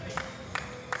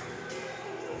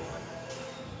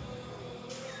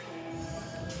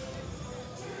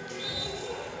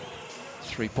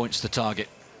 Three points to target.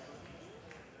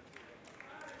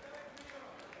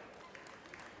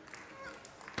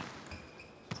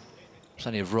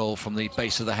 Plenty of roll from the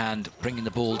base of the hand, bringing the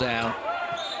ball down.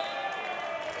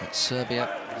 But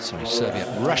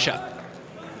Russia.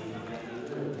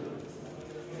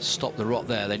 Stop the rot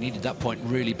there. They needed that point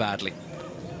really badly.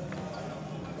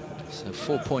 So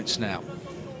 4 points now.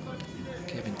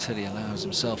 Kevin Tilly allows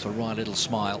himself a wry little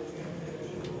smile.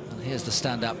 And here's the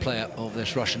standout player of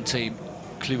this Russian team,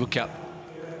 Klivuka,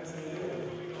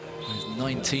 with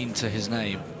 19 to his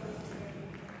name.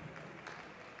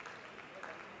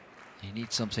 He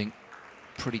needs something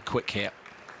pretty quick here.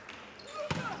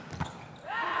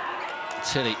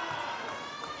 Tilly.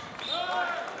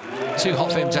 Too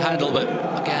hot for him to handle, but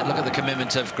again, look at the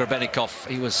commitment of Grebennikov.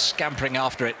 He was scampering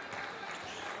after it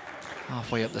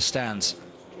halfway up the stands.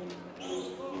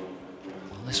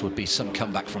 Well, this would be some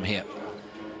comeback from here.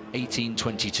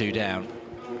 18-22 down.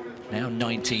 Now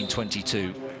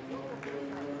 19-22.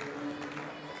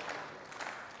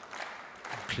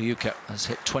 Kliuka has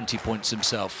hit 20 points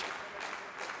himself.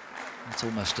 That's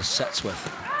almost a set's worth.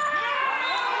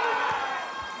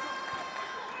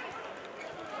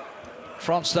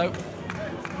 France, though,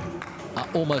 are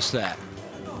almost there.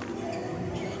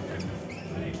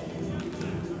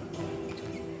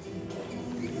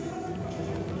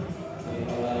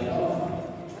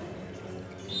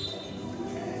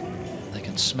 They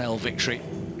can smell victory,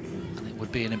 and it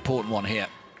would be an important one here.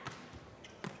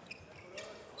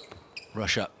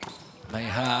 Russia may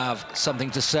have something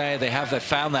to say. They've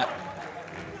found that.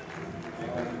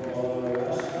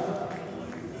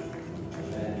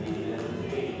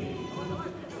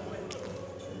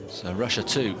 So Russia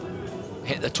too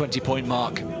hit the 20-point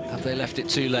mark. Have they left it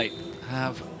too late?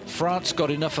 Have France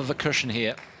got enough of a cushion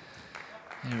here?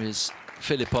 Here is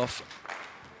Filipov.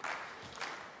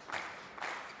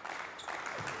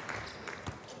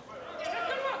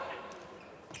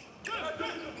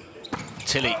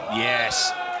 Tilly,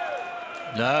 yes.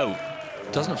 No,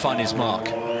 doesn't find his mark.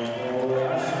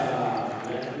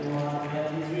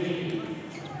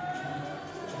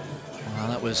 Well,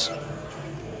 that was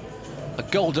a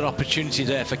golden opportunity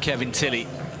there for Kevin Tilly.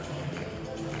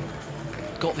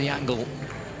 Got the angle,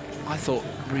 I thought,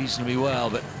 reasonably well,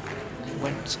 but it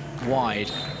went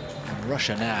wide. And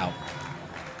Russia now.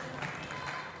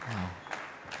 Wow.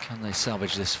 Can they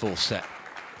salvage this fourth set?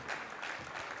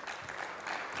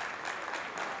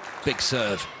 Big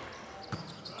serve.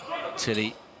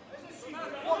 Tilly.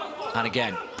 And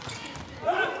again.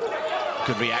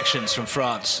 Good reactions from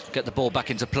France. Get the ball back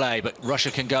into play, but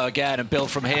Russia can go again and build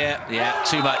from here. Yeah,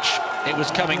 too much. It was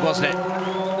coming, wasn't it?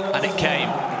 And it came.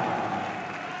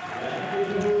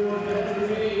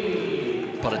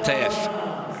 Potatev.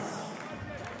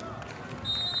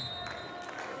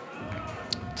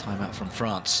 Timeout from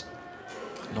France.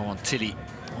 Laurent Tilly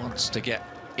wants to get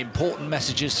important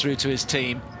messages through to his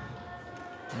team.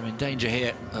 They're in danger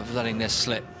here of letting this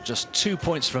slip. Just 2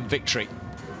 points from victory.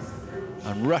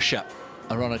 And Russia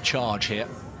are on a charge here.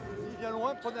 S'il vient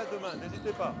loin, prenez à deux mains,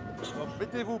 n'hésitez pas.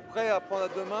 Mettez-vous prêt à prendre à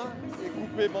deux mains et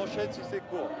coupez manchette si c'est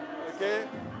court. Ok?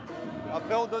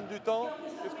 Après, on donne du temps.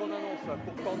 Qu'est-ce qu'on annonce là?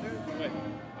 Court tendu? Ouais.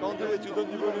 Tendu et tu donnes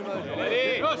du volume.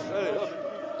 Allez, allez, hop.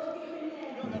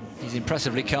 He's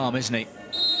impressively calm, isn't he?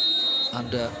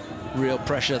 Under real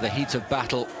pressure, the heat of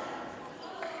battle.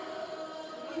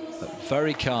 But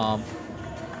very calm.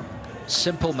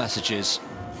 Simple messages.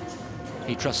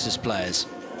 He trusts his players.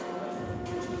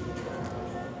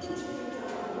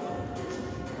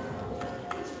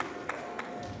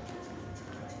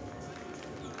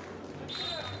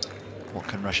 What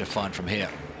can Russia find from here?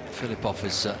 Filipov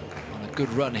is on a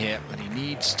good run here, and he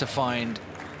needs to find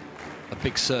a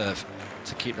big serve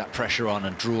to keep that pressure on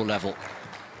and draw level.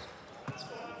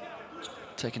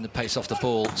 Taking the pace off the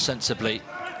ball sensibly.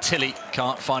 Tilly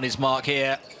can't find his mark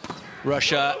here.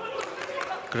 Russia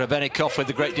Grebennikov with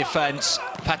the great defense.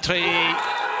 Patry,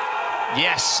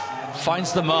 yes,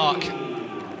 finds the mark.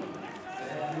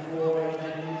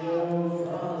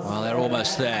 Well, they're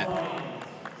almost there.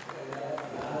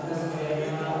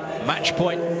 Match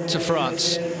point to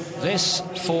France. This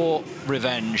for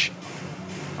revenge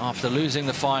after losing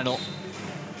the final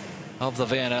of the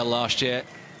VNL last year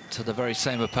to the very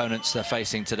same opponents they're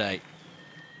facing today.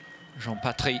 Jean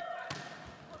Patry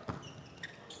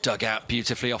dug out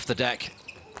beautifully off the deck.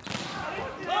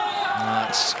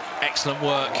 That's excellent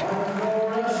work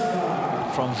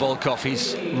from Volkov.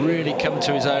 He's really come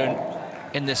to his own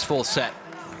in this fourth set.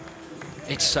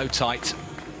 It's so tight.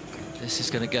 This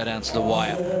is going to go down to the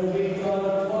wire.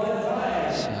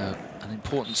 So an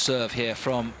important serve here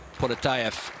from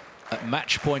Porotayev at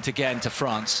match point again to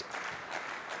France.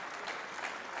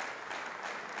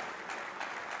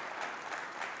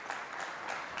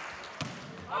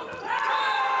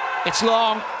 It's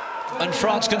long, and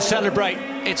France can celebrate.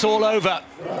 It's all over.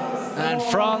 And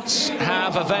France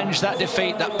have avenged that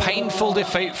defeat, that painful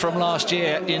defeat from last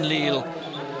year in Lille.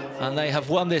 And they have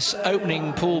won this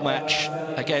opening pool match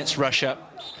against Russia,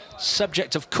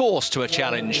 subject, of course, to a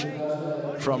challenge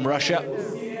from Russia.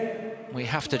 We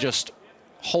have to just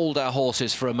hold our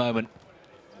horses for a moment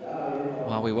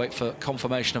while we wait for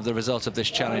confirmation of the result of this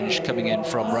challenge coming in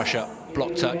from Russia.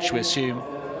 Block touch, we assume.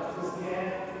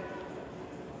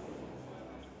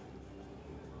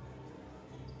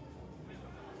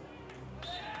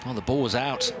 Well, the ball was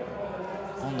out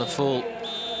on the full.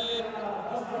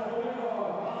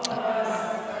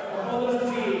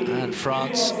 And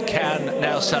France can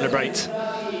now celebrate.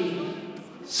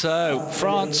 So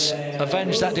France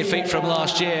avenged that defeat from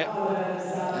last year.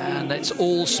 And it's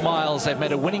all smiles. They've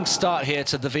made a winning start here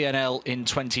to the VNL in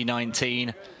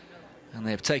 2019. And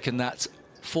they've taken that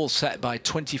full set by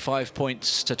 25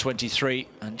 points to 23.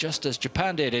 And just as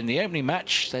Japan did in the opening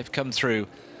match, they've come through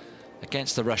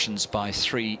against the Russians by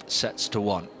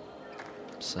 3-1.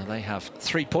 So they have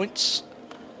 3 points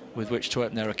with which to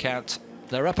open their account.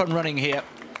 They're up and running here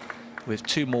with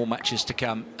 2 more matches to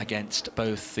come against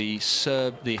both the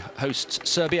hosts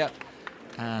Serbia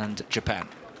and Japan.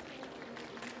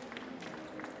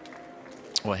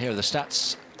 Well, here are the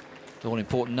stats. The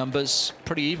all-important numbers.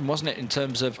 Pretty even, wasn't it, in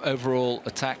terms of overall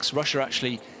attacks? Russia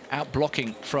actually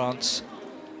out-blocking France.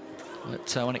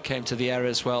 But when it came to the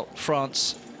errors, well,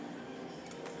 France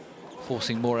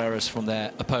forcing more errors from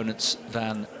their opponents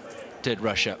than did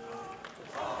Russia.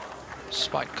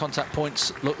 Spike contact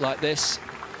points look like this.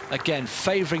 Again,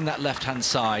 favouring that left-hand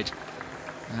side.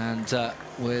 And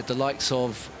with the likes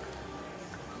of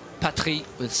Patry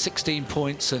with 16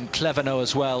 points and Clevenot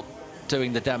as well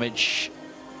doing the damage.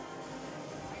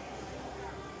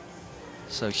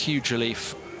 So huge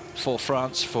relief for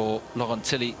France, for Laurent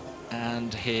Tilly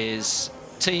and his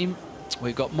team.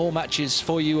 We've got more matches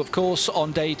for you, of course,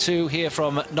 on day 2 here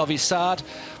from Novi Sad.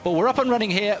 But we're up and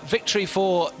running here. Victory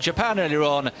for Japan earlier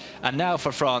on, and now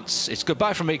for France. It's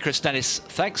goodbye from me, Chris Dennis.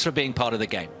 Thanks for being part of the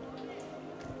game.